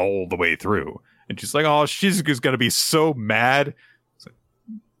like all the way through. And she's like, oh, Shizuku's gonna be so mad. It's like,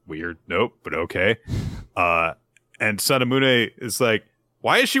 weird. Nope, but okay. And Sadamune is like,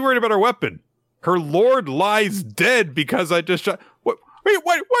 why is she worried about her weapon? Her lord lies dead because I just shot. What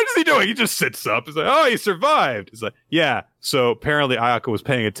is he doing? He just sits up. He's like, oh, he survived. He's like, yeah. So apparently Ayako was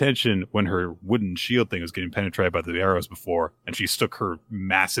paying attention when her wooden shield thing was getting penetrated by the arrows before, and she stuck her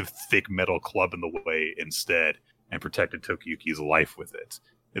massive, thick metal club in the way instead and protected Tokiyuki's life with it.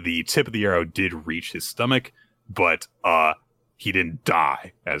 The tip of the arrow did reach his stomach, but he didn't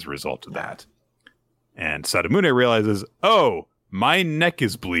die as a result of that. And Sadamune realizes, oh, my neck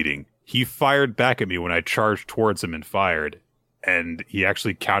is bleeding. He fired back at me when I charged towards him and fired. And he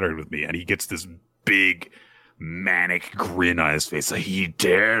actually countered with me, and he gets this big manic grin on his face. Like, he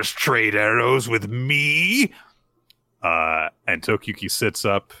dares trade arrows with me? And Tokiyuki sits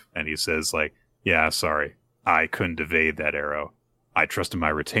up, and he says, like, yeah, sorry. I couldn't evade that arrow. I trusted my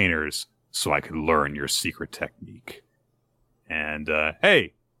retainers so I could learn your secret technique. And,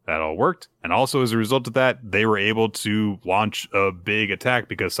 hey, that all worked. And also, as a result of that, they were able to launch a big attack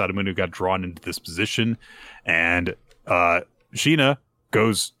because Sadamune got drawn into this position. And, Sheena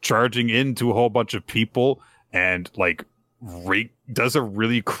goes charging into a whole bunch of people and like does a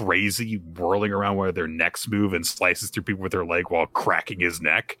really crazy whirling around where their necks move and slices through people with her leg while cracking his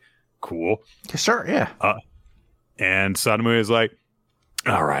neck. Cool. Sure, yeah. And Sadamune is like,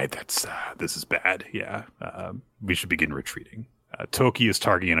 all right, this is bad. Yeah, we should begin retreating. Toki is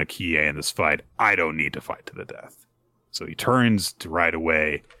targeting Akie in this fight. I don't need to fight to the death. So he turns to ride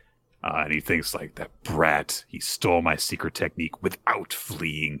away. And he thinks like, that brat, he stole my secret technique without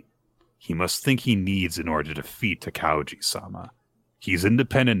fleeing. He must think he needs in order to defeat Takauji-sama. He's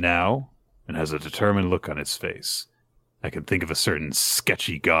independent now and has a determined look on his face. I can think of a certain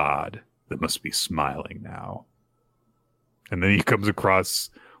sketchy god that must be smiling now. And then he comes across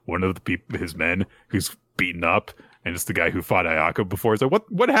one of the people, his men, who's beaten up, and it's the guy who fought Ayako before. He's like,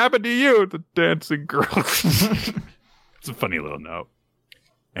 what happened to you, the dancing girl? It's a funny little note.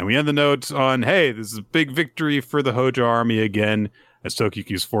 And we end the note on, hey, this is a big victory for the Hojo army again, as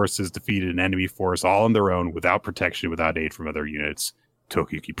Tokiyuki's forces defeated an enemy force all on their own, without protection, without aid from other units.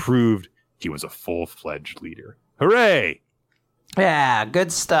 Tokiyuki proved he was a full-fledged leader. Hooray! Yeah,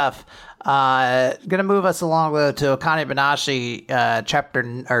 good stuff. Gonna move us along though to Akane-banashi,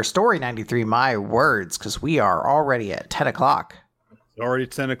 chapter or story 93. My words, because we are already at 10 o'clock. It's already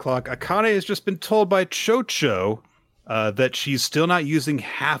 10 o'clock. Akane has just been told by Chocho that she's still not using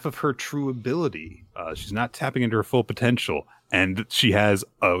half of her true ability. She's not tapping into her full potential. And she has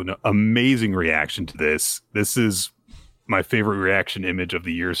an amazing reaction to this. This is my favorite reaction image of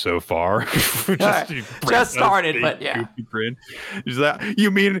the year so far. Just started, but yeah. Grin. She's like,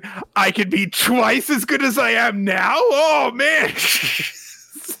 you mean I could be twice as good as I am now? Oh, man.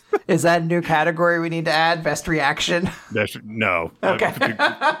 Is that a new category we need to add? Best reaction? No. Okay.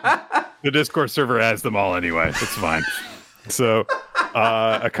 The Discord server has them all anyway. It's fine. So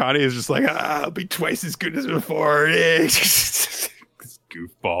Akane is just like, I'll be twice as good as before. This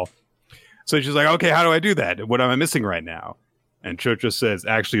goofball. So she's like, okay, how do I do that? What am I missing right now? And Chocho says,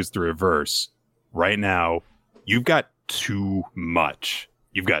 actually, it's the reverse. Right now, you've got too much.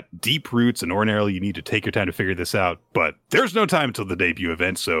 You've got deep roots, and ordinarily you need to take your time to figure this out. But there's no time until the debut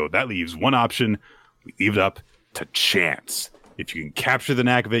event, so that leaves one option. We leave it up to chance. If you can capture the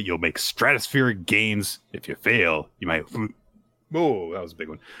knack of it, you'll make stratospheric gains. If you fail, you might... Whoa, that was a big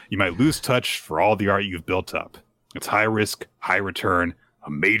one. You might lose touch for all the art you've built up. It's high risk, high return, a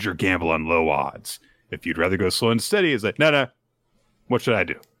major gamble on low odds. If you'd rather go slow and steady, it's like, no, what should I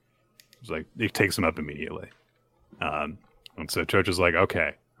do? It's like, it takes them up immediately. And so Chocho's like,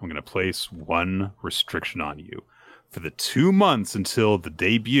 okay, I'm going to place one restriction on you. For the 2 months until the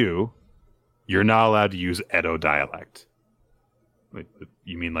debut, you're not allowed to use Edo dialect. Like,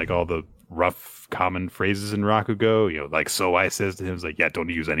 you mean like all the rough common phrases in Rakugo? You know, like So I says to him, it's like, yeah, don't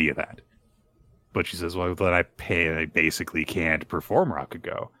use any of that. But she says, well, then I basically can't perform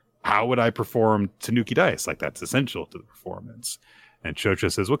Rakugo. How would I perform Tanuki Dice? Like, that's essential to the performance. And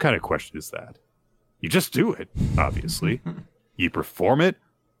Chocho says, what kind of question is that? You just do it, obviously. You perform it,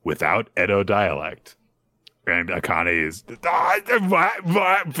 without Edo dialect. And Akane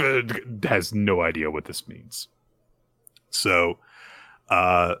has no idea what this means. So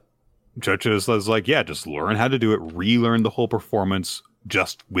Chocho is like, yeah, just learn how to do it, relearn the whole performance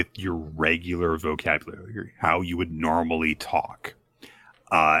just with your regular vocabulary, how you would normally talk.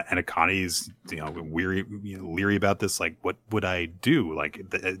 And Akane's, leery about this. Like, what would I do? Like,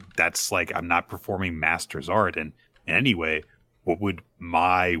 that's like, I'm not performing master's art. And anyway, what would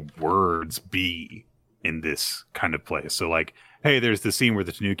my words be in this kind of place? So like, hey, there's the scene where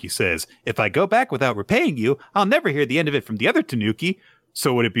the Tanuki says, if I go back without repaying you, I'll never hear the end of it from the other Tanuki.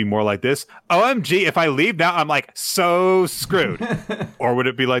 So would it be more like this? OMG, if I leave now, I'm like so screwed. Or would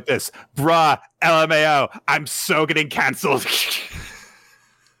it be like this? Bruh, LMAO, I'm so getting canceled.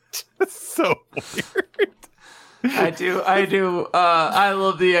 That's so weird. I do. I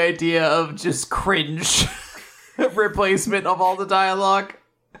love the idea of just cringe replacement of all the dialogue.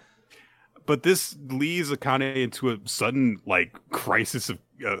 But this leads Akane into a sudden like crisis of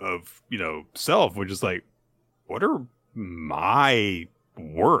self, which is like, what are my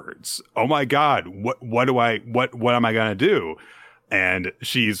words? Oh my god, what am I gonna do? And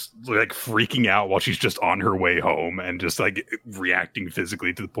she's like freaking out while she's just on her way home and just like reacting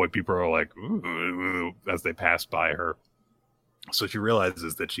physically to the point people are like, ooh, as they pass by her. So she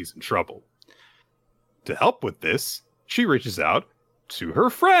realizes that she's in trouble. To help with this, she reaches out to her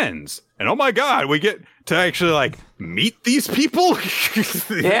friends. And oh my god, we get to actually like meet these people.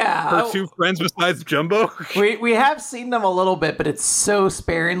 Yeah. Her two friends besides Jumbo. We have seen them a little bit, but it's so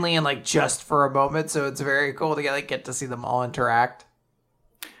sparingly and like just for a moment. So it's very cool to get to see them all interact.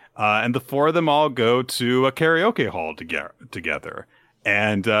 And the four of them all go to a karaoke hall together.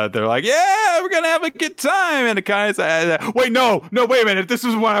 And they're like, yeah, we're going to have a good time. And it kind of says, wait, no, wait a minute. This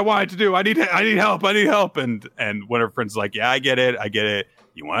is what I wanted to do. I need help. And one of her friends is like, yeah, I get it.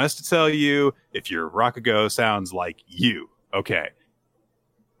 You want us to tell you if your Rakugo sounds like you. Okay.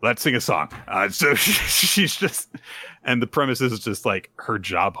 Let's sing a song. So she's just, and the premise is just like her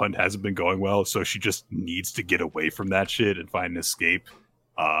job hunt hasn't been going well. So she just needs to get away from that shit and find an escape.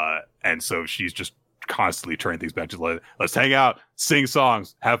 And so she's just constantly turning things back to let's hang out, sing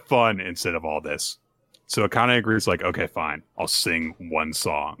songs, have fun instead of all this. So Akane agrees, like, okay, fine, I'll sing one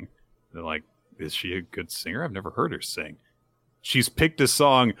song. They're like, is she a good singer? I've never heard her sing. She's picked a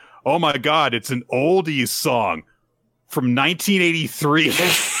song. Oh my god, it's an oldies song from 1983.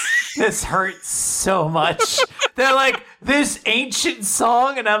 This hurts so much. They're like, this ancient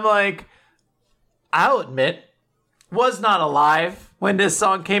song, and I'm like, I'll admit, was not alive when this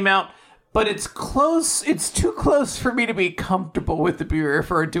song came out. But it's close. It's too close for me to be comfortable with to be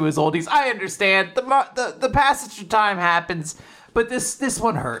referred to as oldies. I understand the passage of time happens, but this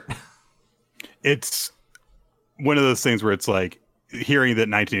one hurt. It's one of those things where it's like hearing that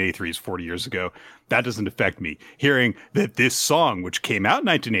 1983 is 40 years ago. That doesn't affect me. Hearing that this song, which came out in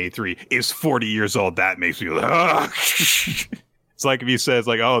 1983, is 40 years old, that makes me like, ugh. It's like if he says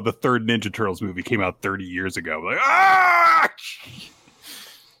like, oh, the third Ninja Turtles movie came out 30 years ago. Like, ah!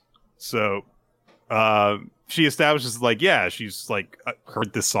 So she establishes like, yeah, she's like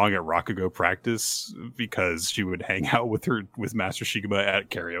heard this song at Rakugo practice because she would hang out with Master Shigema at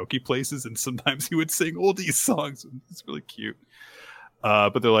karaoke places, and sometimes he would sing oldies songs. It's really cute.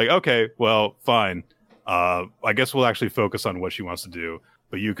 But they're like, okay, well, fine. I guess we'll actually focus on what she wants to do.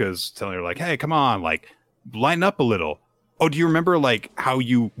 But Yuka's telling her like, hey, come on, like lighten up a little. Oh, do you remember like how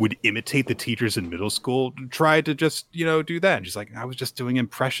you would imitate the teachers in middle school? Try to just, do that. And she's like, I was just doing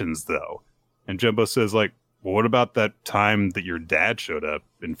impressions though. And Jumbo says like, well, what about that time that your dad showed up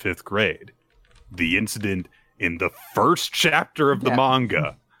in 5th grade? The incident in the first chapter of the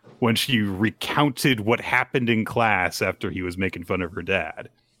manga when she recounted what happened in class after he was making fun of her dad.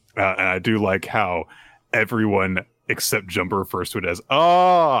 And I do like how everyone except Jumper refers to it as,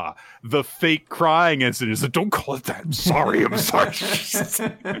 the fake crying incident. Is like, don't call it that. I'm sorry.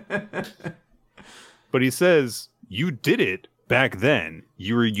 But he says, you did it back then.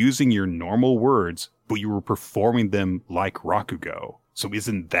 You were using your normal words, but you were performing them like Rakugo. So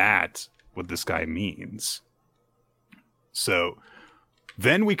isn't that what this guy means? So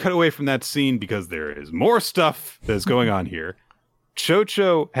then we cut away from that scene because there is more stuff that's going on here.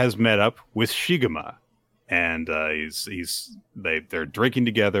 Chocho has met up with Shigema. And they're drinking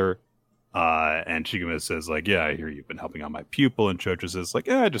together, and Shigema says like, yeah, I hear you've been helping out my pupil. And Chocho says like,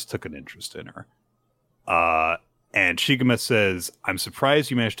 yeah, I just took an interest in her. And Shigema says, I'm surprised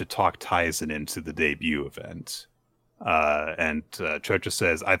you managed to talk Tyson into the debut event. And Chocho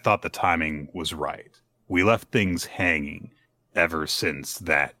says, I thought the timing was right. We left things hanging ever since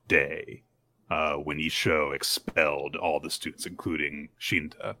that day. when Isho expelled all the students, including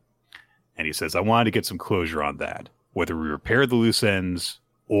Shinta. And he says, I wanted to get some closure on that, whether we repair the loose ends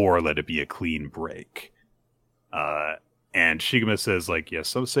or let it be a clean break. And Shigema says, like, yes,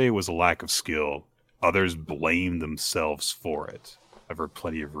 some say it was a lack of skill. Others blame themselves for it. I've heard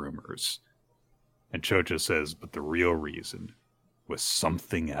plenty of rumors. And Chocho says, but the real reason was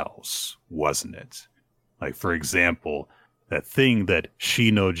something else, wasn't it? Like, for example, that thing that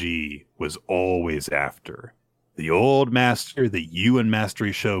Shinoji was always after. The old master that you and Master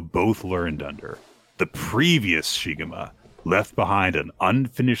Isho both learned under. The previous Shigema left behind an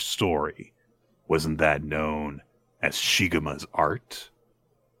unfinished story. Wasn't that known as Shigema's art?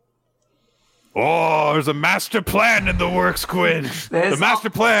 Oh, there's a master plan in the works, Quinn. The master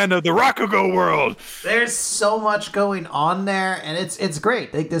plan of the Rakugo world. There's so much going on there, and it's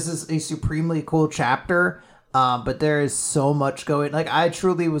great. Like, this is a supremely cool chapter, but there is so much going. Like, I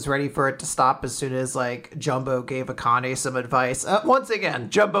truly was ready for it to stop as soon as like Jumbo gave Akane some advice. Once again,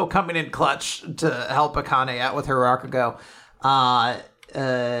 Jumbo coming in clutch to help Akane out with her Rakugo.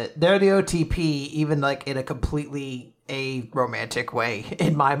 They're the OTP, even like in a completely a romantic way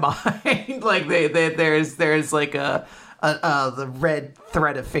in my mind. Like there's like the red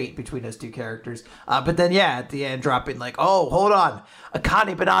thread of fate between those two characters. But then at the end dropping like, oh, hold on,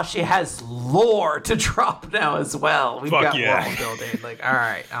 Akane-banashi has lore to drop now as well. We've got world building. Like, all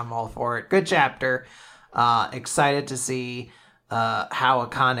right, I'm all for it. Good chapter. Excited to see how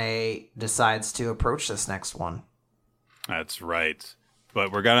Akane decides to approach this next one. That's right.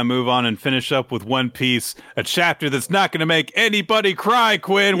 But we're going to move on and finish up with One Piece, a chapter that's not going to make anybody cry,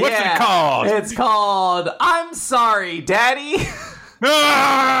 Quinn. What's it called? It's called I'm Sorry, Daddy.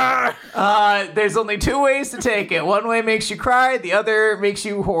 There's only two ways to take it. One way makes you cry, the other makes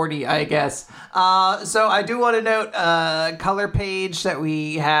you horny, I guess. So I do want to note color page that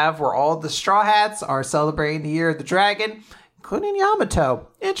we have where all the Straw Hats are celebrating the Year of the Dragon, including Yamato.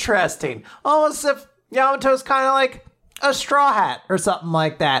 Interesting. Almost as if Yamato's kind of like a straw hat or something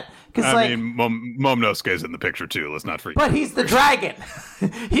like that. I mean, Momonosuke's in the picture too. Let's not forget. But he's the dragon.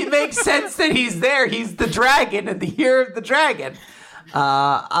 It makes sense that he's there. He's the dragon in the Year of the Dragon.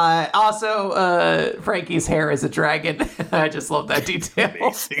 I also Frankie's hair is a dragon. I just love that detail.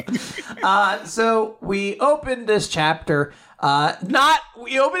 Amazing. So we opened this chapter. We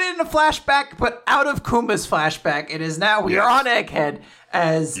opened it in a flashback, but out of Kuma's flashback. It is now we are on Egghead.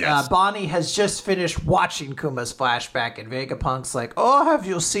 As Bonnie has just finished watching Kuma's flashback, and Vegapunk's like, oh, have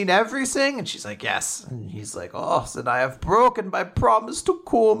you seen everything? And she's like, yes. And he's like, oh, then I have broken my promise to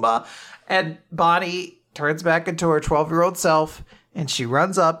Kuma. And Bonnie turns back into her 12-year-old self, and she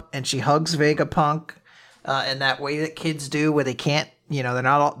runs up, and she hugs Vegapunk in that way that kids do, where they can't, they're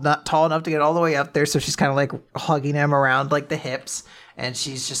not tall enough to get all the way up there, so she's kind of like hugging him around like the hips, and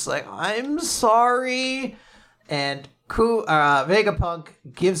she's just like, I'm sorry. And Vegapunk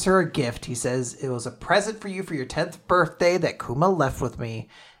gives her a gift. He says, it was a present for you for your 10th birthday that Kuma left with me.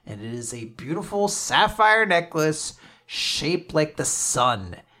 And it is a beautiful sapphire necklace shaped like the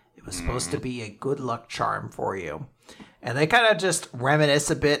sun. It was supposed to be a good luck charm for you. And they kind of just reminisce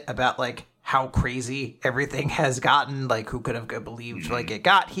a bit about like how crazy everything has gotten. Like, who could have believed like it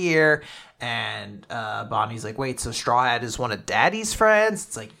got here? And Bonnie's like, wait, so Straw Hat is one of Daddy's friends?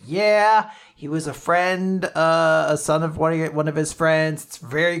 It's like, yeah. He was a friend, a son of one of his friends. It's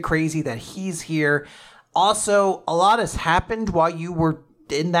very crazy that he's here. Also, a lot has happened while you were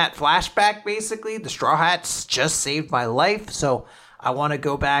in that flashback, basically. The Straw Hats just saved my life, so I want to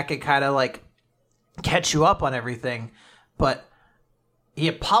go back and kind of like catch you up on everything. But he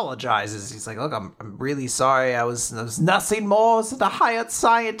apologizes. He's like, look, I'm really sorry. I was nothing more than a hired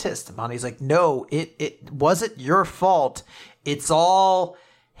scientist. And Bonnie's like, no, it wasn't your fault. It's all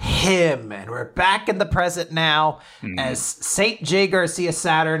him. And we're back in the present now as Saint J. Garcia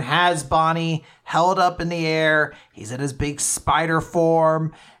Saturn has Bonnie held up in the air. He's in his big spider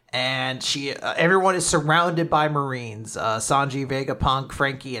form, and everyone is surrounded by Marines. Sanji, Vegapunk,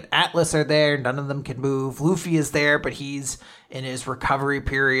 Frankie, and Atlas are there. None of them can move. Luffy is there, but he's in his recovery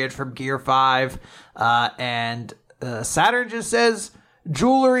period from Gear 5. And Saturn just says,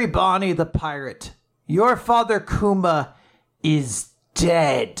 Jewelry Bonnie the pirate, your father Kuma is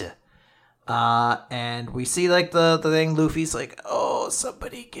dead. And we see like the thing. Luffy's like, oh,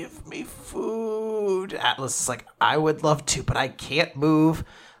 somebody give me food. Atlas is like, I would love to, but I can't move.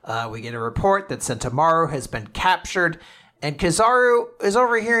 We get a report that Sentomaru has been captured, and Kizaru is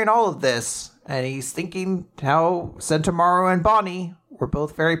overhearing all of this, and he's thinking how Sentomaru and Bonnie were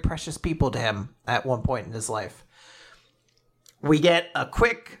both very precious people to him at one point in his life. We get a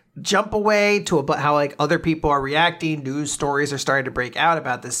quick jump away to how like other people are reacting. News stories are starting to break out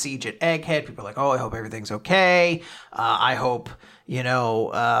about the siege at Egghead. People are like, oh, I hope everything's okay. I hope,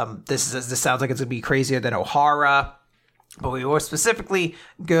 this sounds like it's going to be crazier than Ohara. But we more specifically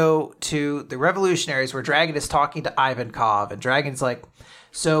go to the revolutionaries where Dragon is talking to Ivankov, and Dragon's like,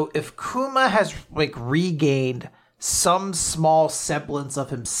 so if Kuma has like regained some small semblance of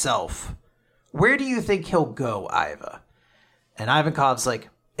himself, where do you think he'll go, Iva? And Ivankov's like,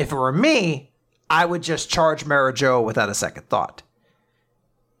 if it were me, I would just charge Marijo without a second thought.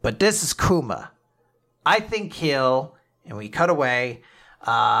 But this is Kuma. I think he'll, and we cut away,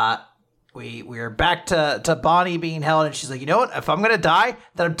 we're back to Bonnie being held, and she's like, you know what? If I'm going to die,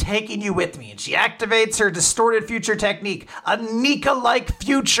 then I'm taking you with me. And she activates her distorted future technique, a Nika-like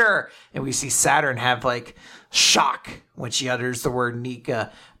future. And we see Saturn have, like, shock when she utters the word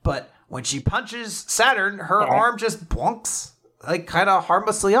Nika. But when she punches Saturn, her arm just blunks, like, kind of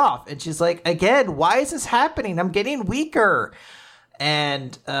harmlessly off. And she's like, again, why is this happening? I'm getting weaker.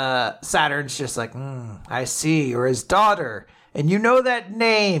 And Saturn's just like, I see, you're his daughter. And you know that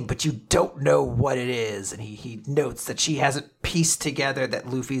name, but you don't know what it is. And he notes that she hasn't pieced together that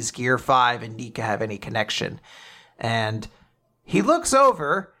Luffy's Gear 5 and Nika have any connection. And he looks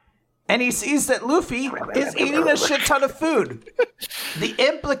over, and he sees that Luffy is eating a shit ton of food. The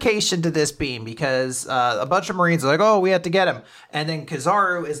implication to this being, because a bunch of Marines are like, oh, we have to get him. And then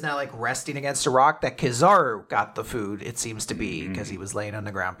Kizaru is now like resting against a rock, that Kizaru got the food, it seems to be, because he was laying on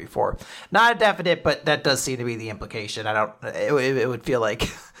the ground before. Not a definite, but that does seem to be the implication. It would feel like,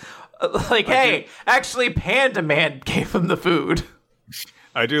 hey, actually Panda Man gave him the food.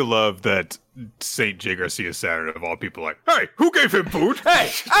 I do love that St. J. Garcia Saturn, of all people, like, hey, who gave him food?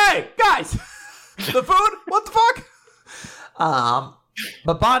 Hey, guys! The food? What the fuck?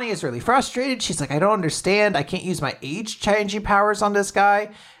 But Bonnie is really frustrated. She's like, I don't understand. I can't use my age-changing powers on this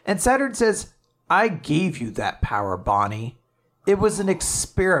guy. And Saturn says, I gave you that power, Bonnie. It was an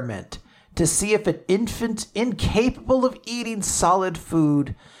experiment to see if an infant incapable of eating solid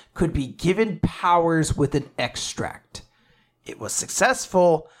food could be given powers with an extract. It was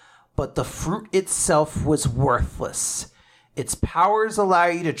successful, but the fruit itself was worthless. Its powers allow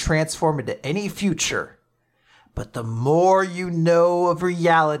you to transform into any future. But the more you know of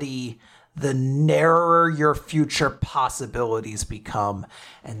reality, the narrower your future possibilities become.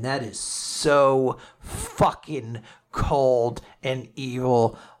 And that is so fucking cold and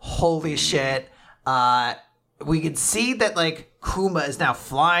evil. Holy shit. We can see that, like, Kuma is now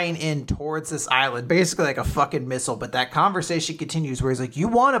flying in towards this island, basically like a fucking missile. But that conversation continues where he's like, you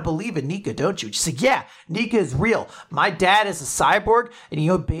want to believe in Nika, don't you? She's like, yeah, Nika is real. My dad is a cyborg and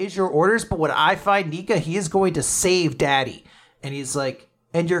he obeys your orders. But when I find Nika, he is going to save Daddy. And he's like,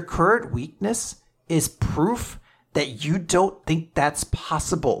 and your current weakness is proof that you don't think that's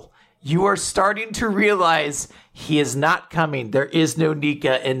possible. You are starting to realize he is not coming. There is no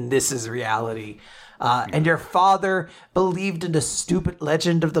Nika, and this is reality. And your father believed in the stupid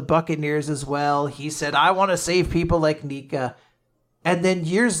legend of the Buccaneers as well. He said, I want to save people like Nika. And then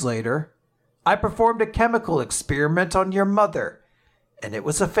years later, I performed a chemical experiment on your mother. And it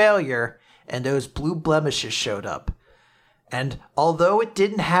was a failure, and those blue blemishes showed up. And although it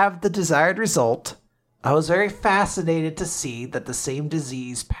didn't have the desired result, I was very fascinated to see that the same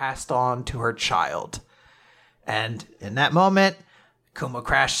disease passed on to her child. And in that moment, Kuma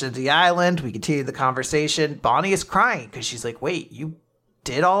crashed to the island. We continue the conversation. Bonnie is crying because she's like, wait, you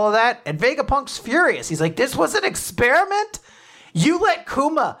did all of that? And Vegapunk's furious. He's like, this was an experiment? You let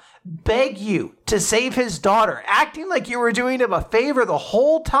Kuma beg you to save his daughter, acting like you were doing him a favor the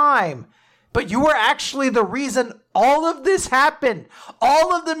whole time. But you were actually the reason all of this happened.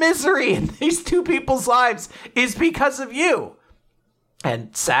 All of the misery in these two people's lives is because of you.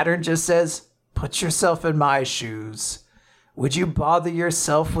 And Saturn just says, put yourself in my shoes. Would you bother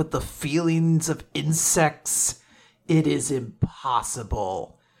yourself with the feelings of insects? It is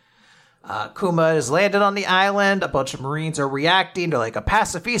impossible. Kuma has landed on the island. A bunch of Marines are reacting. They're like, a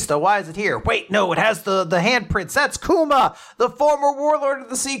pacifista, why is it here? Wait, no, it has the handprints. That's Kuma. The former warlord of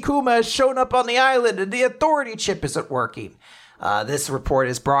the sea, Kuma, has shown up on the island, and the authority chip isn't working. This report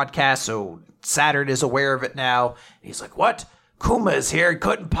is broadcast, so Saturn is aware of it now. He's like, what? Kuma is here?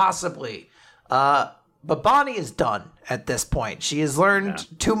 Couldn't possibly. But Bonnie is done at this point. She has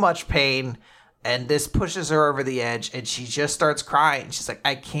learned too much pain, and this pushes her over the edge, and she just starts crying. She's like,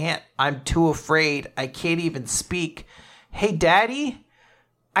 I can't. I'm too afraid. I can't even speak. Hey, Daddy,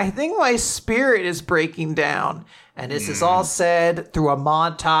 I think my spirit is breaking down. And this is all said through a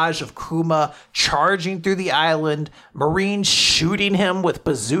montage of Kuma charging through the island, Marines shooting him with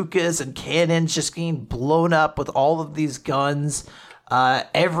bazookas and cannons, just getting blown up with all of these guns.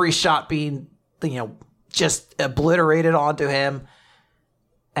 every shot being, just obliterated onto him.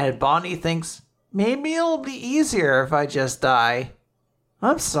 And Bonnie thinks, maybe it'll be easier if I just die.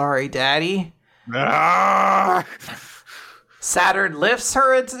 I'm sorry, Daddy. Saturn lifts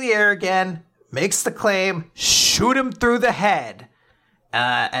her into the air again, makes the claim, shoot him through the head.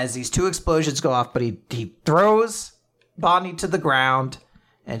 As these 2 explosions go off, but he throws Bonnie to the ground,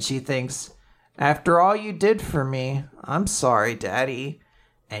 and she thinks, after all you did for me, I'm sorry, Daddy.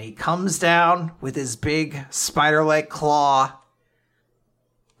 And he comes down with his big spider-like claw,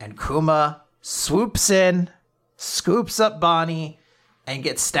 and Kuma swoops in, scoops up Bonnie, and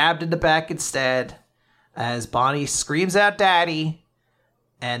gets stabbed in the back instead, as Bonnie screams out, Daddy,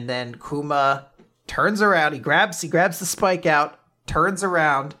 and then Kuma turns around, he grabs the spike out, turns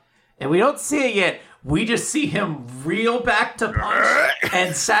around, and we don't see it yet. We just see him reel back to punch,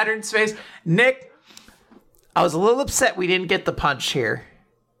 and Saturn's face. Nick, I was a little upset we didn't get the punch here.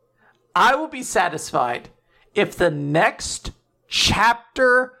 I will be satisfied if the next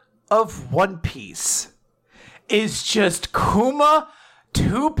chapter of One Piece is just Kuma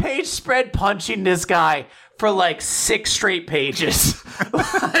 2-page spread punching this guy for like 6 straight pages.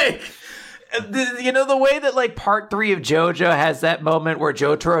 Like, the way that like part 3 of JoJo has that moment where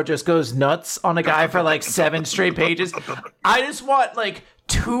Jotaro just goes nuts on a guy for like 7 straight pages. I just want like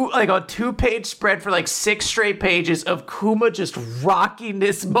a 2-page spread for like 6 straight pages of Kuma just rocking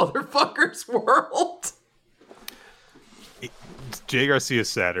this motherfucker's world. J. Garcia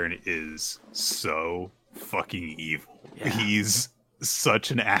Saturn is so fucking evil. Yeah. He's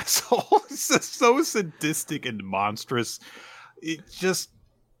such an asshole. He's so sadistic and monstrous. It just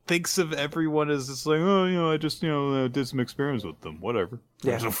thinks of everyone as just like, I just, did some experiments with them. Whatever.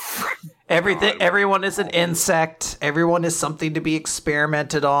 Yeah. Everyone is an insect. Everyone is something to be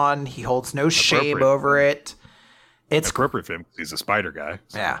experimented on. He holds no shame over it. It's appropriate for him because he's a spider guy.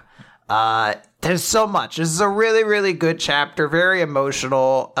 So. Yeah. There's so much. This is a really, really good chapter. Very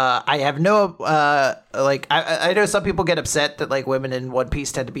emotional. I have no, I know some people get upset that like women in One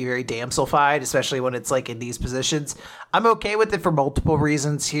Piece tend to be very damselified, especially when it's like in these positions. I'm okay with it for multiple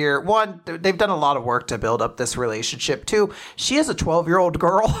reasons here. One, they've done a lot of work to build up this relationship. Two, she is a 12-year-old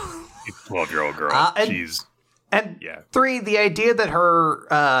girl. 12-year-old girl. And 3, the idea that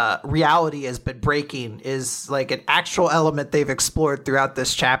her reality has been breaking is like an actual element they've explored throughout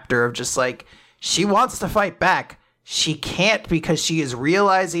this chapter of just like, she wants to fight back. She can't because she is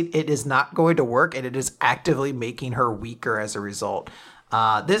realizing it is not going to work and it is actively making her weaker as a result.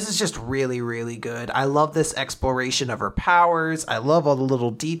 This is just really, really good. I love this exploration of her powers. I love all the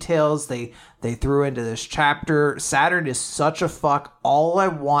little details they threw into this chapter. Saturn is such a fuck. All I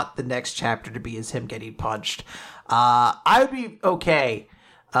want the next chapter to be is him getting punched. I would be okay.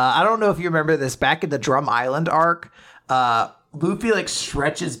 I don't know if you remember this back in the Drum Island arc. Luffy like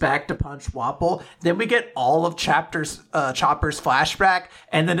stretches back to punch Wapol. Then we get all of Chopper's flashback,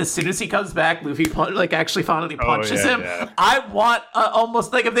 and then as soon as he comes back, Luffy actually finally punches him. Yeah. I want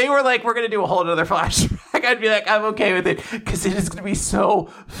almost like if they were like, we're gonna do a whole other flashback, I'd be like, I'm okay with it because it is gonna be so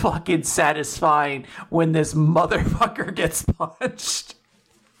fucking satisfying when this motherfucker gets punched.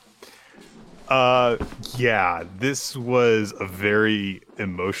 This was a very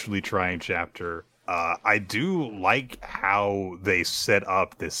emotionally trying chapter. I do like how they set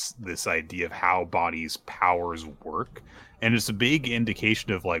up this idea of how Bonnie's powers work, and it's a big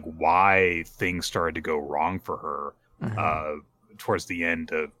indication of like why things started to go wrong for her towards the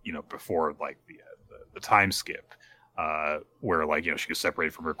end of before like the time skip, where like she was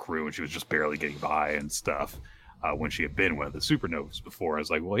separated from her crew and she was just barely getting by and stuff. When she had been one of the supernovas before, I was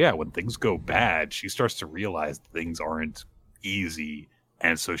like, well, yeah, when things go bad, she starts to realize things aren't easy.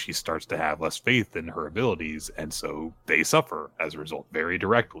 And so she starts to have less faith in her abilities, and so they suffer as a result very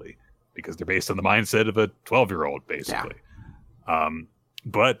directly because they're based on the mindset of a 12-year-old, basically. Yeah.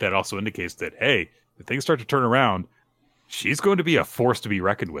 But that also indicates that, hey, if things start to turn around, she's going to be a force to be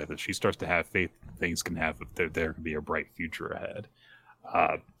reckoned with, and she starts to have faith that things can have, there can be a bright future ahead.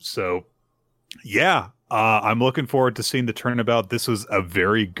 I'm looking forward to seeing the turnabout. This was a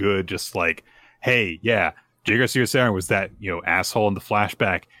very good, just like, hey, yeah, J. Garcia Saturn was that, asshole in the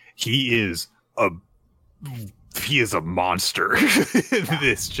flashback. He is a monster in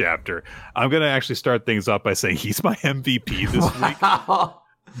this chapter. I'm going to actually start things off by saying he's my MVP this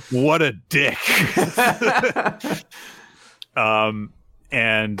week. What a dick.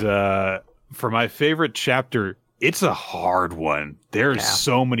 For my favorite chapter, it's a hard one. There's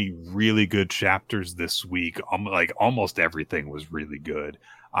so many really good chapters this week. Like almost everything was really good.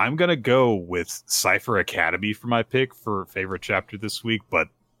 I'm going to go with Cipher Academy for my pick for favorite chapter this week, but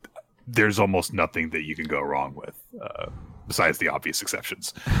there's almost nothing that you can go wrong with besides the obvious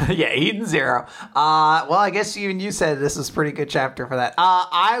exceptions. Yeah, Eden Zero. Well, I guess even you said this was a pretty good chapter for that.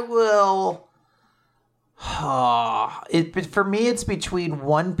 I will. For me, it's between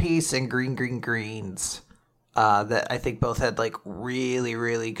One Piece and Green Greens. That I think both had like really,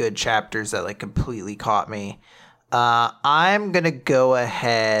 really good chapters that like completely caught me. I'm gonna go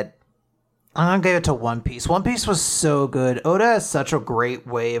ahead. I'm gonna give it to One Piece. One Piece was so good. Oda has such a great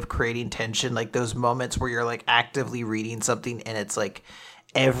way of creating tension, like those moments where you're like actively reading something and it's like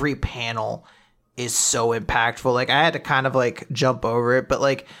every panel is so impactful. Like I had to kind of like jump over it, but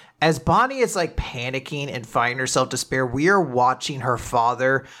like as Bonnie is like panicking and finding herself despair, we are watching her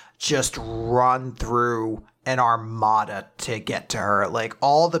father just run through an armada to get to her. Like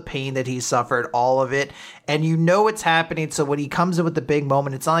all the pain that he suffered, all of it. And you know it's happening. So when he comes in with the big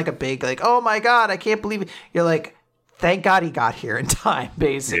moment, it's not like a big, like, oh my God, I can't believe it. You're like, thank God he got here in time,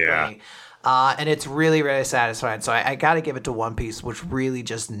 basically. Yeah. And it's really, really satisfying. So I got to give it to One Piece, which really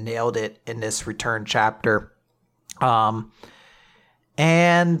just nailed it in this return chapter.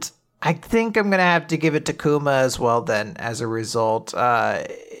 And I think I'm going to have to give it to Kuma as well then, as a result.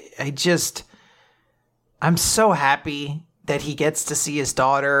 I'm so happy that he gets to see his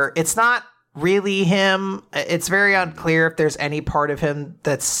daughter. It's not really him. It's very unclear if there's any part of him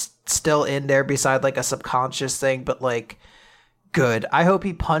that's still in there beside like a subconscious thing, but like, good. I hope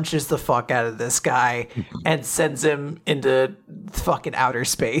he punches the fuck out of this guy and sends him into fucking outer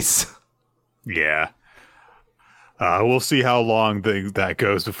space. Yeah. We'll see how long that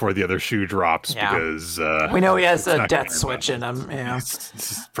goes before the other shoe drops, because we know he has a death switch in him. Yeah.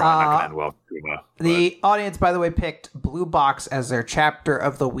 It's probably not going to end well for Kuma. The audience, by the way, picked Blue Box as their chapter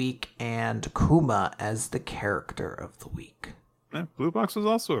of the week and Kuma as the character of the week. Yeah, Blue Box was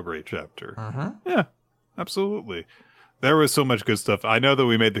also a great chapter. Uh-huh. Yeah, absolutely. There was so much good stuff. I know that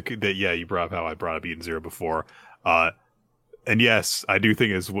we made you brought up how I brought up Eden Zero before. And yes, I do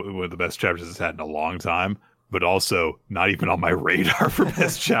think it's one of the best chapters it's had in a long time. But also not even on my radar for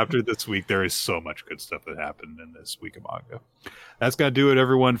best chapter this week. There is so much good stuff that happened in this week of manga. That's going to do it,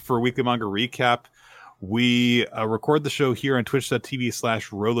 everyone, for Weekly Manga Recap. We record the show here on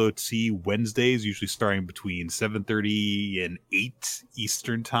twitch.tv/RoloT Wednesdays, usually starting between 7:30 and 8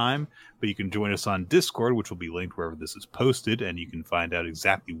 Eastern Time. But you can join us on Discord, which will be linked wherever this is posted, and you can find out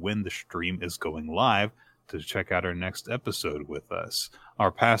exactly when the stream is going live to check out our next episode with us.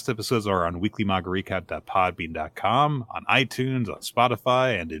 Our past episodes are on weeklymangarecap.podbean.com, on iTunes, on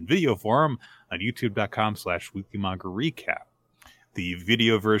Spotify, and in video form on youtube.com/weeklymangarecap. The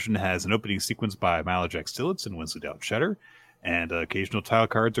video version has an opening sequence by Milo Jack Stillitz and Winslow Cheddar, and occasional title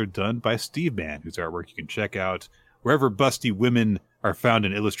cards are done by Steve Man, whose artwork you can check out wherever busty women are found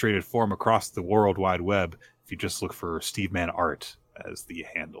in illustrated form across the World Wide Web, if you just look for Steve Man Art as the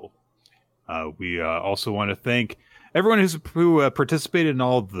handle. We also want to thank everyone who participated in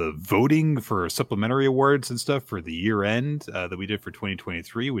all the voting for supplementary awards and stuff for the year end that we did for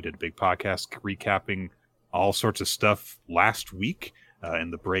 2023. We did a big podcast recapping all sorts of stuff last week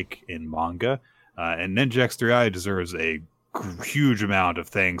in the break in manga. And Ninja X3I deserves a huge amount of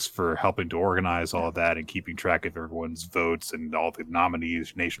thanks for helping to organize all of that and keeping track of everyone's votes and all the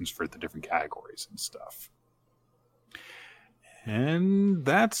nominations for the different categories and stuff. And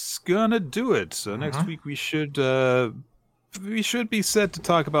that's gonna do it. So next week we should be set to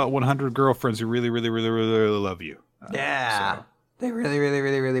talk about 100 girlfriends who really, really, really, really, really love you. So. They really, really,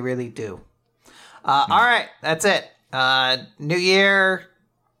 really, really, really do. All right, that's it. New year,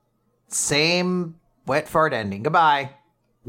 same wet fart ending. Goodbye.